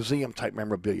like museum-type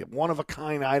memorabilia.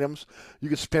 One-of-a-kind items. You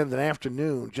could spend an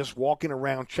afternoon just walking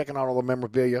around, checking out all the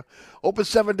memorabilia. Open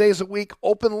 7 days a week,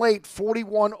 open late,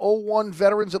 4101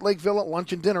 Veterans at Lake Villa,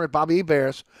 lunch and dinner at Bobby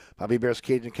Hebert's. Bobby Hebert's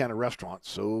Cajun Canada Restaurant.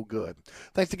 So good.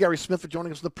 Thanks to Gary Smith for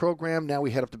joining us in the program. Now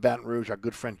we head up to Baton Rouge. Our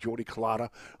good friend Jordy Culotta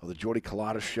of the Jordy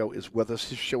Culotta Show is with us.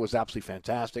 His show is absolutely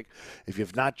fantastic. If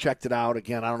you've not checked it out,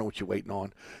 again, I don't know what you're waiting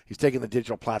on. He's taking the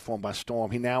digital platform by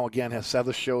storm. He now, again, has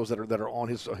other shows that are on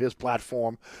his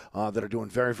platform that are doing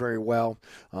very, very well.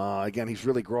 Again, he's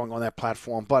really growing on that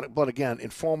platform. But again,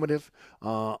 informative.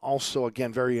 Also,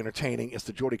 again, very entertaining. It's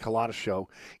the Jordy Culotta Show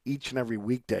each and every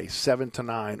weekday, 7 to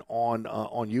 9 on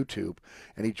YouTube.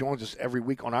 And he joins us every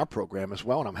week on our program as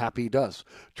well, and I'm happy he does.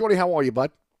 Jordy, how are you,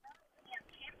 bud?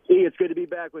 Hey, it's good to be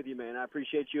back with you, man. I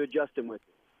appreciate you adjusting with me.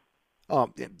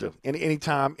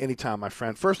 Anytime, my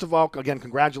friend. First of all, again,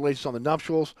 congratulations on the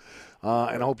nuptials,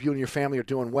 and I hope you and your family are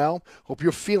doing well. Hope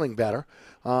you're feeling better.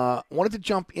 Wanted to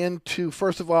jump into,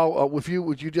 first of all, with you.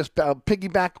 Would you just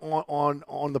piggyback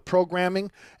on the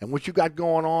programming and what you got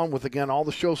going on with, again, all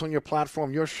the shows on your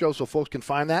platform, your show, so folks can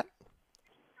find that?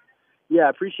 Yeah, I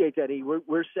appreciate that, E.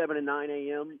 We're 7 to 9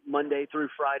 a.m. Monday through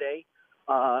Friday.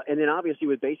 And then obviously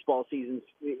with baseball seasons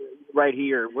right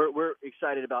here, we're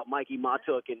excited about Mikey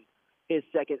Matuk and his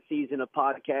second season of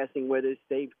podcasting with us.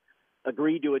 They've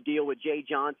agreed to a deal with Jay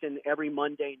Johnson every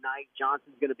Monday night.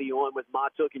 Johnson's going to be on with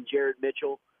Matuk and Jared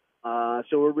Mitchell.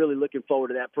 So we're really looking forward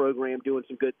to that program, doing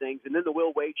some good things. And then the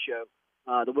Will Wade Show,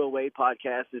 the Will Wade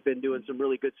podcast, has been doing some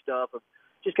really good stuff of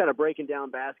just kind of breaking down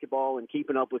basketball and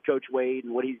keeping up with Coach Wade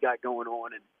and what he's got going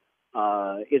on.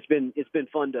 And it's been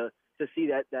fun to see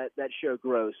that show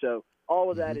grow. So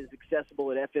all of that is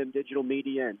accessible at FM Digital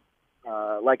Media.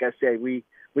 And like I say, we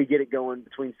get it going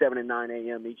between 7 and 9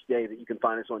 a.m. each day that you can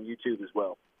find us on YouTube as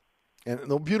well. And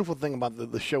the beautiful thing about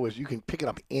the show is you can pick it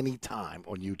up any time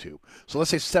on YouTube. So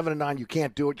let's say 7 to 9, you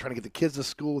can't do it, trying to get the kids to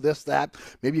school, this, that.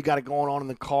 Maybe you got it going on in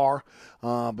the car,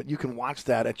 but you can watch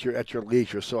that at your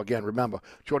leisure. So, again, remember,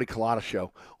 Jordy Culotta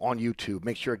Show on YouTube.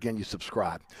 Make sure, again, you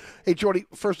subscribe. Hey, Jordy,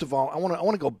 first of all, I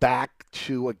want to go back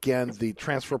to, again, the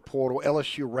transfer portal.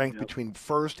 LSU ranked between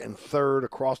first and third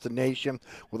across the nation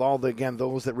with all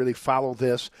those that really follow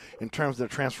this in terms of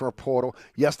the transfer portal.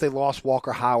 Yes, they lost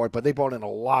Walker Howard, but they brought in a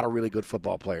lot of really good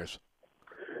football players.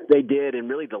 They did, and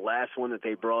really the last one that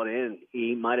they brought in,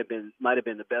 he might have been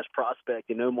the best prospect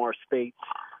in Omar Speights,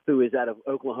 who is out of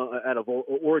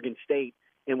Oregon State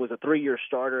and was a 3-year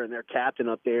starter, and their captain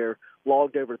up there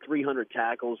logged over 300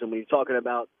 tackles. And when you're talking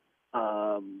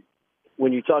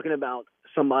about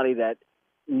somebody that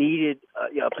needed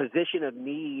a position of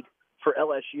need for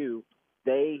LSU.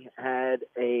 They had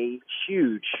a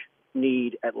huge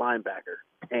need at linebacker,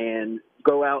 and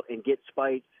go out and get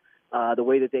Spites the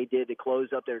way that they did to close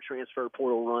up their transfer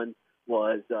portal run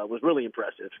was really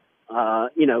impressive. On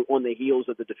the heels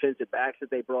of the defensive backs that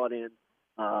they brought in,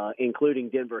 including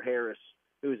Denver Harris,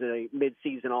 who's a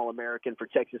midseason All-American for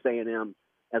Texas A&M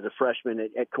as a freshman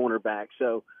at cornerback.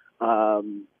 So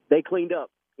they cleaned up.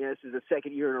 This is the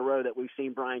second year in a row that we've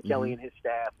seen Brian Kelly and his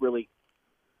staff really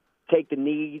take the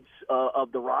needs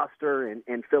of the roster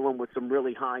and fill them with some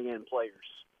really high-end players.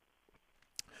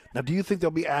 Now, do you think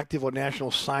they'll be active on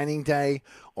National Signing Day,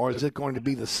 or is it going to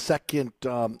be the second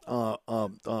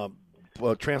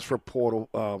transfer portal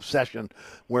session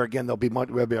where, again, they'll be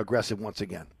aggressive once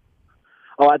again?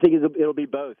 Oh, I think it'll be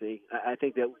both. I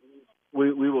think that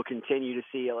we will continue to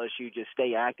see LSU just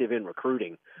stay active in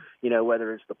recruiting,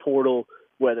 whether it's the portal,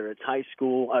 whether it's high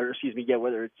school,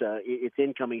 whether it's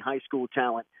incoming high school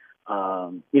talent.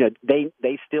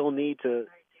 They still need to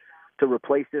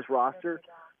replace this roster.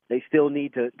 They still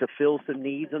need to fill some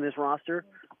needs on this roster.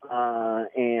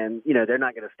 And they're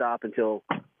not going to stop until,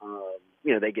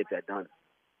 they get that done.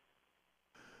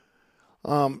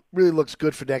 Really looks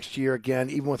good for next year again,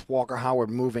 even with Walker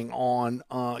Howard moving on.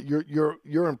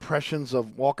 Your impressions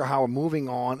of Walker Howard moving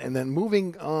on and then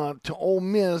moving to Ole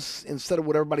Miss instead of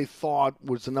what everybody thought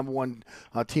was the number one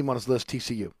team on his list,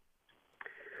 TCU.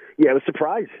 Yeah, I was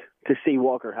surprised to see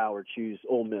Walker Howard choose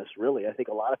Ole Miss, really. I think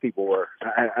a lot of people were.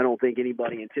 I don't think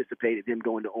anybody anticipated him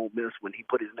going to Ole Miss when he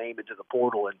put his name into the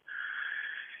portal. And,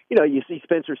 you see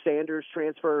Spencer Sanders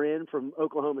transfer in from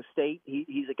Oklahoma State.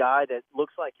 He's a guy that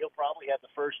looks like he'll probably have the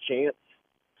first chance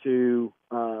to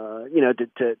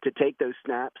take those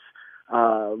snaps.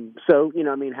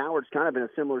 Howard's kind of in a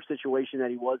similar situation that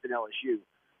he was in LSU,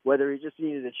 whether he just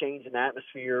needed a change in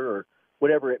atmosphere or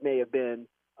whatever it may have been.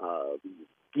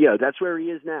 That's where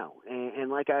he is now. And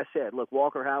like I said, look,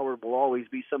 Walker Howard will always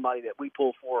be somebody that we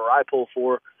pull for or I pull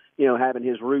for, having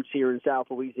his roots here in South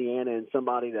Louisiana, and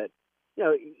somebody that,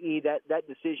 that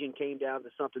decision came down to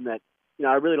something that,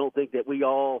 I really don't think that we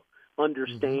all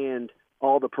understand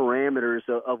all the parameters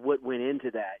of what went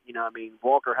into that.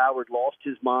 Walker Howard lost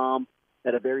his mom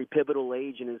at a very pivotal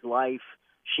age in his life.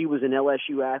 She was an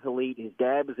LSU athlete. His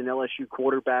dad was an LSU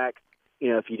quarterback.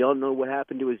 If you don't know what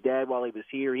happened to his dad while he was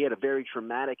here, he had a very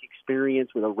traumatic experience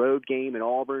with a road game at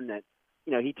Auburn that,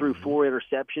 he threw 4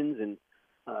 interceptions and,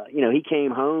 he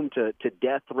came home to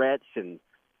death threats and,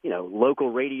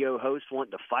 local radio hosts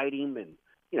wanting to fight him and,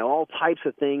 all types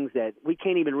of things that we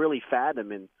can't even really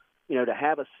fathom. And, to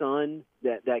have a son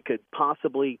that could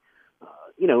possibly,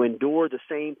 endure the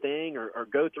same thing or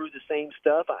go through the same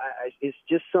stuff, it's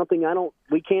just something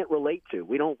we can't relate to.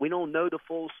 We don't know the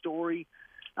full story.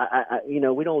 We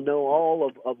don't know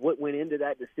all of what went into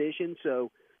that decision.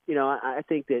 So, I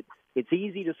think that it's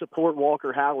easy to support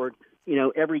Walker Howard,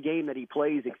 every game that he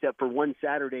plays except for one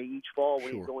Saturday each fall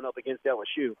when he's going up against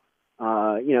LSU.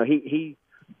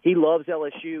 He loves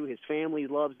LSU. His family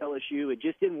loves LSU. It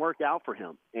just didn't work out for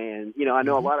him. And, I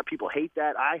know a lot of people hate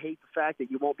that. I hate the fact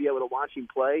that you won't be able to watch him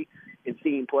play and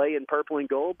see him play in purple and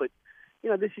gold. But,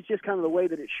 this is just kind of the way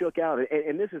that it shook out.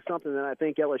 And this is something that I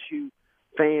think LSU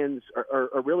fans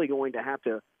are really going to have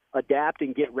to adapt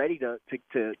and get ready to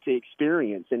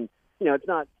experience. And, it's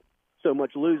not so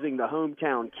much losing the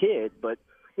hometown kid, but,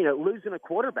 losing a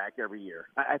quarterback every year.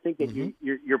 I think that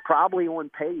you're probably on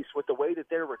pace with the way that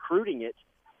they're recruiting it,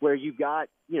 where you've got,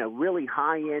 really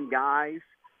high-end guys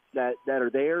that are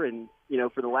there. And,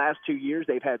 for the last 2 years,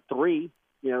 they've had 3,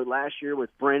 last year with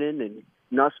Brennan and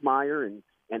Nussmeier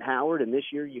and Howard. And this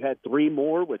year you had 3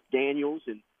 more with Daniels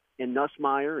and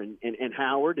Nussmeier and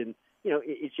Howard. And,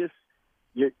 it's just,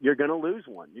 you're going to lose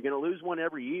one. You're going to lose one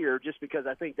every year just because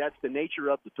I think that's the nature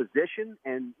of the position.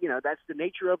 And, that's the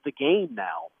nature of the game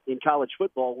now in college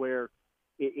football, where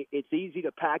it's easy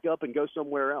to pack up and go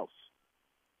somewhere else.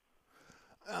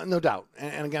 No doubt.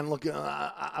 And again, look,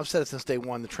 I've said it since day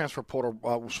one, the transfer portal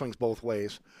swings both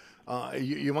ways.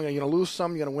 You're going to lose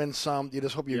some, you're going to win some. You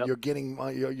just hope you're getting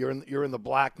you're in the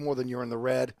black more than you're in the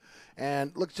red.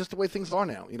 And look, just the way things are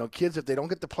now. Kids, if they don't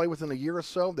get to play within a year or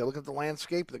so, they look at the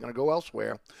landscape, they're going to go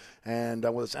elsewhere. And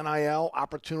whether it's NIL,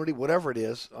 opportunity, whatever it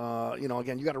is,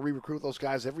 again, you got to re-recruit those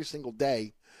guys every single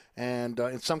day. And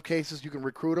in some cases, you can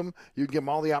recruit them, you can give them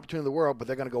all the opportunity in the world, but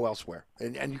they're going to go elsewhere.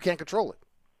 And you can't control it.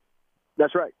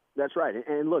 That's right. That's right.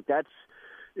 And look, that's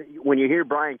when you hear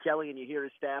Brian Kelly and you hear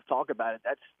his staff talk about it,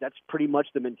 that's pretty much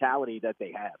the mentality that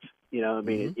they have.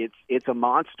 It's a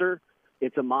monster.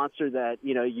 It's a monster that,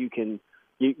 you can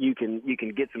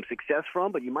get some success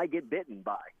from, but you might get bitten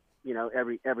by,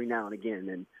 every now and again.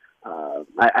 And,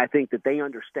 I think that they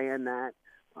understand that.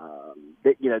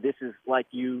 That this is like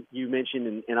you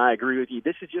mentioned, and I agree with you.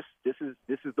 This is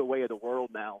the way of the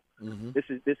world now. Mm-hmm.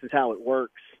 This is how it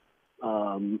works,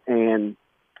 and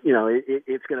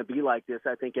it's going to be like this.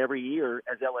 I think every year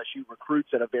as LSU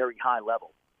recruits at a very high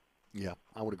level. Yeah,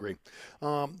 I would agree.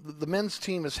 The men's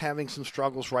team is having some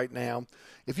struggles right now.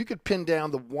 If you could pin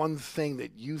down the one thing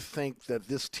that you think that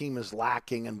this team is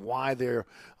lacking and why they're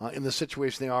in the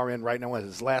situation they are in right now,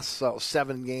 his last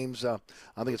 7 games, I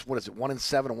think it's 1-7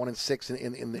 or 1-6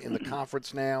 in the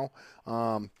conference now,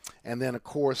 and then of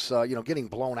course getting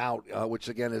blown out, which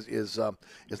again is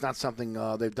not something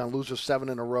they've done. Losers 7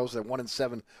 in a row, so they're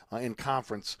 1-7 in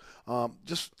conference.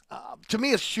 To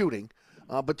me, it's shooting.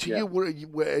 But to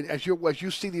you, as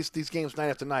you see these games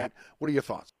night after night, what are your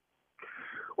thoughts?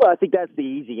 Well, I think that's the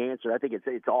easy answer. I think it's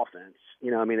offense.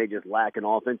 They just lack an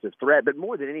offensive threat. But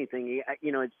more than anything,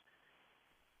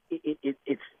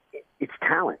 it's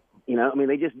talent.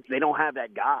 They don't have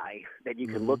that guy that you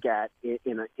can look at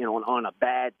on a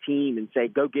bad team and say,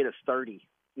 go get us 30.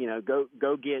 Go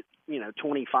get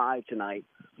 25 tonight.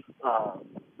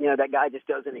 That guy just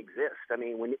doesn't exist. I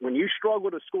mean, when you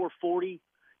struggle to score 40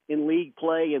 in league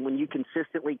play, and when you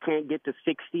consistently can't get to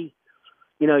 60,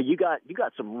 you got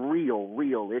some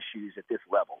real issues at this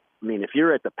level. I mean, if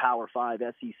you're at the Power 5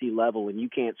 SEC level and you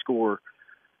can't score,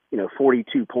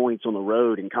 42 points on the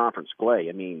road in conference play,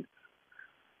 I mean,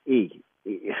 you're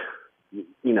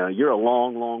a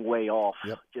long way off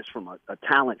just from a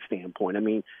talent standpoint. I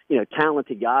mean,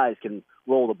 talented guys can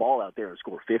roll the ball out there and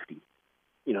score 50,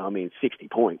 60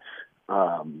 points.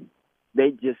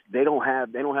 They don't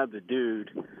have the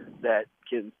dude that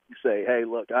can say, hey,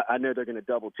 look, I know they're going to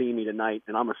double team me tonight,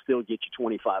 and I'm going to still get you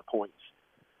 25 points.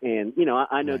 And,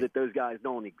 I know that those guys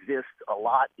don't exist a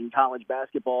lot in college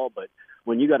basketball, but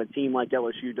when you got a team like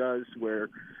LSU does where,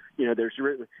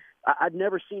 I've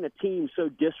never seen a team so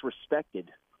disrespected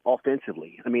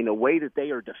offensively. I mean, the way that they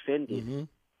are defended,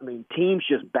 I mean, teams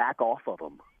just back off of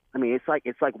them. I mean, it's like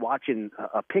watching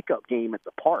a pickup game at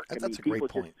the park. That's a great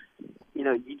point.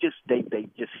 They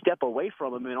just step away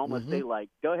from them and almost say, like,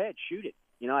 go ahead, shoot it.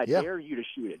 I dare you to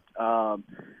shoot it.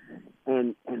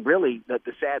 And really,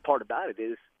 the sad part about it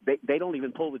is they don't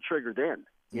even pull the trigger then.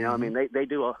 I mean, they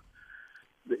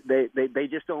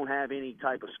just don't have any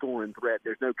type of scoring threat.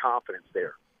 There's no confidence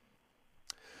there.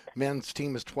 Men's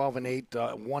team is 12-8,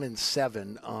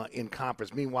 1-7 in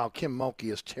conference. Meanwhile, Kim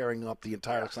Mulkey is tearing up the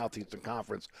entire Southeastern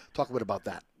Conference. Talk a bit about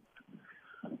that.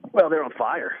 Well, they're on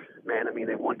fire, man. I mean,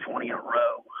 they won 20 in a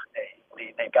row.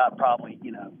 They've got probably,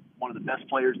 one of the best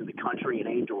players in the country in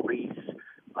Angel Reese.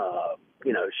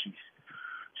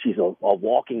 She's a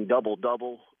walking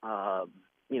double-double.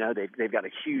 They've got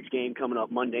a huge game coming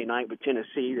up Monday night with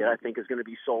Tennessee that I think is going to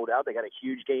be sold out. They got a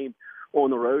huge game on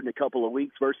the road in a couple of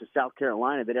weeks versus South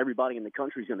Carolina that everybody in the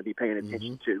country is going to be paying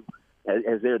attention to,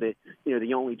 as they're the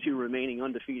only 2 remaining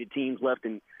undefeated teams left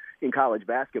in college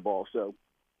basketball. So,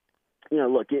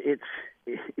 look,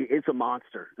 it's a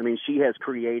monster. I mean, she has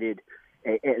created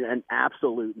an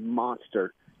absolute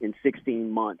monster in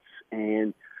 16 months.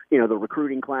 And, the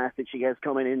recruiting class that she has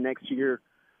coming in next year,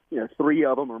 3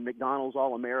 of them are McDonald's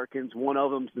All-Americans. One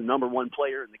of them's the number 1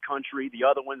 player in the country. The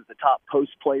other one's the top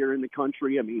post player in the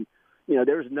country. I mean,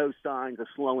 there's no signs of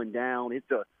slowing down.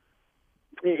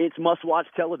 It's must-watch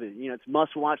television. It's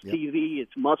must-watch TV.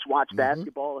 It's must-watch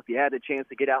basketball. If you had the chance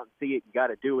to get out and see it, you got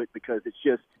to do it because it's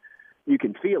just you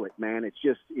can feel it, man.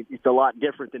 It's a lot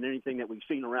different than anything that we've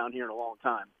seen around here in a long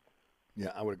time.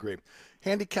 Yeah, I would agree.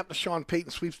 Handicap the Sean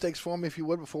Payton sweepstakes for me, if you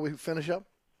would, before we finish up.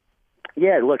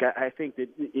 Yeah, look, I think that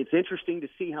it's interesting to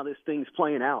see how this thing's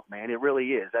playing out, man. It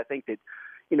really is. I think that,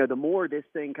 the more this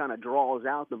thing kind of draws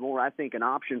out, the more I think an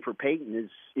option for Payton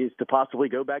is to possibly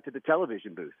go back to the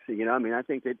television booth. I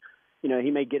think that,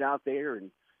 he may get out there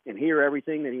and hear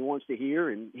everything that he wants to hear,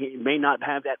 and he may not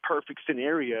have that perfect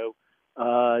scenario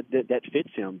that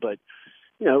fits him. But,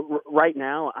 right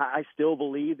now, I still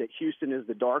believe that Houston is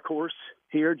the dark horse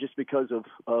here just because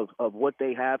of what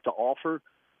they have to offer.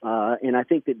 And I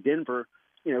think that Denver,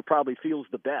 probably feels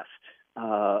the best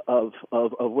of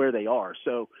where they are.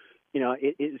 So,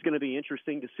 it's going to be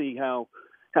interesting to see how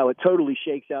it totally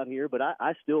shakes out here. But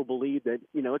I still believe that,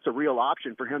 it's a real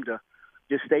option for him to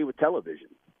just stay with television.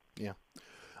 Yeah.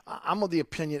 I'm of the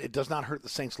opinion it does not hurt the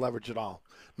Saints' leverage at all.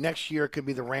 Next year, it could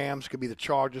be the Rams, could be the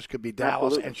Chargers, could be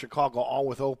Dallas and Chicago, all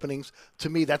with openings. To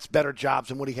me, that's better jobs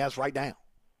than what he has right now.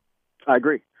 I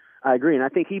agree. And I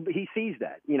think he sees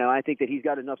that. I think that he's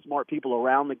got enough smart people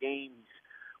around the game,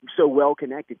 so well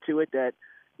connected to it that,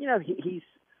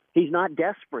 he's not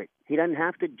desperate. He doesn't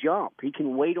have to jump. He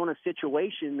can wait on a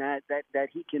situation that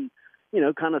he can,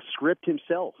 kind of script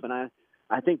himself. And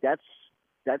I think that's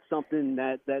something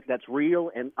that's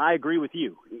real. And I agree with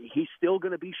you. He's still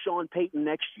going to be Sean Payton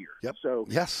next year. Yep. So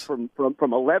yes, from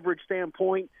a leverage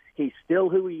standpoint, he's still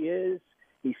who he is.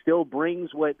 He still brings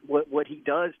what he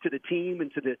does to the team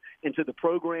and to the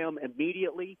program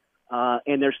immediately.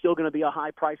 And there's still going to be a high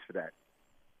price for that.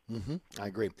 Mm-hmm. I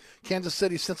agree. Kansas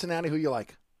City, Cincinnati, who you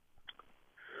like?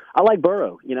 I like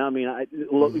Burrow.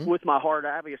 With my heart,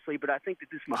 obviously, but I think that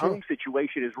this Mahomes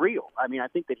situation is real. I mean, I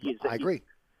think that I agree.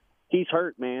 He's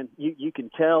hurt, man. You can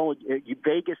tell.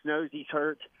 Vegas knows he's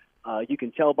hurt. You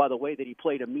can tell by the way that he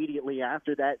played immediately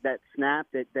after that snap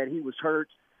that he was hurt.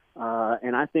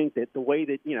 And I think that the way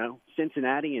that,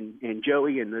 Cincinnati and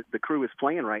Joey and the crew is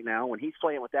playing right now, when he's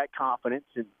playing with that confidence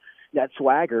and that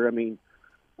swagger, I mean,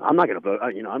 I'm not going to vote.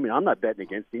 I'm not betting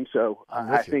against him. So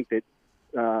I think that,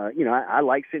 I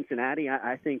like Cincinnati.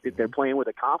 I think that they're playing with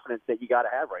a confidence that you got to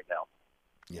have right now.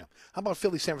 Yeah. How about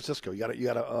Philly, San Francisco? You got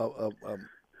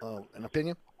an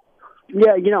opinion?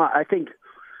 Yeah. I think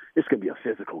it's going to be a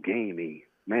physical game.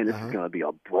 Man, this is going to be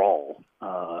a brawl.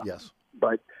 Yes.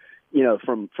 But,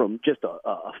 from just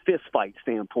a fist fight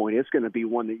standpoint, it's going to be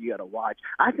one that you got to watch.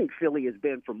 I think Philly has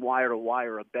been from wire to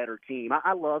wire a better team.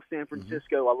 I love San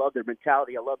Francisco. I love their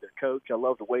mentality. I love their coach. I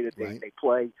love the way that they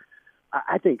play.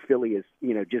 I think Philly has,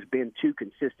 just been too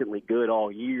consistently good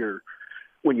all year.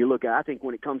 When you look at, I think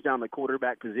when it comes down to the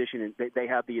quarterback position, and they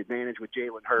have the advantage with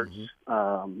Jalen Hurts.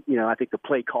 I think the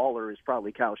play caller is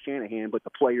probably Kyle Shanahan, but the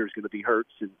player is going to be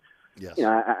Hurts. And yes.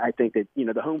 I think that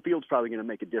the home field's probably going to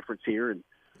make a difference here. And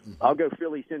I'll go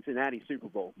Philly, Cincinnati, Super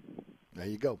Bowl. There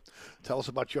you go. Tell us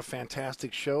about your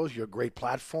fantastic shows, your great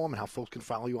platform, and how folks can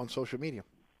follow you on social media.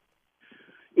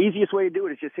 Easiest way to do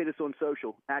it is just hit us on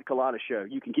social, @Culotta Show.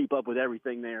 You can keep up with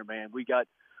everything there, man. We got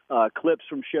clips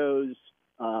from shows.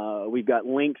 We've got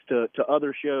links to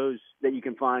other shows that you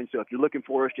can find. So if you're looking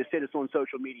for us, just hit us on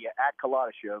social media,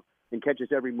 @Culotta Show, and catch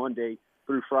us every Monday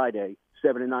through Friday,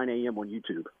 7 to 9 a.m. on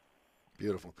YouTube.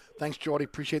 Beautiful. Thanks, Jordy.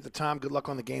 Appreciate the time. Good luck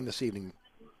on the game this evening.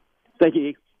 Thank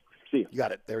you. See you. You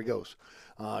got it. There he goes.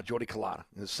 Jordy Culotta.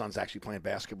 His son's actually playing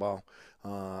basketball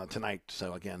tonight.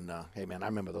 So, again, hey, man, I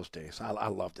remember those days. I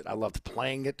loved it. I loved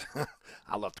playing it.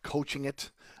 I loved coaching it.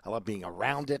 I loved being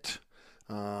around it.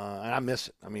 And I miss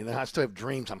it. I mean, I still have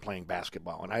dreams on playing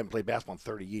basketball, and I haven't played basketball in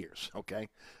 30 years, okay?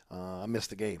 I miss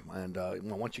the game. And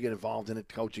once you get involved in it,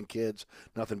 coaching kids,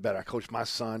 nothing better. I coached my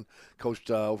son,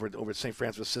 coached over at St.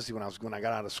 Francis Assisi when I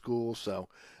got out of school. So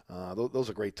those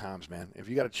are great times, man. If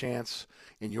you got a chance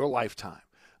in your lifetime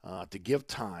to give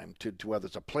time to whether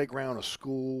it's a playground, a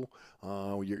school,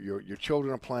 your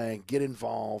children are playing, get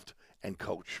involved and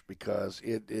coach, because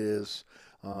it is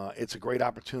it's a great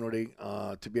opportunity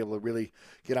to be able to really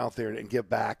get out there and give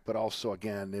back, but also,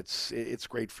 again, it's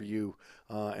great for you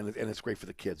and it's great for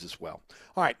the kids as well.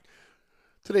 All right.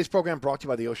 Today's program brought to you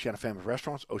by the Oceana family of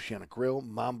restaurants, Oceana Grill,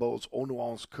 Mambo's, Old New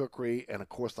Orleans Cookery, and, of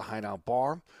course, the Hideout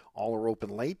Bar. All are open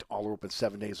late. All are open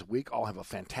 7 days a week. All have a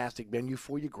fantastic menu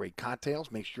for you, great cocktails.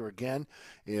 Make sure, again,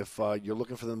 if you're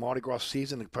looking for the Mardi Gras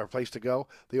season, a place to go,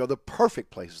 they are the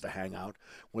perfect places to hang out,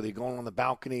 whether you're going on the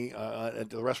balcony at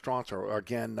the restaurants or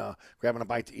again, grabbing a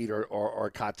bite to eat or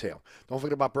a cocktail. Don't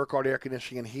forget about Burkhardt Air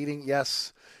Conditioning and Heating.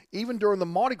 Yes, even during the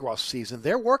Mardi Gras season,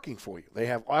 they're working for you. They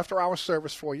have after-hour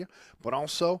service for you, but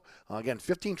also, again,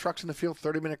 15 trucks in the field,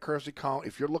 30-minute courtesy call.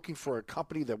 If you're looking for a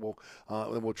company that will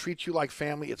treat you like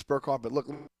family, it's Burkhardt. But look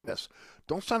at this.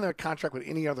 Don't sign a contract with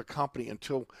any other company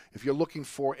until, if you're looking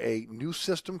for a new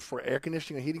system for air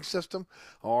conditioning and heating system,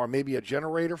 or maybe a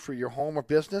generator for your home or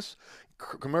business,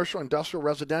 commercial, industrial,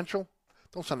 residential,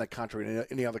 don't sign that contract with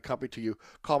any other company till you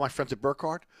call my friends at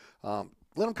Burkhardt.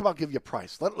 Let them come out and give you a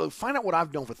price. Find out what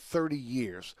I've known for 30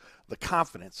 years, the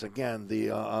confidence, again,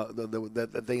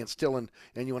 that they instill in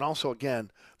you, and also,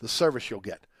 again, the service you'll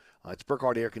get. It's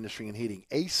Burkhardt Air Conditioning and Heating,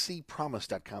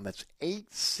 acpromise.com. That's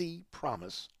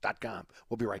acpromise.com.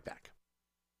 We'll be right back.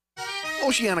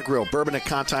 Oceana Grill, Bourbon at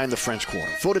Conti in the French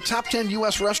Quarter. Voted top 10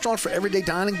 U.S. restaurant for everyday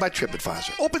dining by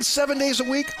TripAdvisor. Open 7 days a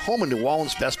week, home of New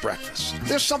Orleans' best breakfast.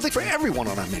 There's something for everyone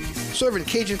on our menu. Serving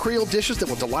Cajun Creole dishes that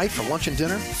will delight for lunch and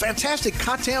dinner. Fantastic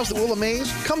cocktails that will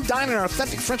amaze. Come dine in our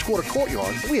authentic French Quarter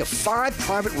courtyard. We have 5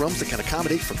 private rooms that can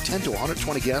accommodate from 10 to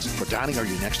 120 guests for dining or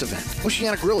your next event.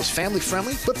 Oceana Grill is family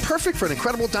friendly, but perfect for an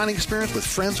incredible dining experience with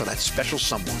friends or that special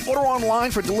someone. Order online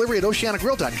for delivery at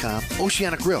oceanagrill.com.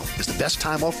 Oceana Grill is the best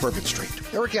time off Bourbon Street.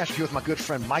 Perfect. Eric Asher here with my good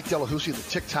friend Mike Delahousie at the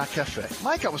TikTok Cafe.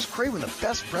 Mike, I was craving the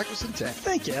best breakfast in town.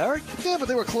 Thank you, Eric. Yeah, but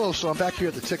they were closed, so I'm back here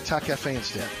at the TikTok Cafe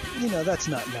instead. You know, that's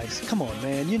not nice. Come on,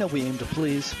 man. You know we aim to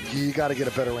please. You got to get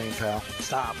a better aim, pal.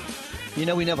 Stop. You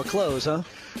know we never close, huh?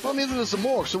 Well, neither does the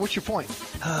morgue, so what's your point?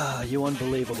 Ah, you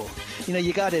unbelievable. You know,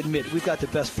 you got to admit, we've got the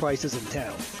best prices in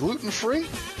town. Gluten-free?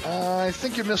 I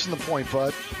think you're missing the point,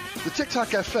 bud. The TikTok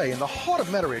Cafe in the heart of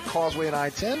Metairie at Causeway and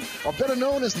I-10 are better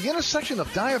known as the intersection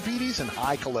of diabetes and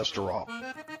high cholesterol.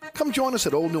 Come join us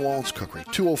at Old New Orleans Cookery,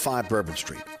 205 Bourbon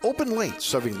Street. Open late,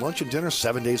 serving lunch and dinner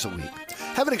 7 days a week.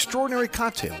 Have an extraordinary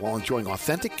cocktail while enjoying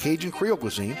authentic Cajun Creole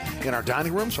cuisine in our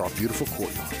dining rooms or our beautiful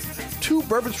courtyard. 2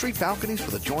 Bourbon Street balconies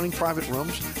with adjoining private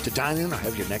rooms to dine in or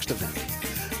have your next event.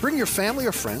 Bring your family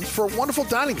or friends for a wonderful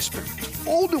dining experience.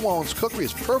 Old New Orleans Cookery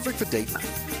is perfect for date night.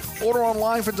 Order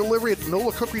online for delivery at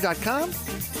nolacookery.com.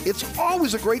 It's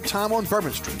always a great time on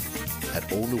Bourbon Street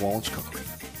at Old New Orleans Cookery.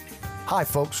 Hi,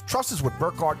 folks. Trust is what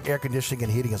Burkhardt Air Conditioning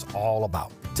and Heating is all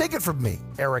about. Take it from me,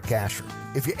 Eric Asher.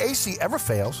 If your AC ever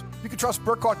fails, you can trust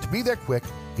Burkhardt to be there quick,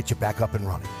 get you back up and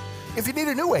running. If you need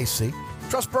a new AC,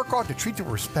 trust Burkhardt to treat you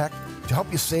with respect, to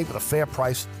help you save at a fair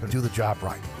price and do the job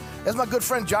right. As my good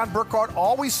friend John Burkhardt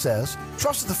always says,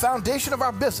 trust is the foundation of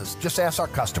our business. Just ask our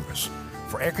customers.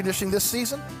 For air conditioning this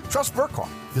season, trust Burkhardt.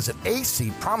 Visit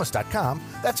acpromise.com.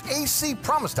 That's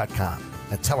acpromise.com.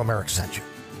 And tell them Eric sent you.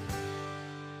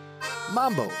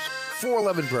 Mambo's,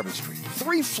 411 Bourbon Street.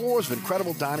 3 floors of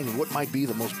incredible dining in what might be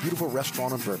the most beautiful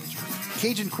restaurant on Bourbon Street.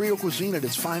 Cajun Creole cuisine at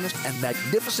its finest and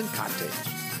magnificent cocktails.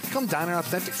 Come dine in our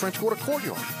authentic French Quarter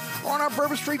courtyard or on our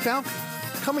Bourbon Street balcony.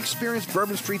 Come experience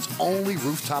Bourbon Street's only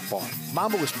rooftop bar.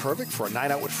 Mambo is perfect for a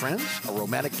night out with friends, a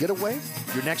romantic getaway,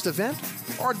 your next event,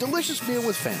 or a delicious meal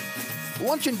with family.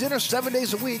 Lunch and dinner 7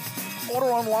 days a week. Order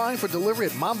online for delivery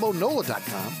at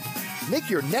mambonola.com.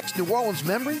 Make your next New Orleans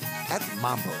memory at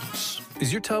Mambo's.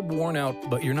 Is your tub worn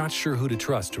out, but you're not sure who to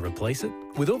trust to replace it?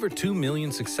 With over 2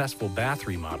 million successful bath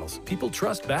remodels, people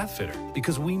trust Bathfitter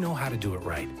because we know how to do it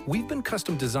right. We've been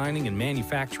custom designing and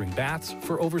manufacturing baths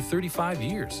for over 35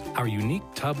 years. Our unique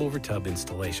tub-over-tub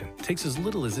installation takes as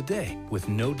little as a day with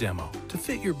no demo to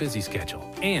fit your busy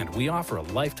schedule. And we offer a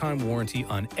lifetime warranty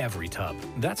on every tub.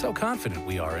 That's how confident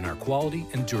we are in our quality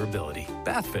and durability.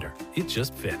 Bathfitter, it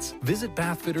just fits. Visit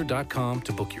bathfitter.com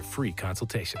to book your free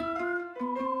consultation.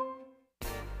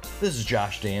 This is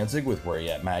Josh Danzig with Where You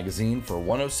At Magazine for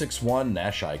 1061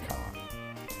 Nash Icon.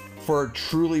 For a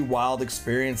truly wild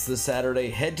experience this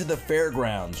Saturday, head to the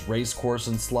fairgrounds, racecourse,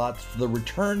 and slots for the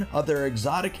return of their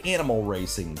exotic animal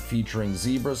racing featuring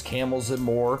zebras, camels, and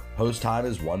more. Host time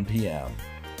is 1 p.m.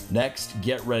 Next,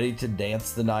 get ready to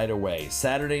dance the night away.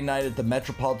 Saturday night at the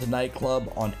Metropolitan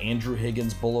Nightclub on Andrew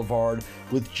Higgins Boulevard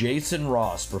with Jason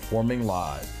Ross performing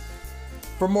live.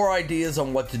 For more ideas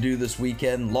on what to do this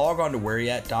weekend, log on to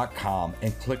whereyat.com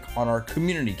and click on our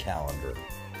community calendar.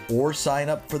 Or sign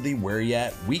up for the Where You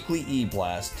At weekly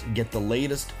e-blast to get the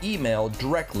latest email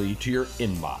directly to your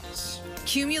inbox.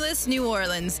 Cumulus New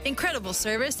Orleans. Incredible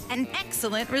service and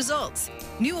excellent results.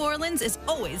 New Orleans is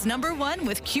always #1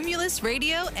 with Cumulus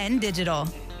Radio and Digital.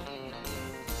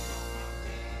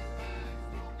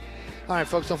 All right,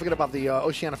 folks, don't forget about the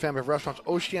Oceana family of restaurants,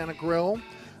 Oceana Grill,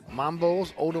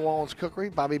 Mambo's, Old New Orleans Cookery,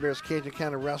 Bobby Bear's Cajun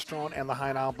Cannon Restaurant, and the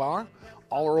High Nile Bar.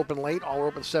 All are open late, all are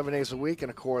open 7 days a week, and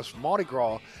of course, Mardi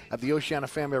Gras at the Oceana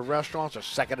family of restaurants are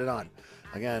second to none.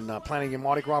 Again, planning your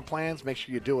Mardi Gras plans, make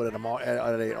sure you do it at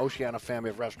an Oceana family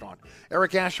of restaurant.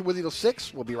 Eric Asher with you till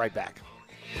 6. We'll be right back.